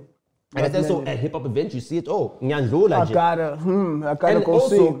dozen. many. And Not then so many. at hip hop event, you see it. Oh, Nyanjula. I gotta And go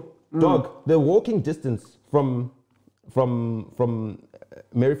also, see. dog, the walking distance from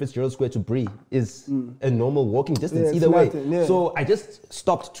Mary Fitzgerald Square to Bree is a normal walking distance Yeah, it's either way. nothing, yeah. So I just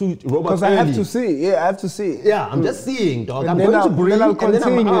stopped 2 robots Because I have early. to see. Yeah, I have to see. Yeah, I'm just seeing, dog. And I'm then going to I'll- Bree then I'll and then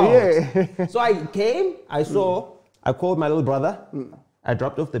I'm continue, out. yeah. So I came, I called my little brother. I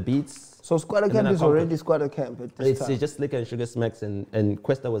dropped off the beats. So Squatter And then Camp I is conquered. already Squatter Camp at this It's time. just Slicker and Sugar Smacks and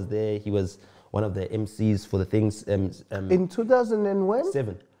Questa was there. He was one of the MCs for the things. In 2000 and when?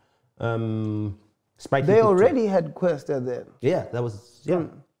 7. Sprite They Hip Hop Tour. already had Questa then. Yeah, that was yeah.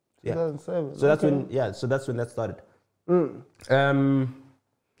 2007. So that's okay. when that started.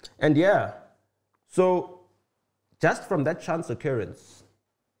 And yeah, so just from that chance occurrence,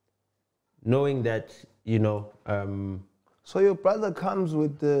 knowing that So your brother comes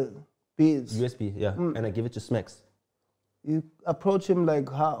with the beats. USB, yeah, and I give it to Smacks. You approach him like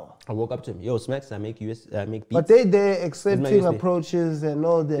how? I woke up to him, yo, Smacks, I make beats. But they're accepting USB. approaches and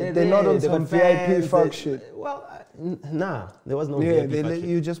all that. They're there, not on they some got fans, VIP fuck they- shit. Well, nah, there was no Yeah, VIP fuck shit.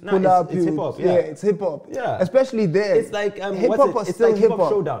 you just Nah, pull it's- up. It's hip hop, yeah. it's hip hop. Yeah. Especially there. It's like hip what's hop it? was It's still like hip Hip Hop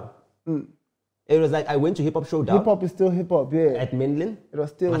hop. Showdown. It was like I went to Hip Hop Showdown Hip hop is still hip hop. Yeah. at Menlin. It was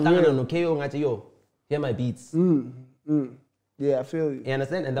still Mahlangana real. no KO ngathi, yo, hear my beats. Yeah, I feel you. You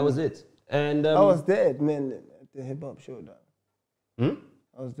understand? And that was it. And I was there at Menlin at the hip hop showdown.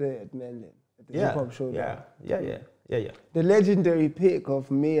 I was there at Menlin at the hip hop showdown. Yeah. The legendary pic of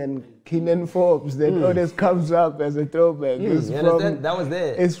me and Keenan Forbes that always comes up as a throwback is You from understand? That was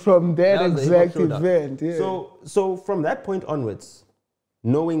there. it's from that That was the hip-hop exact showdown. event. Yeah. So from that point onwards,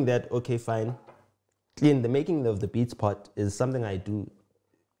 knowing that, okay, fine, in the making of the beats part is something I do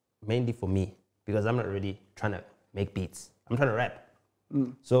mainly for me because I'm not really trying to make beats. I'm trying to rap.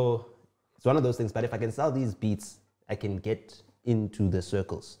 So it's one of those things, but if I can sell these beats, I can get into the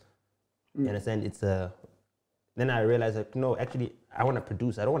circles. You understand? Then I realized that, no, actually, I want to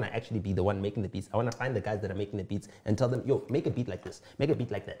produce. I don't want to actually be the one making the beats. I want to find the guys that are making the beats and tell them, yo, make a beat like this, make a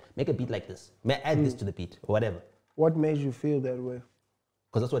beat like that, make a beat like this, add this to the beat, or whatever. What made you feel that way?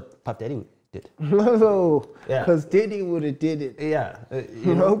 Because that's what Puff Daddy did. No, Yeah. because Diddy would have did it. Yeah.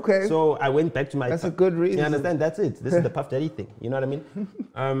 Okay. So I went back to my... That's a good reason. You understand? That's it. This is the Puff Daddy thing. You know what I mean?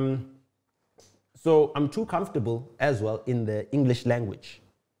 So I'm too comfortable as well in the English language.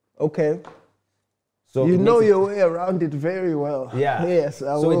 Okay. So You it know makes it- your way around it very well. Yeah. Yes,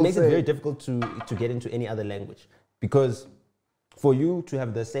 I So will it makes say. it very difficult to get into any other language because for you to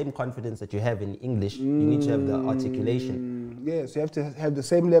have the same confidence that you have in English, you need to have the articulation. Yes, you have to have the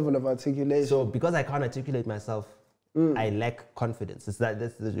same level of articulation. So because I can't articulate myself, I lack confidence.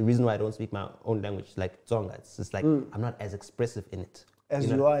 That's the reason why I don't speak my own language, like Tsonga. It's just like I'm not as expressive in it. as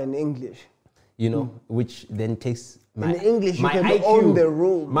you you know? are in English. Which then takes my... In English, you my can IQ, own the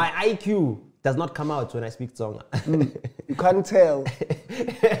room. My IQ does not come out when I speak Tsonga. You can't tell.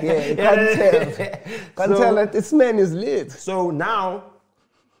 Yeah, you can't tell. Can't tell that this man is lit. So now,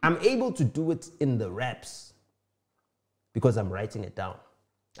 I'm able to do it in the raps. because I'm writing it down.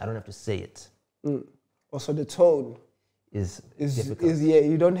 I don't have to say it. Also, the tone Is difficult. yeah.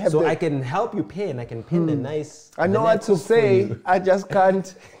 You don't have. So I can help you pen. I can pen the nice. I know what to say. I just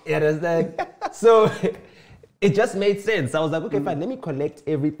can't. You understand? So it just made sense. I was like, okay, fine. Let me collect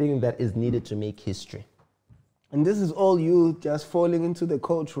everything that is needed to make history. And this is all you just falling into the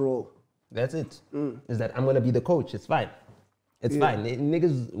coach role. That's it. Is that I'm gonna be the coach? It's fine. It's fine.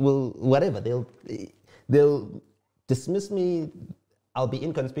 Niggas will whatever. They'll dismiss me. I'll be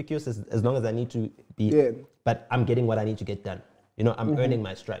inconspicuous as long as I need to be. Yeah. But I'm getting what I need to get done. You know, I'm earning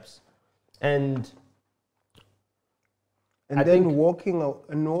my stripes. And then walking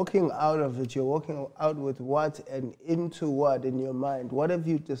out of it, you're walking out with what and into what in your mind? What have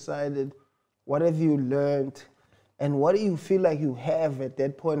you decided? What have you learned? And what do you feel like you have at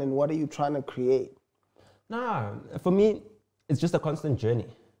that point, and what are you trying to create? Nah, for me, it's just a constant journey.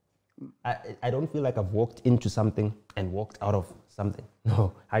 I don't feel like I've walked into something and walked out of something.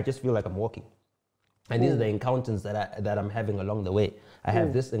 No, I just feel like I'm walking. And these are the encounters that I'm having along the way. I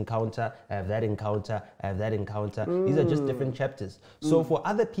have this encounter, I have that encounter, I have that encounter. These are just different chapters. So for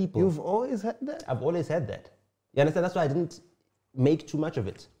other people... You've always had that? I've always had that. You understand? That's why I didn't make too much of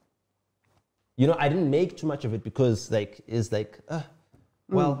it. You know, I didn't make too much of it because well, at the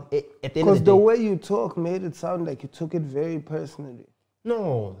end of the day... Because the way you talk made it sound like you took it very personally.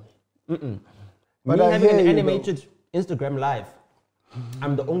 No. But But me I having hear an you, animated Instagram live,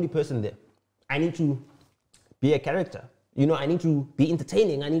 I'm the only person there. I need to be a character. You know, I need to be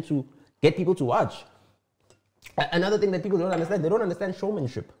entertaining. I need to get people to watch. Another thing that people don't understand, they don't understand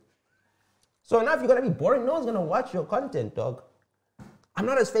showmanship. So now if you're going to be boring, no one's going to watch your content, dog. I'm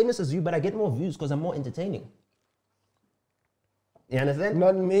not as famous as you, but I get more views because I'm more entertaining. You understand?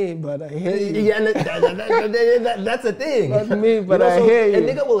 Not me, but I hear you. Yeah, that's the thing. Not me, but You know, I so hear you. A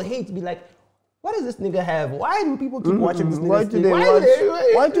nigga will hate, be like, what does this nigga have? Why do people keep watching this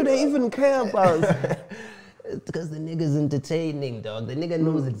nigga? Why do they even care about it? It's because the nigga's entertaining, dog. The nigga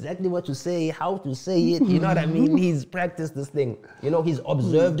knows exactly what to say, how to say it. You know what I mean? He's practiced this thing. You know, he's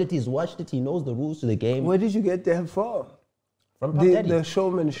observed it, he's watched it, he knows the rules to the game. Where did you get that from? From Puff Daddy. The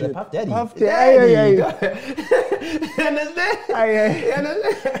showmanship. The Puff Daddy. Puff Daddy. You understand? You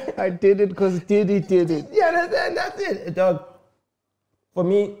understand? I did it because Diddy did it. You understand? That's it, dog. For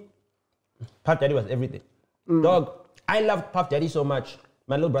me, Puff Daddy was everything. Dog, I loved Puff Daddy so much.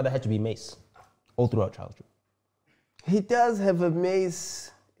 My little brother had to be Mace all throughout childhood. He does have a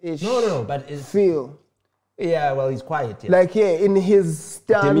Mace-ish No, but it's... feel. Yeah, well, he's quiet. Yeah. Like, yeah, in his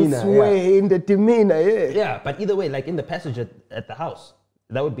stance Demeanor, way, in the demeanor, yeah. Yeah, but either way, like in the passage at the house,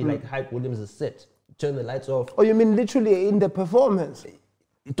 that would be like Hype Williams' set. Turn the lights off. Oh, you mean literally in the performance?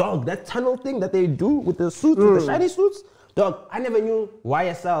 Dog, that tunnel thing that they do with the suits, with the shiny suits. Dog, I never knew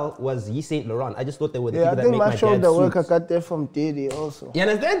YSL was Yves Saint Laurent. I just thought they were the people that make my dad's suits. I think my shoulder work I got that from Diddy also. You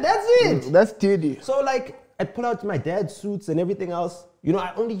understand? That's it. That's Diddy. So like, I'd pull out my dad's suits and everything else. You know,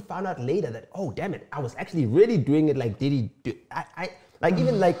 I only found out later that, oh, damn it, I was actually really doing it like Diddy. Like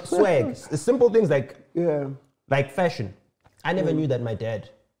even like swag, simple things like fashion. I never knew that my dad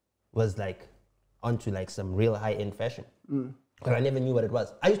was like onto like some real high-end fashion. Because I never knew what it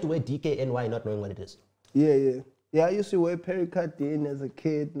was. I used to wear DKNY not knowing what it is. Yeah, I used to wear Pericatin as a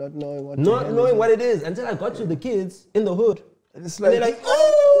kid, not knowing what it is until I got to the kids in the hood. And it's like, and they're like,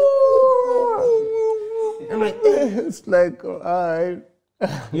 oh! I'm like, it's like, all right.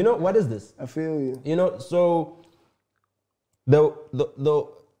 You know, what is this? I feel you. You know, so the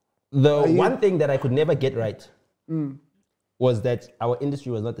one thing that I could never get right was that our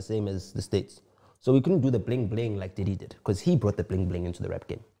industry was not the same as the States. So we couldn't do the bling bling like Diddy did, because he brought the bling bling into the rap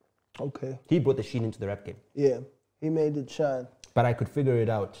game. Okay. He brought the sheen into the rap game. Yeah, he made it shine. But I could figure it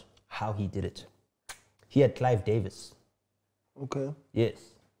out how he did it. He had Clive Davis. Okay. Yes.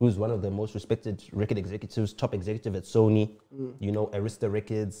 Who's one of the most respected record executives, top executive at Sony. You know, Arista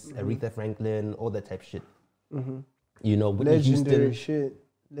Records, Aretha Franklin, all that type of shit. You know, Whitney Legendary Houston. shit.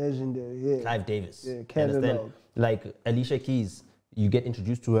 Legendary, yeah. Clive Davis. Yeah, You catalog. understand? Like Alicia Keys, you get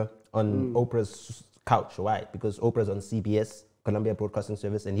introduced to her on Oprah's couch. Why? Because Oprah's on CBS, Columbia Broadcasting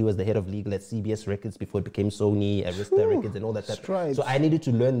Service, and he was the head of legal at CBS Records before it became Sony, Arista Records, and all that stuff. So I needed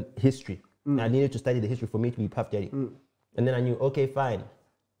to learn history. I needed to study the history for me to be Puff Daddy. And then I knew, okay, fine.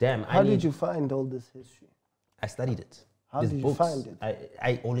 Damn, How did you find all this history? I studied it. How did you find it?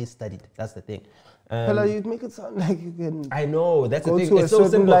 I always studied. That's the thing. Fella, you make it sound like you can. I know. That's the go thing. to It's a so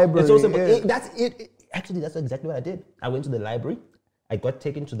certain simple. library, It's so simple. yeah. That's it. Actually, that's exactly what I did. I went to the library. I got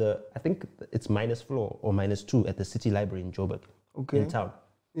taken to the, I think it's minus floor or -2 at the City Library in Joburg, in town.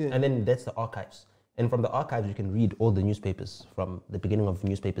 Yeah. And then that's the archives. And from the archives, you can read all the newspapers from the beginning of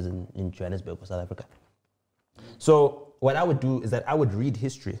newspapers in Johannesburg or South Africa. So what I would do is that I would read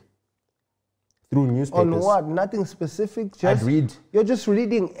history through newspapers. On what? Nothing specific? I'd read. You're just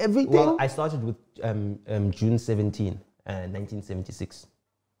reading everything? Well, I started with June 17, 1976.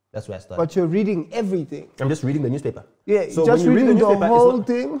 That's where I started. But you're reading everything. I'm just reading the newspaper. Yeah, so just when you reading read the, the newspaper, whole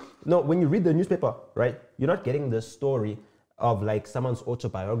thing? No, when you read the newspaper, right, you're not getting the story of like someone's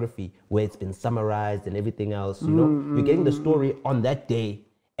autobiography where it's been summarized and everything else, you know? You're getting the story on that day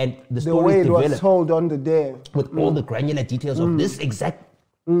and the story is developed. The way it was told on the day. With all the granular details of this exact...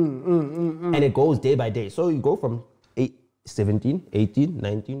 And it goes day by day. So you go from 17, 18,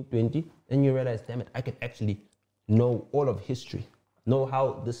 19, 20, and you realize, damn it, I could actually know all of history. Know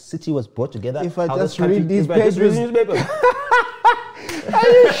how the city was brought together. If I just read these papers. Newspapers. Are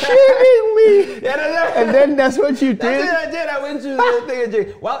you shitting me? Yeah, and then that's what you did? That's what I did. I went to the thing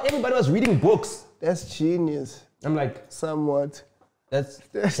and while everybody was reading books. That's genius. I'm like, somewhat. That's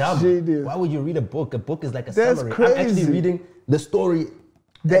dumb. Genius. Why would you read a book? A book is like a that's summary. Crazy. I'm actually reading the story.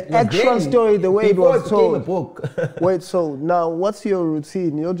 The actual story, the way it was told. A book. Wait, so now what's your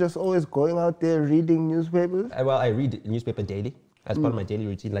routine? You're just always going out there reading newspapers? Well, I read newspaper daily as part of my daily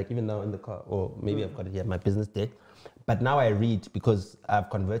routine, like even now in the car, or maybe I've got it here, my business day. But now I read because I've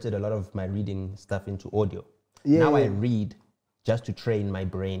converted a lot of my reading stuff into audio. Yeah, now I read just to train my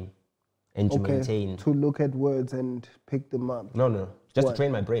brain and to maintain. To look at words and pick them up. No. Just to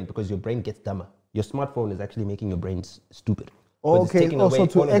train my brain because your brain gets dumber. Your smartphone is actually making your brain stupid. Okay, also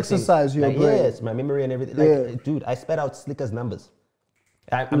to exercise your brain. Yes, my memory and everything. Like, dude, I spat out Slicker's numbers.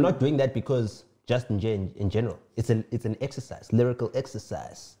 I'm not doing that because just in general. It's an exercise, lyrical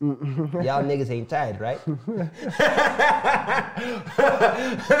exercise. Y'all niggas ain't tired, right?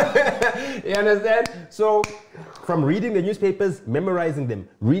 You understand? So, from reading the newspapers, memorizing them,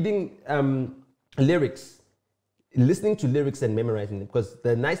 reading lyrics, listening to lyrics and memorizing them. Because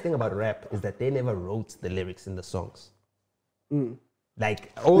the nice thing about rap is that they never wrote the lyrics in the songs. Like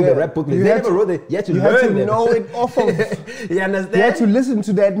all the rap booklets, they never wrote it. You had to learn them. Know it off of. You understand? You had to listen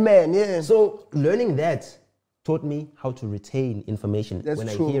to that man. Yeah. So learning that taught me how to retain information when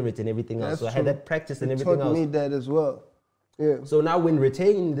I hear it and everything else. So I had that practice and everything else. Taught me that as well. Yeah. So now when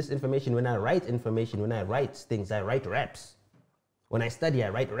retaining this information, when I write things, I write raps. When I study, I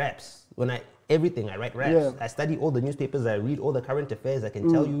write raps. Everything, I write raps. Yeah. I study all the newspapers, I read all the current affairs. I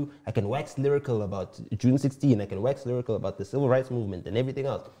can tell you, I can wax lyrical about June 16, I can wax lyrical about the civil rights movement and everything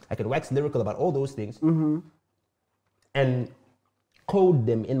else. I can wax lyrical about all those things and code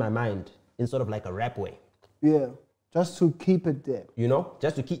them in my mind in sort of like a rap way. Yeah, just to keep it there. You know,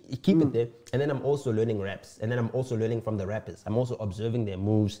 just to keep it there. And then I'm also learning raps. And then I'm also learning from the rappers. I'm also observing their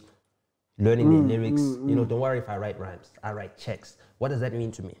moves, learning their lyrics. You know, don't worry if I write rhymes. I write checks. What does that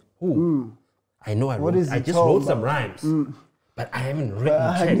mean to me? I know I just wrote some rhymes, but I haven't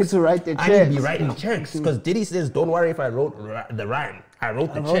written checks. I need to write the checks. I need to be writing checks because Diddy says, don't worry if I wrote the rhyme. I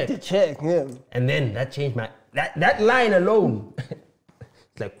wrote the check. Yeah. And then that changed my, that line alone.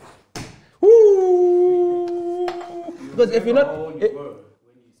 It's like, whoo. Because if you're not... How old you were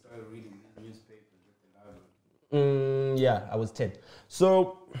when you started reading newspapers at the library? Yeah, I was 10.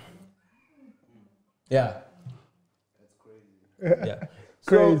 So, yeah. That's crazy. Yeah.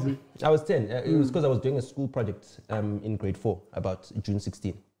 Crazy. So, I was 10. It was because I was doing a school project in grade 4 about June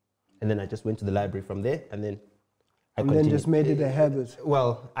 16. And then I just went to the library from there and then I continued. And then just made it a habit.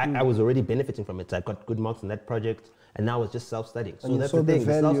 Well, I was already benefiting from it. I got good marks on that project and now it's just self-studying. So that's the thing,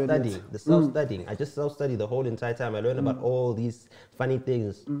 the self-studying. I just self-study the whole entire time. I learn about all these funny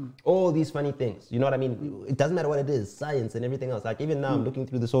things, all these funny things. You know what I mean? It doesn't matter what it is, science and everything else. Like even now I'm looking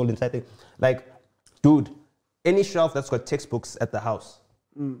through this whole entire thing. Like, dude, any shelf that's got textbooks at the house,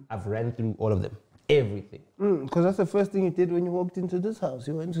 I've ran through all of them. Everything. Because that's the first thing you did when you walked into this house.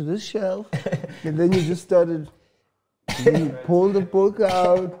 You went to this shelf, and then you just started, then you pulled the book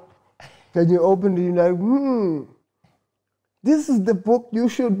out, then you opened it, you're like, this is the book you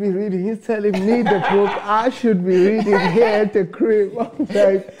should be reading. He's telling me the book I should be reading here at the crib.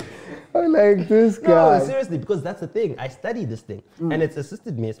 I'm like this guy. No, seriously, because that's the thing. I study this thing, and it's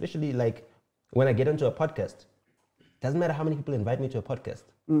assisted me, especially like when I get onto a podcast. Doesn't matter how many people invite me to a podcast.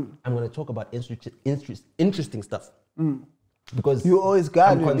 I'm going to talk about interesting stuff. Because you always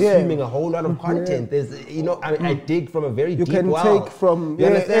got I'm consuming a whole lot of content. There's, you know, I dig from a very deep well. You can take from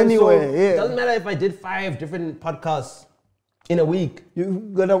anywhere. So it doesn't matter if I did 5 different podcasts in a week. You're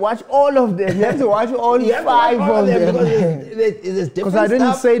going to watch all of them. You have to watch all 5 of them. Because I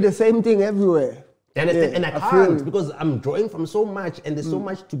didn't say the same thing everywhere. And I can't because I'm drawing from so much and there's so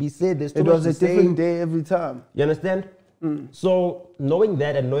much to be said. There's too much to say. It was a different day every time. You understand? So knowing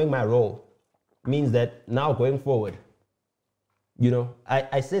that and knowing my role means that now going forward, you know,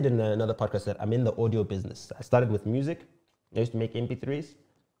 I said in another podcast that I'm in the audio business. I started with music I used to make MP3s.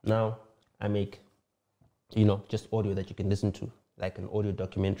 Now I make, just audio that you can listen to, like an audio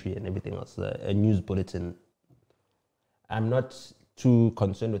documentary and everything else, a news bulletin. I'm not too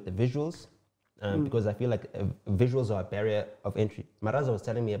concerned with the visuals because I feel like visuals are a barrier of entry. Maraza was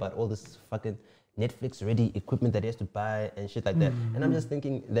telling me about all this fucking Netflix ready equipment that he has to buy and shit like that. And I'm just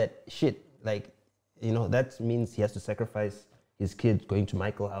thinking that shit, like, that means he has to sacrifice his kid going to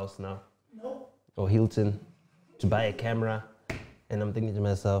Michael House now or Hilton to buy a camera. And I'm thinking to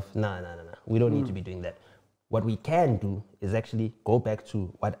myself, nah. We don't need to be doing that. What we can do is actually go back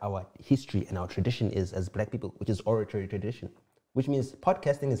to what our history and our tradition is as black people, which is oratory tradition, which means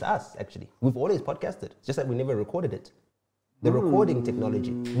podcasting is us, actually. We've always podcasted, just that we never recorded it. The recording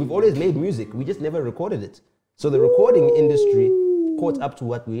technology. We've always made music, we just never recorded it. So the recording industry caught up to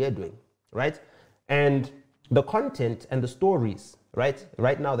what we are doing, right? And the content and the stories,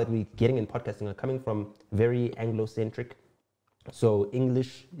 right now that we're getting in podcasting are coming from very Anglo-centric. So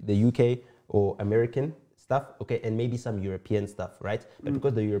English, the UK or American stuff, okay, and maybe some European stuff, right? But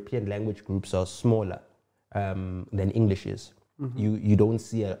because the European language groups are smaller than English is, you don't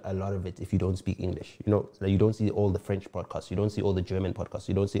see a lot of it if you don't speak English. Like you don't see all the French podcasts, you don't see all the German podcasts,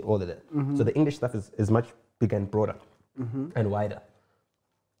 you don't see all of that. So the English stuff is much bigger and broader and wider.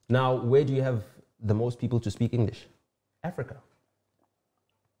 Now, where do you have the most people to speak English? Africa.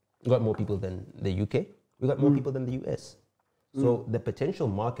 We got more people than the UK. We got more people than the US. So the potential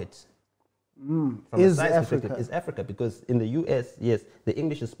market from a size perspective is Africa, because in the US, yes, the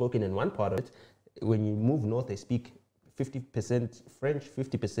English is spoken in one part of it. When you move north, they speak 50% French,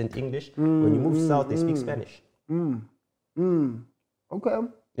 50% English. When you move south, they speak Spanish. Okay. You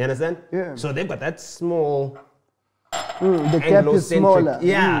understand? Yeah. So they've got that small the gap is smaller.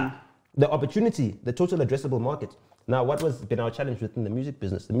 Yeah. The opportunity, the total addressable market. Now, what has been our challenge within the music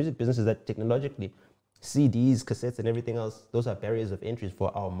business? The music business is that technologically, CDs, cassettes, and everything else, those are barriers of entry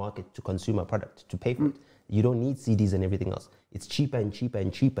for our market to consume our product, to pay for it. You don't need CDs and everything else. It's cheaper and cheaper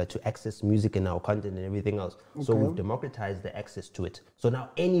and cheaper to access music and our content and everything else. So we've democratized the access to it. So now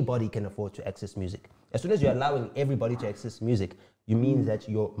anybody can afford to access music. As soon as you're allowing everybody to access music, you mean that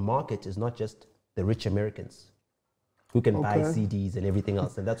your market is not just the rich Americans who can buy CDs and everything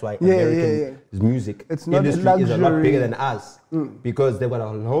else. And that's why American music industry is a lot bigger than us, because they've got a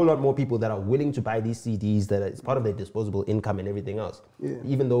whole lot more people that are willing to buy these CDs, that it's part of their disposable income and everything else.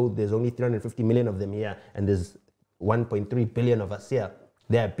 Even though there's only 350 million of them here and there's 1.3 billion of us here,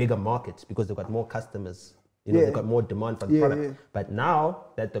 they're a bigger market because they've got more customers. They've got more demand for the product. But now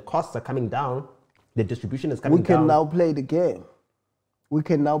that the costs are coming down, the distribution is coming down. We can now play the game. We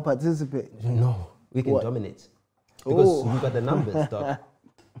can now participate. No, we can dominate. Because you got the numbers, dog.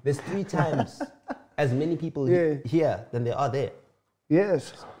 There's 3 times as many people here than there are there.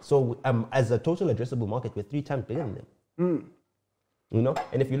 Yes. So as a total addressable market, we're 3 times bigger than them.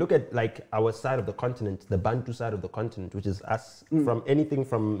 And if you look at like our side of the continent, the Bantu side of the continent, which is us, from anything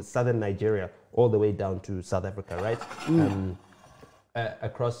from southern Nigeria all the way down to South Africa, right?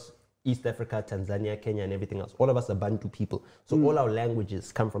 Across East Africa, Tanzania, Kenya, and everything else. All of us are Bantu people. So all our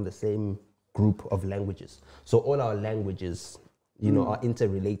languages come from the same group of languages. So all our languages, are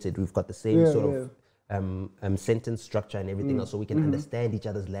interrelated. We've got the same sort of sentence structure and everything else, so we can understand each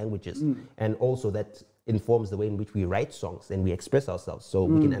other's languages. And also that informs the way in which we write songs and we express ourselves, so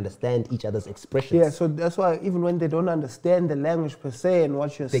we can understand each other's expressions. Yeah, so that's why even when they don't understand the language per se and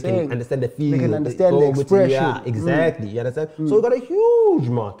what you're saying, they can understand the feel. They can understand the expression. Yeah, exactly. You understand? So we've got a huge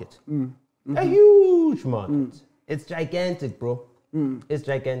market. A huge market. It's gigantic, bro. It's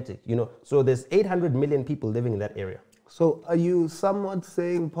gigantic, So there's 800 million people living in that area. So are you somewhat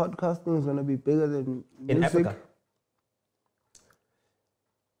saying podcasting is going to be bigger than music? In Africa.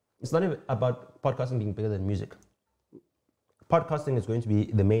 It's not even about podcasting being bigger than music. Podcasting is going to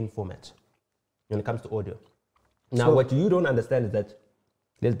be the main format when it comes to audio. Now, what you don't understand is that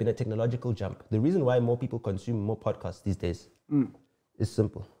there's been a technological jump. The reason why more people consume more podcasts these days is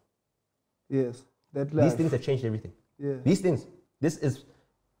simple. Yes. These things have changed everything. Yeah. These things. This is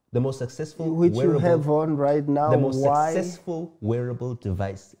the most successful which you have on right now. The most successful wearable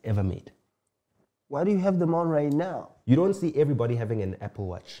device ever made. Why do you have them on right now? You don't see everybody having an Apple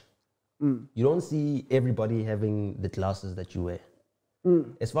Watch. You don't see everybody having the glasses that you wear.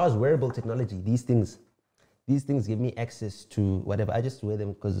 As far as wearable technology, these things give me access to whatever. I just wear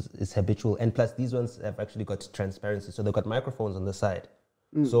them because it's habitual. And plus, these ones have actually got transparency. So they've got microphones on the side.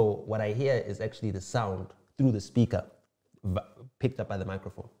 So what I hear is actually the sound through the speaker picked up by the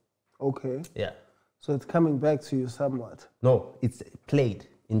microphone. Okay. Yeah. So it's coming back to you somewhat. No, it's played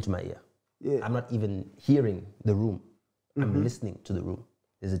into my ear. Yeah. I'm not even hearing the room. I'm listening to the room.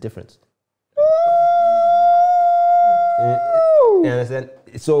 There's a difference. You understand?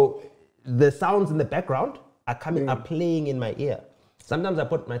 So the sounds in the background are playing in my ear. Sometimes I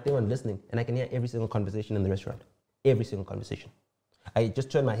put my thing on listening and I can hear every single conversation in the restaurant. Every single conversation. I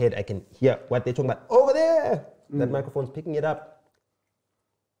just turn my head, I can hear what they're talking about over there. That microphone's picking it up.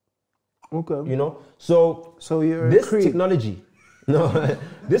 Okay. You know? So you're this technology,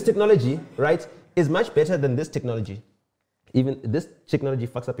 this technology, right, is much better than this technology. Even this technology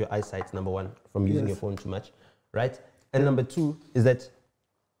fucks up your eyesight, number one, from using your phone too much, right? And number two is that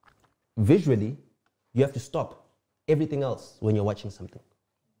visually, you have to stop everything else when you're watching something.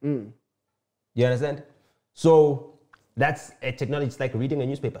 You understand? So that's a technology. It's like reading a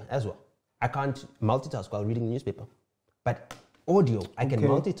newspaper as well. I can't multitask while reading the newspaper. But audio, I can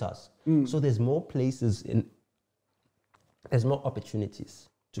multitask. So there's more places there's more opportunities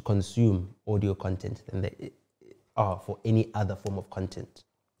to consume audio content than there are for any other form of content.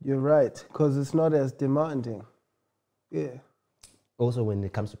 You're right, because it's not as demanding. Yeah. Also, when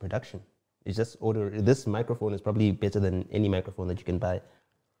it comes to production, it's just audio. This microphone is probably better than any microphone that you can buy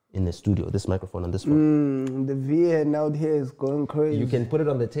in the studio. This microphone on this one. The VN out here is going crazy. You can put it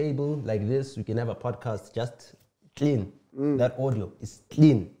on the table like this. You can have a podcast just clean. That audio is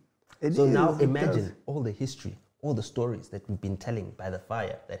clean. Now imagine all the history, all the stories that we've been telling by the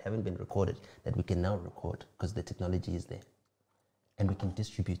fire that haven't been recorded, that we can now record because the technology is there. And we can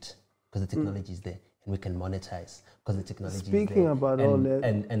distribute because the technology is there. And we can monetize because the technology is there. Speaking about all that.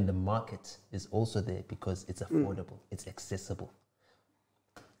 And the market is also there because it's affordable, it's accessible.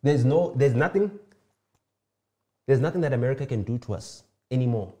 There's nothing that America can do to us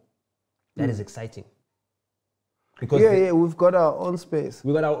anymore that is exciting. Because we've got our own space.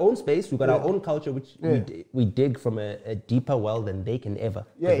 We've got our own space, we've got our own culture, which we dig from a deeper well than they can ever.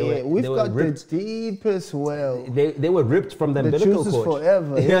 We've got the deepest well. They were ripped from the umbilical cord.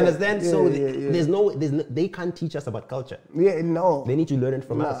 Forever. You understand? So they can't teach us about culture. Yeah, no. They need to learn it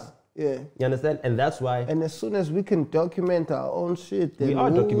from us. Yeah. You understand? And that's why. And as soon as we can document our own shit, then we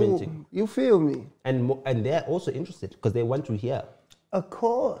are documenting. You feel me? And they're also interested because they want to hear. Of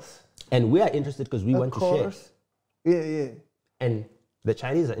course. And we are interested because we want to share. Yeah. And the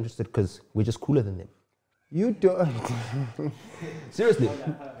Chinese are interested because we're just cooler than them. You don't. Seriously.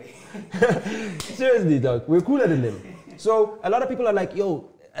 Seriously, dog. We're cooler than them. So a lot of people are like, yo,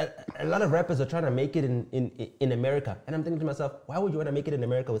 a lot of rappers are trying to make it in America. And I'm thinking to myself, why would you want to make it in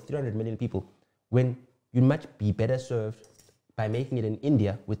America with 300 million people when you'd much be better served by making it in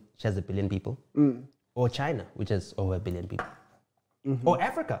India, which has 1 billion people, or China, which has over 1 billion people, or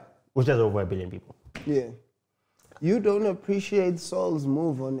Africa, which has over 1 billion people. Yeah. You don't appreciate Saul's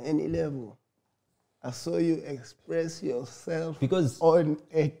move on any level. I saw you express yourself on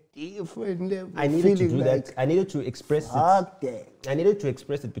a different level. I needed to do that. I needed to express it. I needed to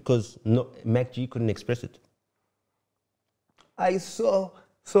express it because Mac G couldn't express it.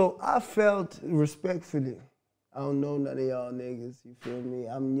 So I felt respectfully. I don't know none of y'all niggas, you feel me?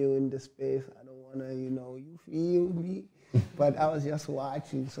 I'm new in the space. I don't want to, you feel me? But I was just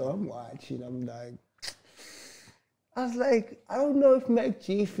watching, so I'm watching. I'm like, I was like, I don't know if Mac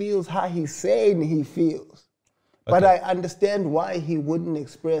G feels how he's saying he feels. Okay. But I understand why he wouldn't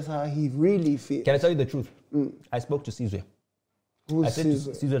express how he really feels. Can I tell you the truth? I spoke to Caesar. Who's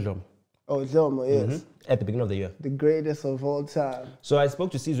Caesar? Caesar Jom. Oh, Jomo, yes. At the beginning of the year. The greatest of all time. So I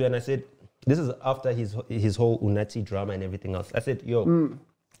spoke to Caesar and I said, this is after his whole Unati drama and everything else. I said, yo,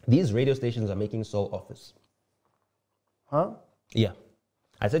 these radio stations are making soul offers. Huh? Yeah.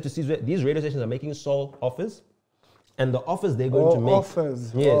 I said to Caesar, these radio stations are making soul offers. And the offers they're going to make.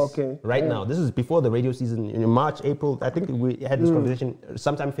 Offers. Yes. Okay. Right now. This is before the radio season in March, April. I think we had this conversation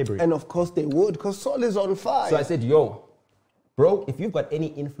sometime February. And of course they would, because Saul is on fire. So I said, yo, bro, if you've got any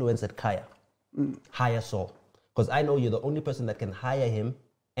influence at Kaya, hire Saul. Because I know you're the only person that can hire him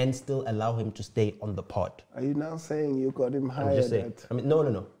and still allow him to stay on the pod. Are you now saying you got him hired? I'm just saying. I mean,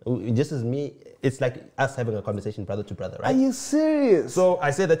 no. Just as me, it's like us having a conversation brother to brother, right? Are you serious? So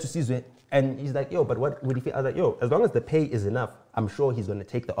I said that to Caesar, and he's like, yo, but what would he feel? I was like, yo, as long as the pay is enough, I'm sure he's going to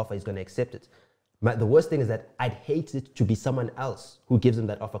take the offer, he's going to accept it. But the worst thing is that I'd hate it to be someone else who gives him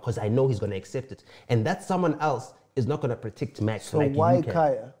that offer because I know he's going to accept it. And that someone else is not going to protect Max. So like why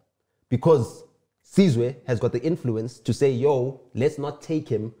Kaya? Because Caesar has got the influence to say, yo, let's not take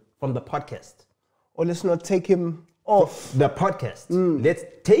him from the podcast. Or let's not take him off the podcast. Let's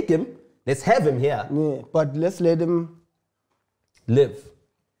take him, let's have him here. Yeah, but let's let him live.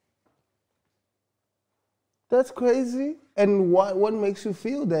 That's crazy. And what makes you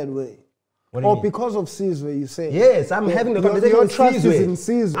feel that way? Or because of Caesar, you say? Yes, I'm having the conversation your with trust Caesar. is in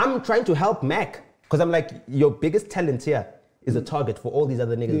Caesar. I'm trying to help Mac because I'm like, your biggest talent here is a target for all these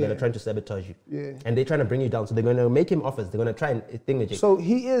other niggas that are trying to sabotage you. Yeah. And they're trying to bring you down. So they're going to make him offers. They're going to try and thingamajig. So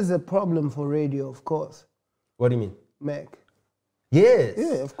he is a problem for radio, of course. What do you mean? Mac. Yes.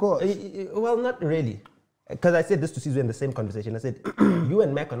 Yeah, of course. Well, not really. Because I said this to Caesar in the same conversation. I said, you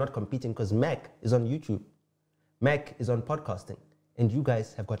and Mac are not competing because Mac is on YouTube. Mac is on podcasting. And you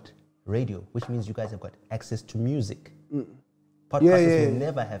guys have got radio, which means you guys have got access to music. Podcasters will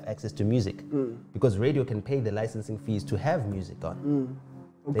never have access to music because radio can pay the licensing fees to have music on.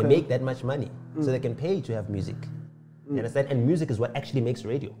 They make that much money, so they can pay to have music. You understand? And music is what actually makes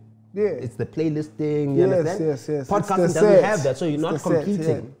radio. Yeah. It's the playlisting, you understand? Yes. Podcasting doesn't have that, so you're not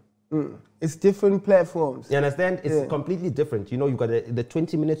competing. It's different platforms. You understand? It's completely different. You know, you got the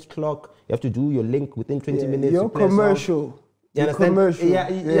 20 minutes clock. You have to do your link within 20 minutes. Your commercial. You understand? Commercial.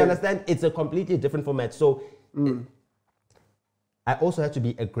 You understand? It's a completely different format. So I also had to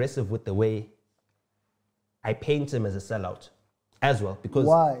be aggressive with the way I paint him as a sellout as well. Because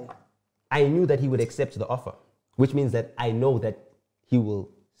why? I knew that he would accept the offer, which means that I know that he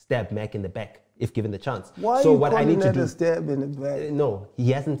will stab Mac in the back if given the chance. Why so are you what I need to do? A stab in the back? No,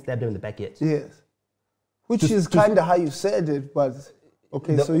 he hasn't stabbed him in the back yet. Yes. Which is kind of how you said it, but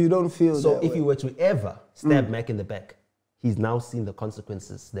okay, so you don't feel so that if way. you were to ever stab Mac in the back, he's now seen the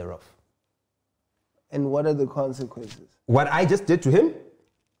consequences thereof. And what are the consequences? What I just did to him,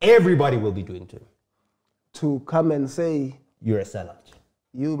 everybody will be doing to him. To come and say, you're a sellout.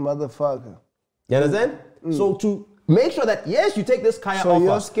 You motherfucker. You understand? So to make sure that, yes, you take this Kaya offer. So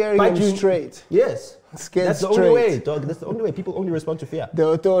you're scaring him straight. Yes. Scared That's the straight. only way, dog. That's the only way. People only respond to fear. The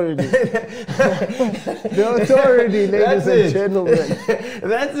authority. The authority, ladies and gentlemen.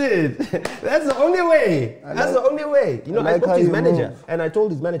 That's it. That's the only way. That's the only way. You know, I spoke to his manager and I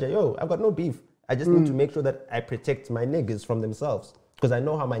told his manager, yo, I've got no beef. I just need to make sure that I protect my niggas from themselves. Because I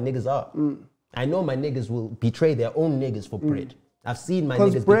know how my niggas are. I know my niggas will betray their own niggas for bread. I've seen my niggas.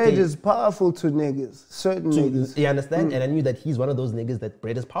 Because bread is powerful to niggas, certain niggas. You understand? And I knew that he's one of those niggas that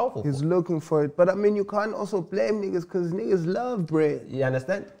bread is powerful He's for. looking for it. But I mean, you can't also blame niggas because niggas love bread. You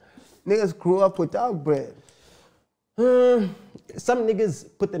understand? Niggas grew up without bread. Some niggas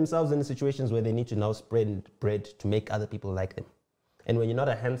put themselves in situations where they need to now spread bread to make other people like them. And when you're not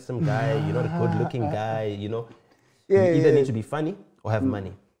a handsome guy, you're not a good-looking guy, you know, you either need to be funny or have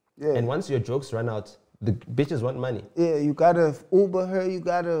money. And once your jokes run out, the bitches want money. Yeah, you gotta Uber her, you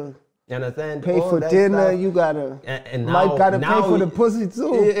gotta understand? pay for dinner, stuff. you gotta and now, might gotta pay for the pussy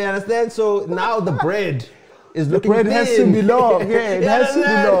too. You understand? So now the bread is looking bread thin. has to belong. Yeah, it has to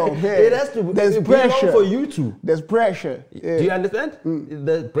belong. Yeah. It has to There's belong pressure for you two. There's pressure. Yeah. Do you understand?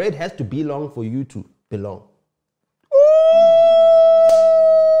 The bread has to belong for you to belong.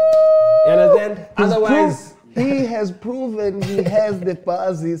 You understand? Otherwise, he has proven he has the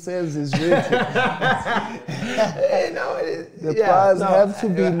bars he says is written. The bars have to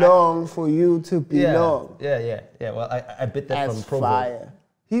belong for you to belong. Yeah. Well, I bit that As from Proverb. fire.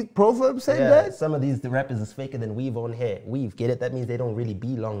 Proverb said Yeah, that? some of these the rappers is faker than weave on hair. Weave, get it? That means they don't really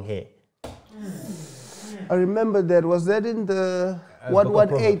be long hair. I remember that. Was that in the Book of what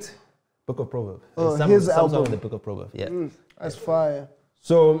Proverbs. 8? Book of Proverbs. Oh, some his song album. in the Book of Proverbs. Yeah. That's fire.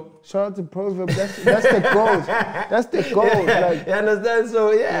 So Shout out to Proverb. That's the goal. That's the goal. Like, you understand?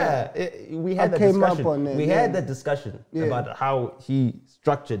 So we had that came up discussion. on it, We yeah. had that discussion about how he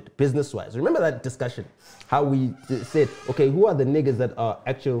structured business-wise. Remember that discussion? How we said, okay, who are the niggas that are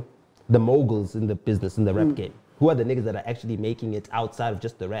the moguls in the business, in the rap game? Who are the niggas that are actually making it outside of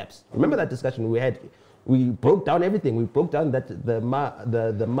just the raps? Remember that discussion we had? We broke down everything. We broke down that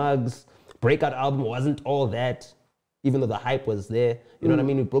the Mugs breakout album wasn't all that, even though the hype was there. You know what I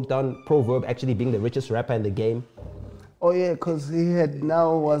mean? We broke down Proverb actually being the richest rapper in the game. oh yeah, because he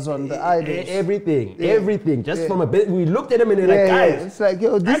was on the Idols. Everything. Just from a bit, we looked at him and we're like, guys. It's like,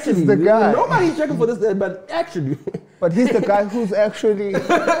 yo, this actually, is the guy. Nobody's checking for this, but actually. But he's the guy who's actually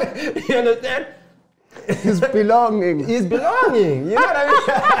You understand? he's belonging. He's belonging. You know what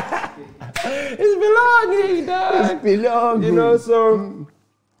I mean? He's belonging, dog. He's belonging. You know,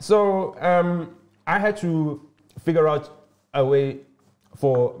 so I had to figure out a way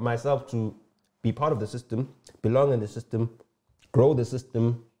for myself to be part of the system, belong in the system, grow the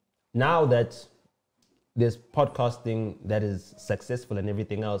system. Now that there's podcasting that is successful and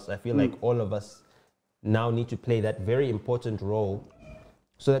everything else, I feel like all of us now need to play that very important role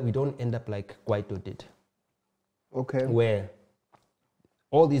so that we don't end up like Kwaito did. Okay. Where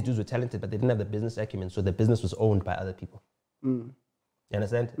all these dudes were talented, but they didn't have the business acumen, so the business was owned by other people. You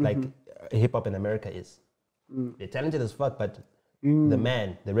understand? Like hip hop in America is. They're talented as fuck, but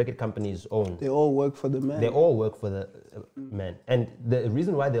the record company is owned. They all work for the man. They all work for the man. And the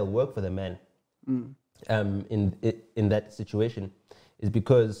reason why they'll work for the man in that situation is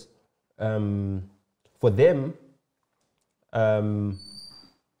because for them,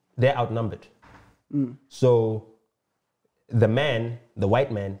 they're outnumbered. So the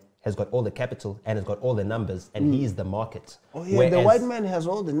white man, has got all the capital and has got all the numbers, and he's the market. Oh yeah, the white man has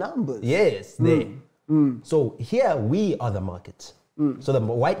all the numbers. Yes, So here we are the market. So the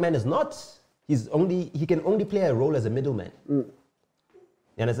white man is not. He can only play a role as a middleman. You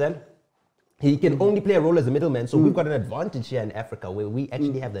understand? He can only play a role as a middleman. So we've got an advantage here in Africa where we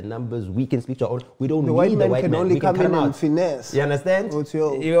actually have the numbers. We can speak to our own. We don't need the white man. Only we can come in out. and finesse. You understand?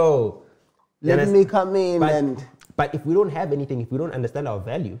 Yo. Let me come in But if we don't have anything, if we don't understand our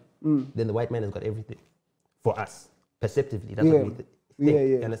value, then the white man has got everything for us, perceptively. That's what we think.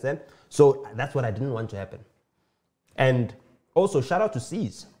 You understand? So that's what I didn't want to happen. And also, shout out to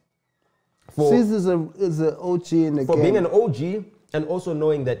C's. C's is an OG in the game. For being an OG and also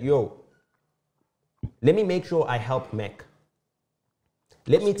knowing that, let me make sure I help Mac.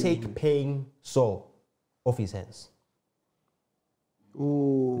 Let me take paying Saul off his hands.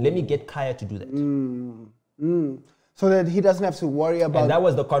 Ooh. Let me get Kaya to do that. So that he doesn't have to worry about... And that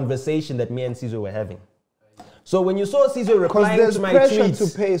was the conversation that me and Caesar were having. So when you saw Caesar replying to my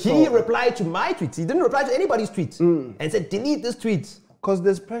tweets, he replied to my tweets. He didn't reply to anybody's tweets. And said, delete this tweet. Because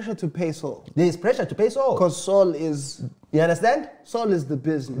there's pressure to pay Saul. There's pressure to pay Saul. Because Saul is... You understand? Saul is the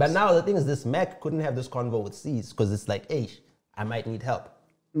business. But now the thing is, this Mac couldn't have this convo with C's because it's like, hey, I might need help.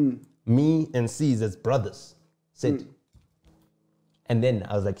 Me and C's as brothers said... And then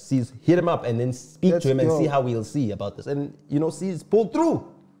I was like, C's, hit him up and then speak to him and see how we'll see about this. And, C's pulled through.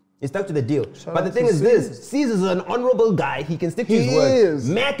 He stuck to the deal. But the thing is this, C's is an honorable guy. He can stick to his word.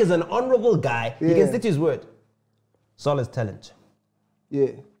 Mac is an honorable guy. He can stick to his word. Saul is talent.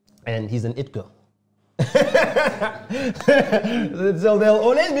 Yeah. And he's an it girl. So there'll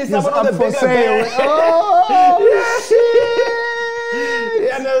always be someone on the bigger band. Oh, shit!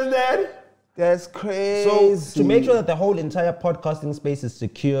 You understand? That's crazy. So to make sure that the whole entire podcasting space is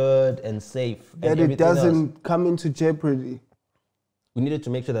secured and safe, that and it doesn't come into jeopardy, we needed to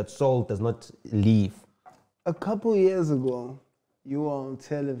make sure that Saul does not leave. A couple years ago, you were on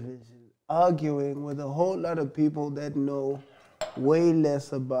television arguing with a whole lot of people that know way less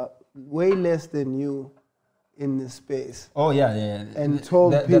than you in this space. Oh yeah. And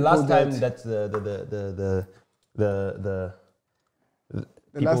told people the last time that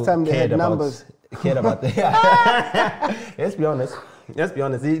the last time they had numbers. Cared about Let's be honest.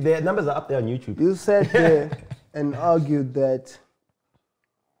 The numbers are up there on YouTube. You sat there and argued that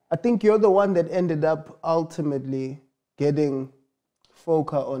I think you're the one that ended up ultimately getting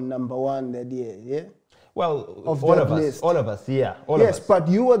Foka on #1 that year, yeah? Well, all of us, yeah. Yes, but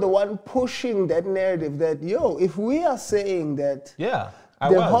you were the one pushing that narrative that, if we are saying that the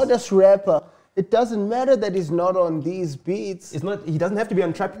hottest rapper, it doesn't matter that he's not on these beats. He doesn't have to be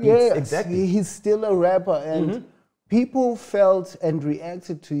on trap beats. Yes, exactly. He's still a rapper, and people felt and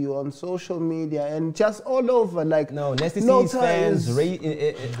reacted to you on social media and just all over. Like Nasty C's fans,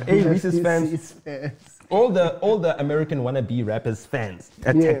 A-Reese's fans, all the American wannabe rappers fans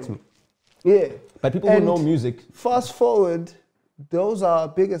attacked me. Yeah. But people who know music. Fast forward, those are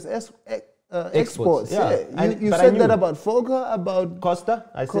biggest exports. Yeah. You said that about Foka, about Costa.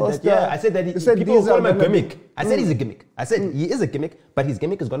 I said that people call him a gimmick. I said he's a gimmick. I said he is a gimmick, but his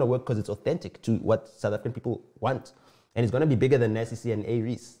gimmick is going to work because it's authentic to what South African people want. And it's going to be bigger than Nasty C and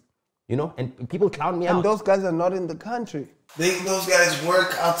A-Reese. And people clown me out. And those guys are not in the country. Those guys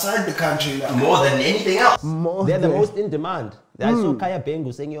work outside the country now. More than anything else. They're the most in demand. I saw Kaya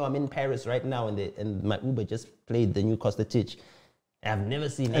Bengu saying, I'm in Paris right now, and my Uber just played the new Costa Titch. I've never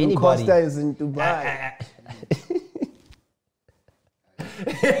seen anybody. Costa is in Dubai.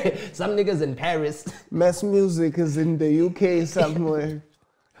 Some niggas in Paris. Mass Music is in the UK somewhere.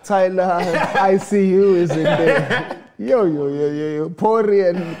 Tyler ICU is in there. Yo. Pori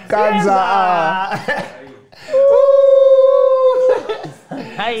and Kanza.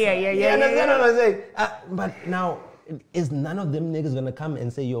 You understand what I'm saying? But now, is none of them niggas gonna come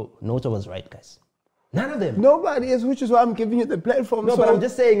and say, Nota was right, guys? None of them. Nobody is, which is why I'm giving you the platform. No, but I'm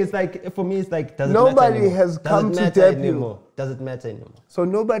just saying, it's like, for me, it's like, does it nobody matter anymore? has come to debut. Does it matter anymore? So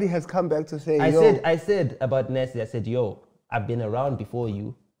nobody has come back to say, I said about Nasty, I said, I've been around before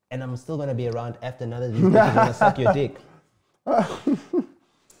you, and I'm still gonna be around after none of these bitches gonna suck your dick.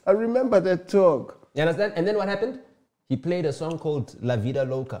 I remember that talk. You understand? And then what happened? He played a song called La Vida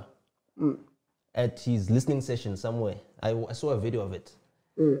Loca at his listening session somewhere. I saw a video of it.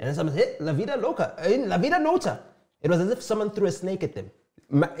 And then someone said, La Vida Loca, La Vida Nota. It was as if someone threw a snake at them.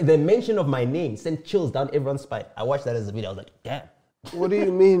 The mention of my name sent chills down everyone's spine. I watched that as a video. I was like, damn, What do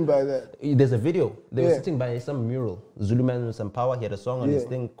you mean by that? There's a video. They were Yeah. sitting by some mural. Zulu man with some power. He had a song on his Yeah.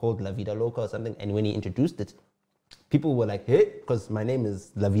 thing called La Vida Loca or something. And when he introduced it, people were like, hey, because my name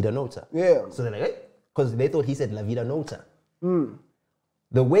is La Vida Nota. Yeah. So they're like, hey, because they thought he said La Vida Nota.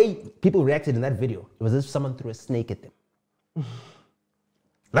 The way people reacted in that video, it was as if someone threw a snake at them.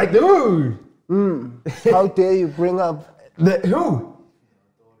 Like, dude! How dare you bring up? Who?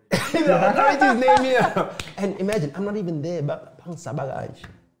 The authority's name here. And imagine, I'm not even there, but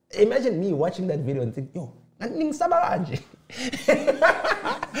imagine me watching that video and think, yo, ning sabaranji.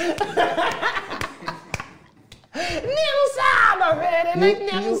 Ning saba, man, like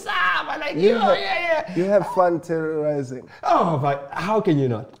ning saba, like yeah. You have fun terrorizing. Oh, but how can you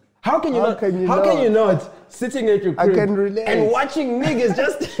not? How can you How can you not sitting at your crib can relate. and watching niggas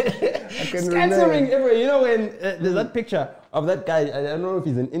just scattering relate. everywhere? You know when there's that picture of that guy, I don't know if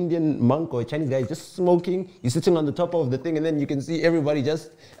he's an Indian monk or a Chinese guy, just smoking. He's sitting on the top of the thing and then you can see everybody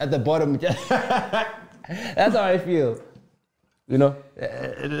just at the bottom. That's how I feel. You know,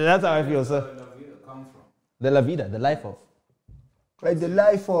 that's how I feel, sir. Where La Vida come from? The La Vida, the life of. Like the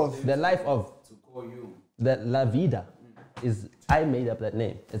life of. The life of. To call you. The La Vida is, I made up that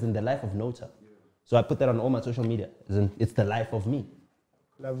name. It's in the life of Nota. So I put that on all my social media. It's the life of me.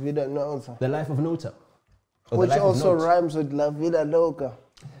 La vida nota. The life of Nota. Or the Which life of also Note. rhymes with La vida loca.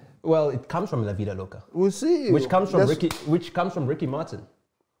 Well, it comes from La Vida Loca. We'll see. Which comes from That's- Ricky Martin.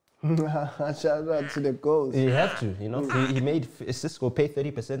 Shout out to the ghost. You have to, you know. He made Cisco pay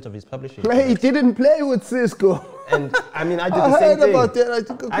 30% of his publishing. He didn't play with Cisco. And I mean, I did I the same heard thing. about that. I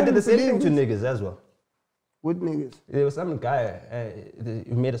think I did the same thing to believe it. niggas as well. What niggas? There was some guy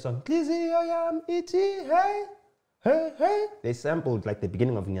who made a song. They sampled like the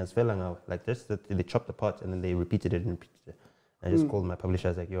beginning of Nyas Velanga, like just that they chopped the part and then they repeated it and repeated it. I just called my publisher.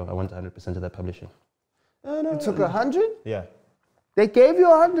 I was like, yo, I want 100% of that publishing. You took 100? Yeah. They gave you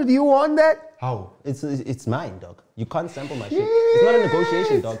 100. You won that? How? It's mine, dog. You can't sample my shit. It's not a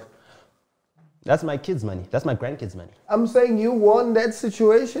negotiation, dog. That's my kids' money. That's my grandkids' money. I'm saying you won that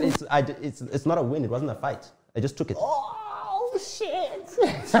situation. It's not a win. It wasn't a fight. I just took it. Oh shit!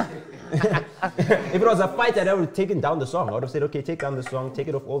 If it was a fight, I'd have taken down the song. I would have said, okay, take down the song, take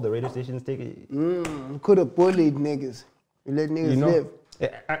it off all the radio stations, take it. You could have bullied niggas. You let niggas You know,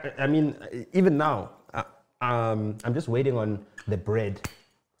 live. I mean, even now, I'm just waiting on the bread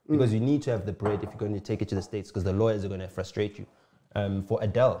because you need to have the bread if you're going to take it to the States because the lawyers are going to frustrate you. For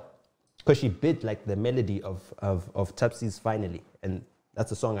Adele, because she bit like the melody of Tupsi's Finally, and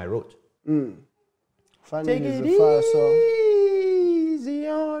that's a song I wrote. Finally, is a fire song. Easy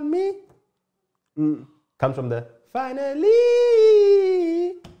on me. Comes from the finally.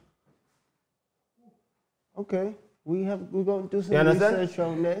 Okay, we're going to do some You understand? research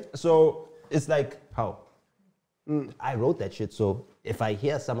on that. So it's like, how? I wrote that shit, so if I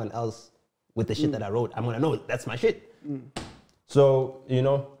hear someone else with the shit that I wrote, I'm gonna know that's my shit. So, you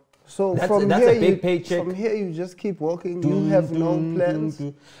know, So that's from a here, big paycheck. From here, you just keep walking. You have no plans.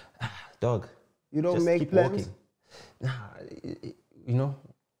 Dog. You don't just make keep plans. walking. Nah, you know,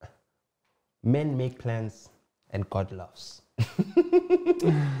 men make plans and God laughs.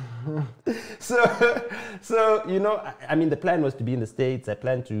 so you know, I mean, the plan was to be in the States. I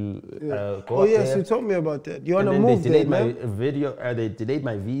planned to go Oh up yes, there. you told me about that. You And wanna then move they there, delayed my man? video. They delayed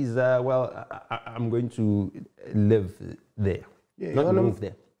my visa. Well, I'm going to live there. Yeah, Not you wanna move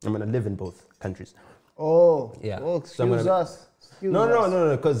there. I'm gonna live in both countries. Oh, Yeah. Oh, So I'm excuse gonna- us. Excuse No,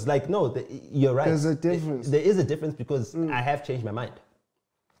 us. because like you're right. There's a difference. There is a difference because I have changed my mind.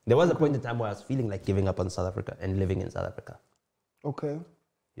 There was a point in time where I was feeling like giving up on South Africa and living in South Africa. Okay.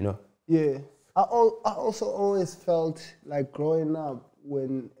 You know. Yeah. I also always felt like growing up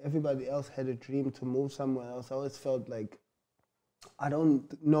when everybody else had a dream to move somewhere else, I always felt like I don't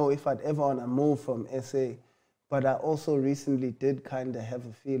know if I'd ever want to move from SA, but I also recently did kind of have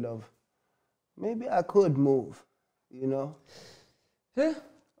a feel of maybe I could move, you know? Yeah.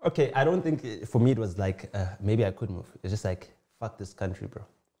 Okay, I don't think for me it was like maybe I could move. It's just like fuck this country, bro.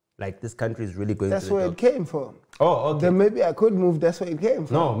 Like this country is really going. That's to the where dog. it came from. Oh, okay. Then maybe I could move, that's where it came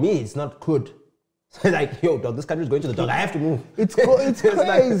from. No, me, it's not could. Like, yo, dog, this country is going to the dog. I have to move. It's It's like,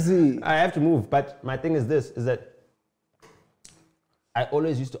 crazy. I have to move. But my thing is this, is that I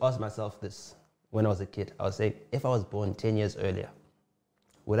always used to ask myself this when I was a kid. I would say, if I was born 10 years earlier,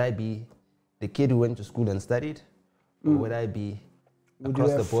 would I be the kid who went to school and studied? Or would I be Would you across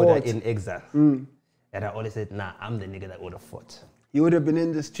the have border fought? in exile? And I always said, nah, I'm the nigga that would have fought. You would have been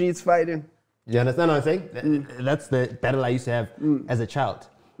in the streets fighting. You understand what I'm saying? That's the battle I used to have as a child,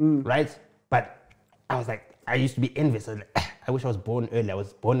 right? But I was like, I used to be envious. I was like, I wish I was born early. I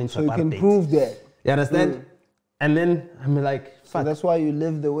was born into So you can apartheid. prove that. You understand? And then I'm like, So fuck. that's why you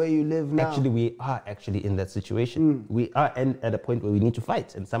live the way you live now. Actually, we are actually in that situation. We are at a point where we need to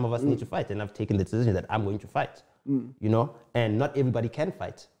fight, and some of us need to fight. And I've taken the decision that I'm going to fight, you know. And not everybody can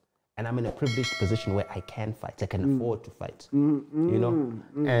fight, and I'm in a privileged position where I can fight. I can afford to fight, you know.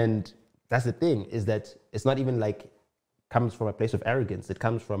 And that's the thing, is that it's not even like comes from a place of arrogance. It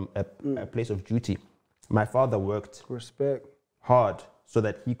comes from a place of duty. My father worked Respect. hard so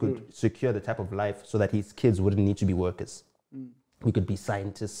that he could secure the type of life so that his kids wouldn't need to be workers. We could be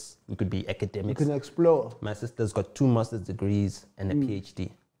scientists, we could be You academics. can explore. My sister's got 2 master's degrees and a PhD.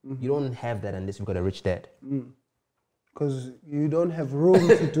 You don't have that unless you've got a rich dad. Because you don't have room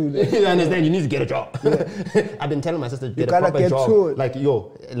to do that. You understand? You need to get a job. I've been telling my sister to get a gotta proper get job. to it. Like,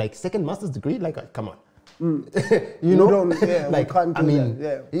 yo, like second master's degree? Like, come on. You don't, yeah, like, we can't do I mean,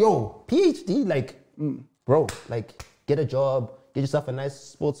 that. Yeah. yo, PhD, like, bro, like, get a job, get yourself a nice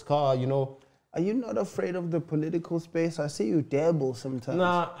sports car, you know. Are you not afraid of the political space? I see you dabble sometimes.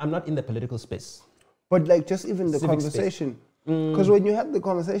 Nah, I'm not in the political space. But like just even the Civic space. conversation. Because when you have the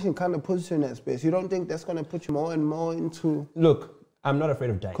conversation, kind of puts you in that space. You don't think that's going to put you more and more into... Look, I'm not afraid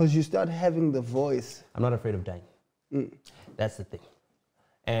of dying. Because you start having the voice. I'm not afraid of dying. That's the thing.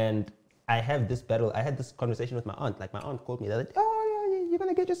 And I have this battle. I had this conversation with my aunt. Like, my aunt called me. They're like, oh, yeah, you're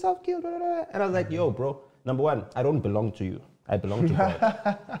going to get yourself killed. Blah, blah, blah. And I was like, yo, bro, number one, I don't belong to you. I belong to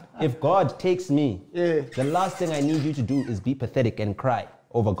God. If God takes me, the last thing I need you to do is be pathetic and cry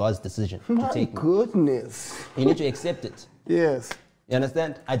over God's decision to take me. Goodness. You need to accept it. Yes. You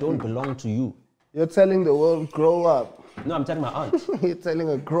understand? I don't belong to you. You're telling the world, grow up. No, I'm telling my aunt. You're telling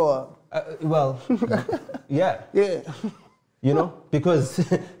her, grow up. Well, yeah. Yeah. You know, because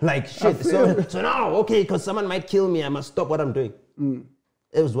like shit. So now, okay, because someone might kill me, I must stop what I'm doing.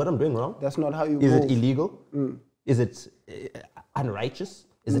 Is what I'm doing wrong? That's not how you Is move. it illegal? Is it unrighteous?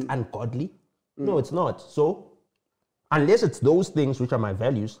 Is it ungodly? No, it's not. So unless it's those things which are my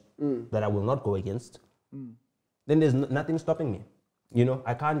values that I will not go against, then there's nothing stopping me. You know,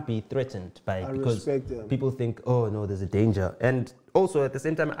 I can't be threatened by because people think, oh no, there's a danger. And also at the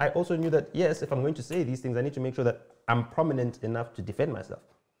same time, I also knew that yes, if I'm going to say these things, I need to make sure that I'm prominent enough to defend myself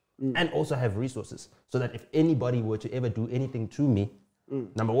and also have resources so that if anybody were to ever do anything to me,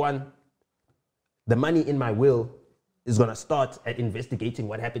 number one, the money in my will is going to start at investigating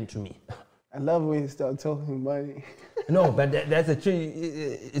what happened to me. I love when you start talking money. No, but that's a true,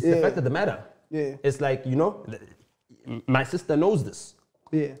 it's the fact of the matter. Yeah. It's like, you know, my sister knows this.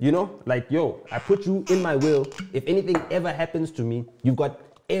 Yeah. You know, like, yo, I put you in my will. If anything ever happens to me, you've got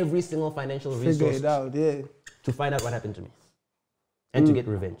every single financial Figure resource it out, yeah. to find out what happened to me and to get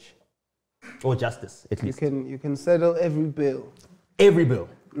revenge or justice, at least. You can settle every bill. Every bill.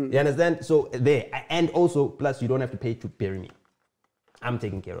 You understand? So there, and also, plus you don't have to pay to bury me. I'm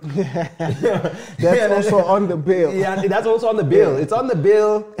taken care of. That's also on the bill. Yeah, that's also on the bill. It's on the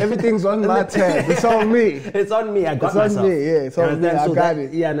bill. Everything's on my tab. It's on me. It's on me. I got myself. It's on me. Yeah, it's You on me. understand? I So got that-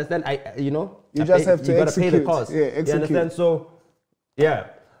 it. Yeah, understand? You know, You just have to you gotta pay the execute. cost. Yeah, You execute. understand? So, yeah.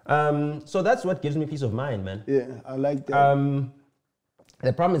 So that's what gives me peace of mind, man. Yeah, I like that.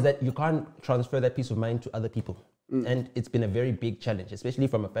 The problem is that you can't transfer that peace of mind to other people. And it's been a very big challenge, especially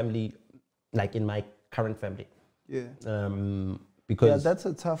from a family, like in my current family. Yeah. Because Yeah, that's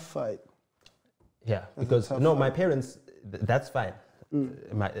a tough fight. yeah, because no, my parents, that's fine.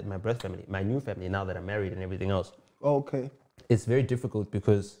 My birth family, my new family, now that I'm married and everything else, Okay. it's very difficult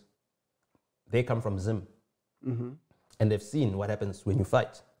because they come from Zim. And they've seen what happens when you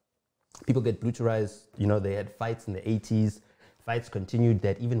fight. People get brutalized. You know, they had fights in the 80s. Fights continued. They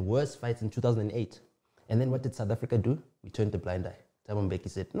had even worse fights in 2008. And then what did South Africa do? We turned a blind eye. Thabo Mbeki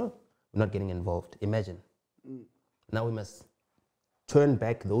said, no, we're not getting involved. Imagine. Now we must turn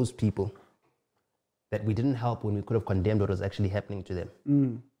back those people that we didn't help when we could have condemned what was actually happening to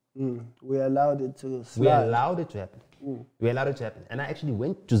them. We allowed it to slide. We allowed it to happen. We allowed it to happen. And I actually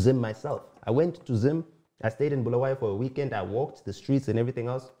went to Zim myself. I went to Zim. I stayed in Bulawayo for a weekend. I walked the streets and everything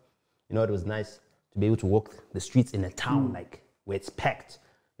else. You know, it was nice to be able to walk the streets in a town like where it's packed.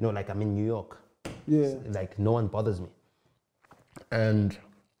 You know, like I'm in New York. Yeah. Like no one bothers me. And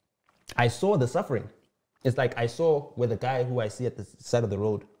I saw the suffering. It's like I saw where the guy who I see at the side of the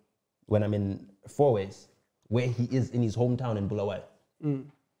road when I'm in Four Ways, where he is in his hometown in Bulawayo.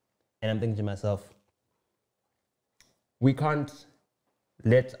 And I'm thinking to myself, we can't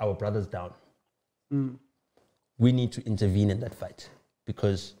let our brothers down. We need to intervene in that fight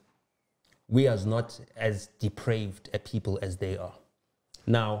because we are not as depraved a people as they are.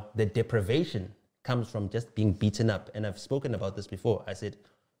 Now, the deprivation comes from just being beaten up. And I've spoken about this before. I said,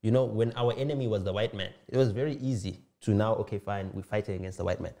 you know, when our enemy was the white man, it was very easy to now, okay, fine, we're fighting against the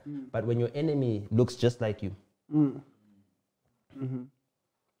white man. But when your enemy looks just like you,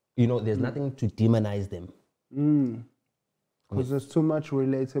 You know, there's nothing to demonize them. Because there's too much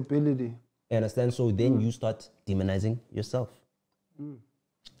relatability. You understand? So then you start demonizing yourself,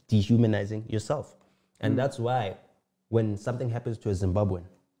 dehumanizing yourself. And that's why when something happens to a Zimbabwean,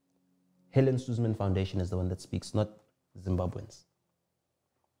 Helen Suzman Foundation is the one that speaks, not Zimbabweans.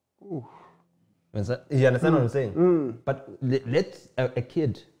 You understand what I'm saying? But let a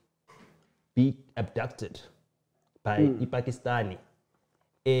kid be abducted by a Pakistani,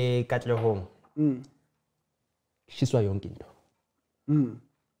 a Katlehong, she's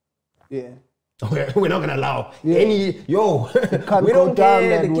Yeah. We're not gonna allow any we don't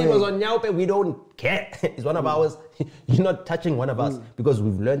care. The kid was on Nyaupe, we don't care. It's one of ours. You're not touching one of us because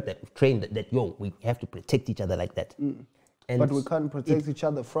we've learned that, we've trained that we have to protect each other like that. And but we can't protect each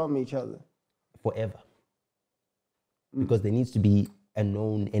other from each other forever. Because there needs to be a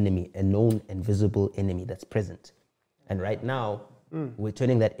known enemy, a known and visible enemy that's present. And right now, we're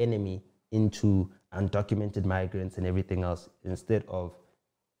turning that enemy into undocumented migrants and everything else, instead of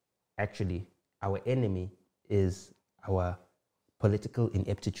actually our enemy is our political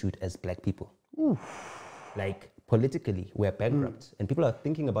ineptitude as black people. Like, politically, we're bankrupt. And people are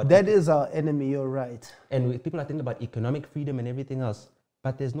thinking about... That is our enemy, you're right. And people are thinking about economic freedom and everything else.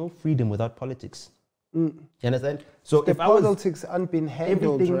 But there's no freedom without politics. You understand? So the politics aren't been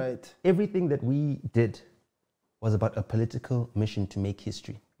handled right. Everything that we did was about a political mission to make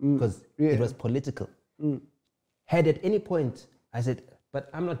history. Because it was political. Had at any point I said, but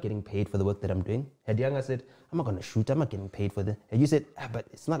I'm not getting paid for the work that I'm doing. Had Younger said, I'm not going to shoot, I'm not getting paid for this. And you said, but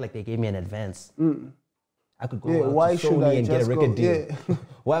it's not like they gave me an advance. I could go out why to should Sony I and get a record deal.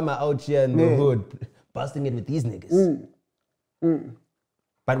 Why am I out here in the hood busting it with these niggas?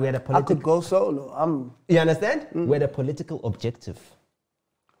 But we had a political... I could go solo. You understand? We had a political objective.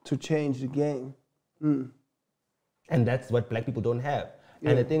 To change the game. And that's what black people don't have.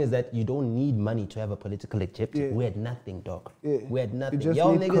 And the thing is that you don't need money to have a political objective. We had nothing, dog. We had nothing. You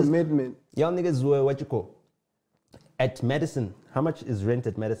just need commitment. Y'all niggas were, what you call? At Madison, how much is rent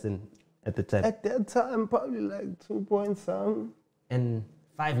at Madison at the time? At that time, probably like 2 point something. And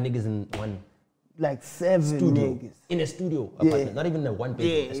 5 niggas in one... Like 7 studio. niggas. In a studio apartment. Not even a one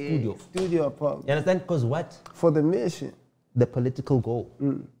bedroom, a studio. Studio apartment. You understand? Because what? For the mission. The political goal.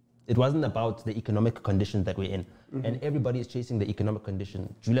 It wasn't about the economic conditions that we're in. And everybody is chasing the economic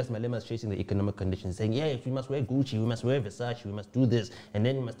condition. Julius Malema is chasing the economic condition, saying, yeah, we must wear Gucci, we must wear Versace, we must do this, and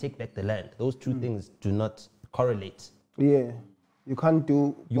then we must take back the land. Those two things do not correlate. Yeah. You can't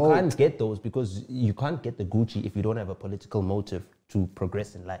do You both. can't get those because you can't get the Gucci if you don't have a political motive to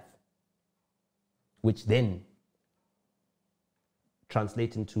progress in life, which then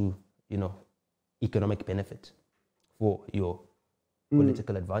translate into, you know, economic benefit for your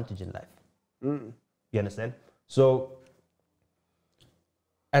political advantage in life. You understand? So,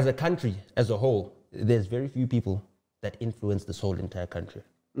 as a country, as a whole, there's very few people that influence this whole entire country.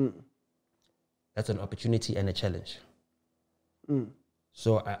 That's an opportunity and a challenge.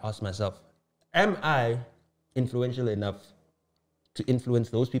 So I asked myself, am I influential enough to influence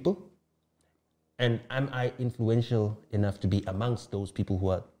those people? And am I influential enough to be amongst those people who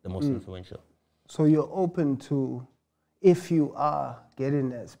are the most influential? So you're open to, if you are getting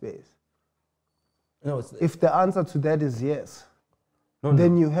that space. No, if the answer to that is yes,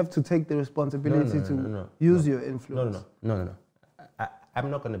 then you have to take the responsibility to use your influence. No. I'm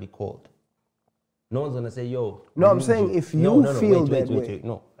not going to be called. No one's going to say, yo. No, I'm saying if you feel that way. Wait.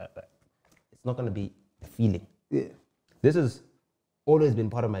 No, it's not going to be a feeling. Yeah. This has always been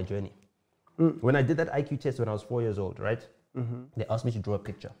part of my journey. When I did that IQ test when I was 4 years old, right? They asked me to draw a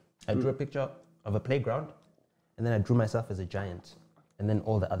picture. I drew a picture of a playground, and then I drew myself as a giant, and then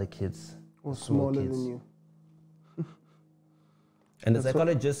all the other kids, small smaller kids. than you. And the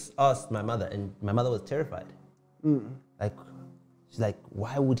psychologist asked my mother, and my mother was terrified. Like, she's like,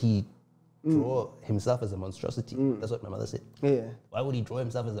 why would he draw himself as a monstrosity? That's what my mother said. Yeah. Why would he draw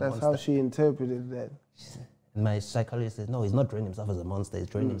himself as a monster? That's how she interpreted that. And my psychologist says, no, he's not drawing himself as a monster, he's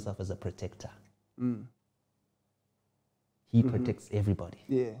drawing himself as a protector. He protects everybody.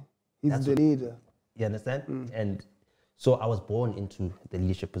 Yeah. He's the leader. You understand? And so I was born into the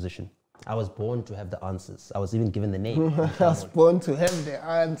leadership position. I was born to have the answers. I was even given the name. I was born to have the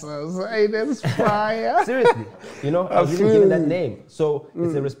answers. Hey, that's fire. Seriously. You know, I was even given that name. So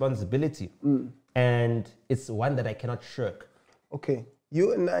it's a responsibility. And it's one that I cannot shirk. Okay.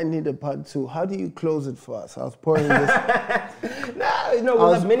 You and I need a part 2. How do you close it for us? I was pouring this.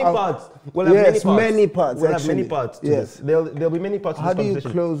 We'll have many parts. We'll have many parts. We'll have many parts to this. There'll be many parts to this conversation. How do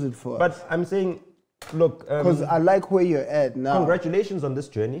you close it for us? But I'm saying, look... Because I like where you're at now. Congratulations on this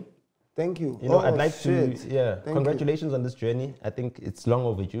journey. Thank you. You know, I'd Oh, like shit. to, yeah, Thank congratulations on this journey. I think it's long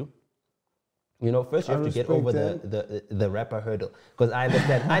overdue. You know, first you have to get over the rapper hurdle. Because I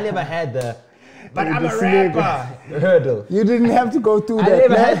understand, I never had the, but I'm a rapper hurdle. You didn't have to go through I that.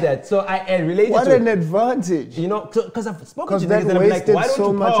 never man. had that. So I related What to an it. advantage. You know, because I've spoken to that niggas and I'm like, wasted why don't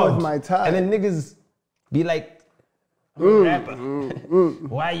so you much pod? of my time. And then niggas be like, I'm a rapper.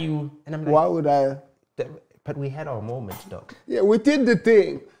 Why you? And I'm like, Why would I? But we had our moment, dog. Yeah, we did the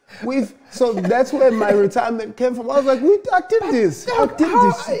thing. So that's where my retirement came from. I was like, I did this. I did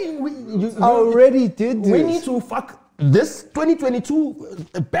this. I already did this. We need to fuck this 2022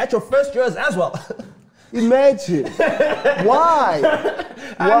 batch of first years as well. Imagine. Why?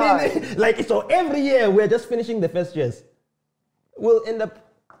 I mean, like, so every year we're just finishing the first years. We'll end up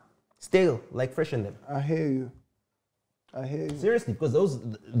stale, like freshen them. I hear you. I hear you. Seriously, because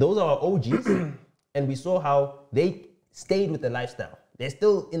those are our OGs, and we saw how they stayed with the lifestyle. They're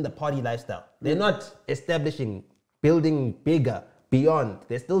still in the party lifestyle. They're not establishing, building bigger, beyond.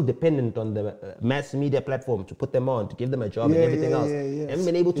 They're still dependent on the mass media platform to put them on, to give them a job and everything else. They haven't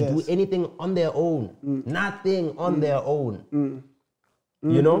been able to do anything on their own. Nothing on their own.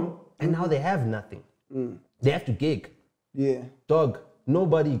 You know? And now they have nothing. They have to gig. Yeah. Dog,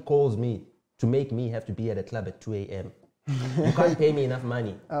 nobody calls me to make me have to be at a club at 2 a.m. You can't pay me enough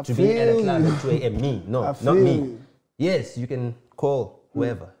money to be at a club at 2 a.m. Me, no, not me. Yes, you can call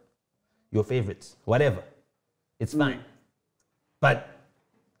whoever, your favorites, whatever. It's fine. But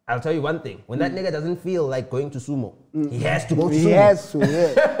I'll tell you one thing. When that nigga doesn't feel like going to sumo, he has to go to sumo. He has to,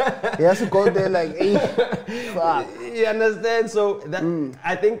 yeah. He has to go there like, hey, fuck. You understand? So that,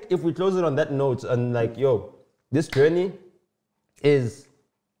 I think if we close it on that note, and like, yo, this journey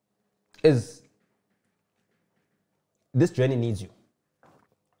this journey needs you.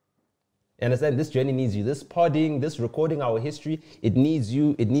 You understand? This journey needs you. This podding, this recording our history, it needs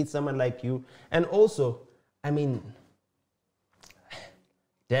you. It needs someone like you. And also, I mean,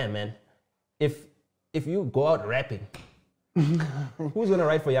 damn, man. If you go out rapping, who's gonna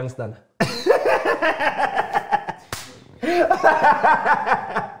write for Young Stunner?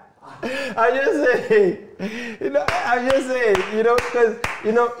 I'm just saying, because,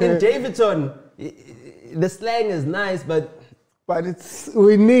 in Davidson, the slang is nice, but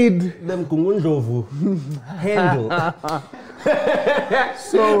we need them kungundlovu handle.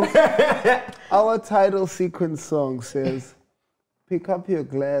 So our title sequence song says, pick up your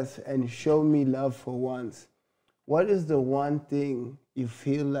glass and show me love for once. What is the one thing you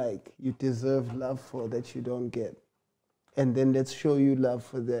feel like you deserve love for that you don't get? And then let's show you love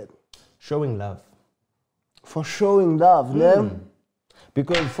for that. Showing love. For showing love, man.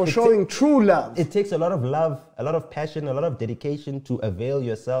 Because for showing true love. It takes a lot of love, a lot of passion, a lot of dedication to avail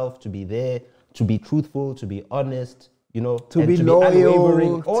yourself, to be there, to be truthful, to be honest, to be loyal,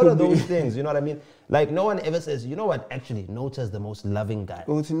 unwavering, all of those things, you know what I mean? Like, no one ever says, you know what, actually, Nota is the most loving guy.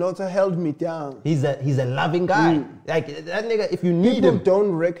 Nota held me down. He's a loving guy. Like, that nigga, if you need People him.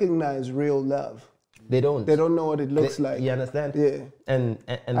 don't recognize real love. They don't. They don't know what it looks like. You understand? Yeah. And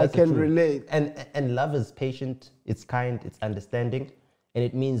I can relate. And love is patient, it's kind, it's understanding. And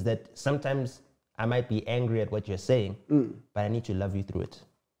it means that sometimes I might be angry at what you're saying, but I need to love you through it.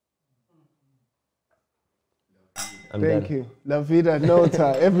 Thank you. La Vida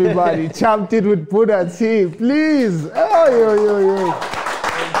Nota. Everybody chopped it with Bhuda T. Please. Oh, yo.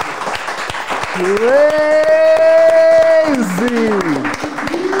 Crazy.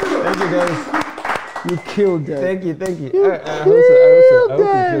 Thank you, guys. You killed that. Thank you. I hope you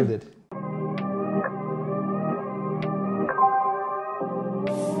killed it.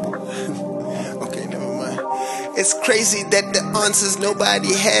 Okay, never mind. It's crazy that the answers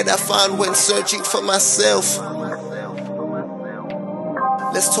nobody had I found when searching for myself.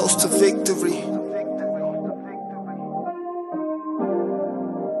 Let's toast to victory.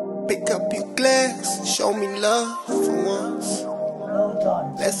 Pick up your glass, show me love for once.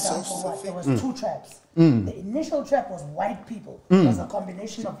 Let's toast to victory. There was two traps. The initial trap was white people. It was a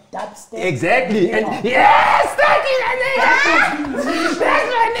combination of dubstep. Exactly. And yes, thank you, that nigga. That's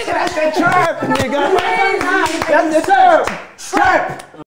my nigga. That's the trap, nigga. That's the trap.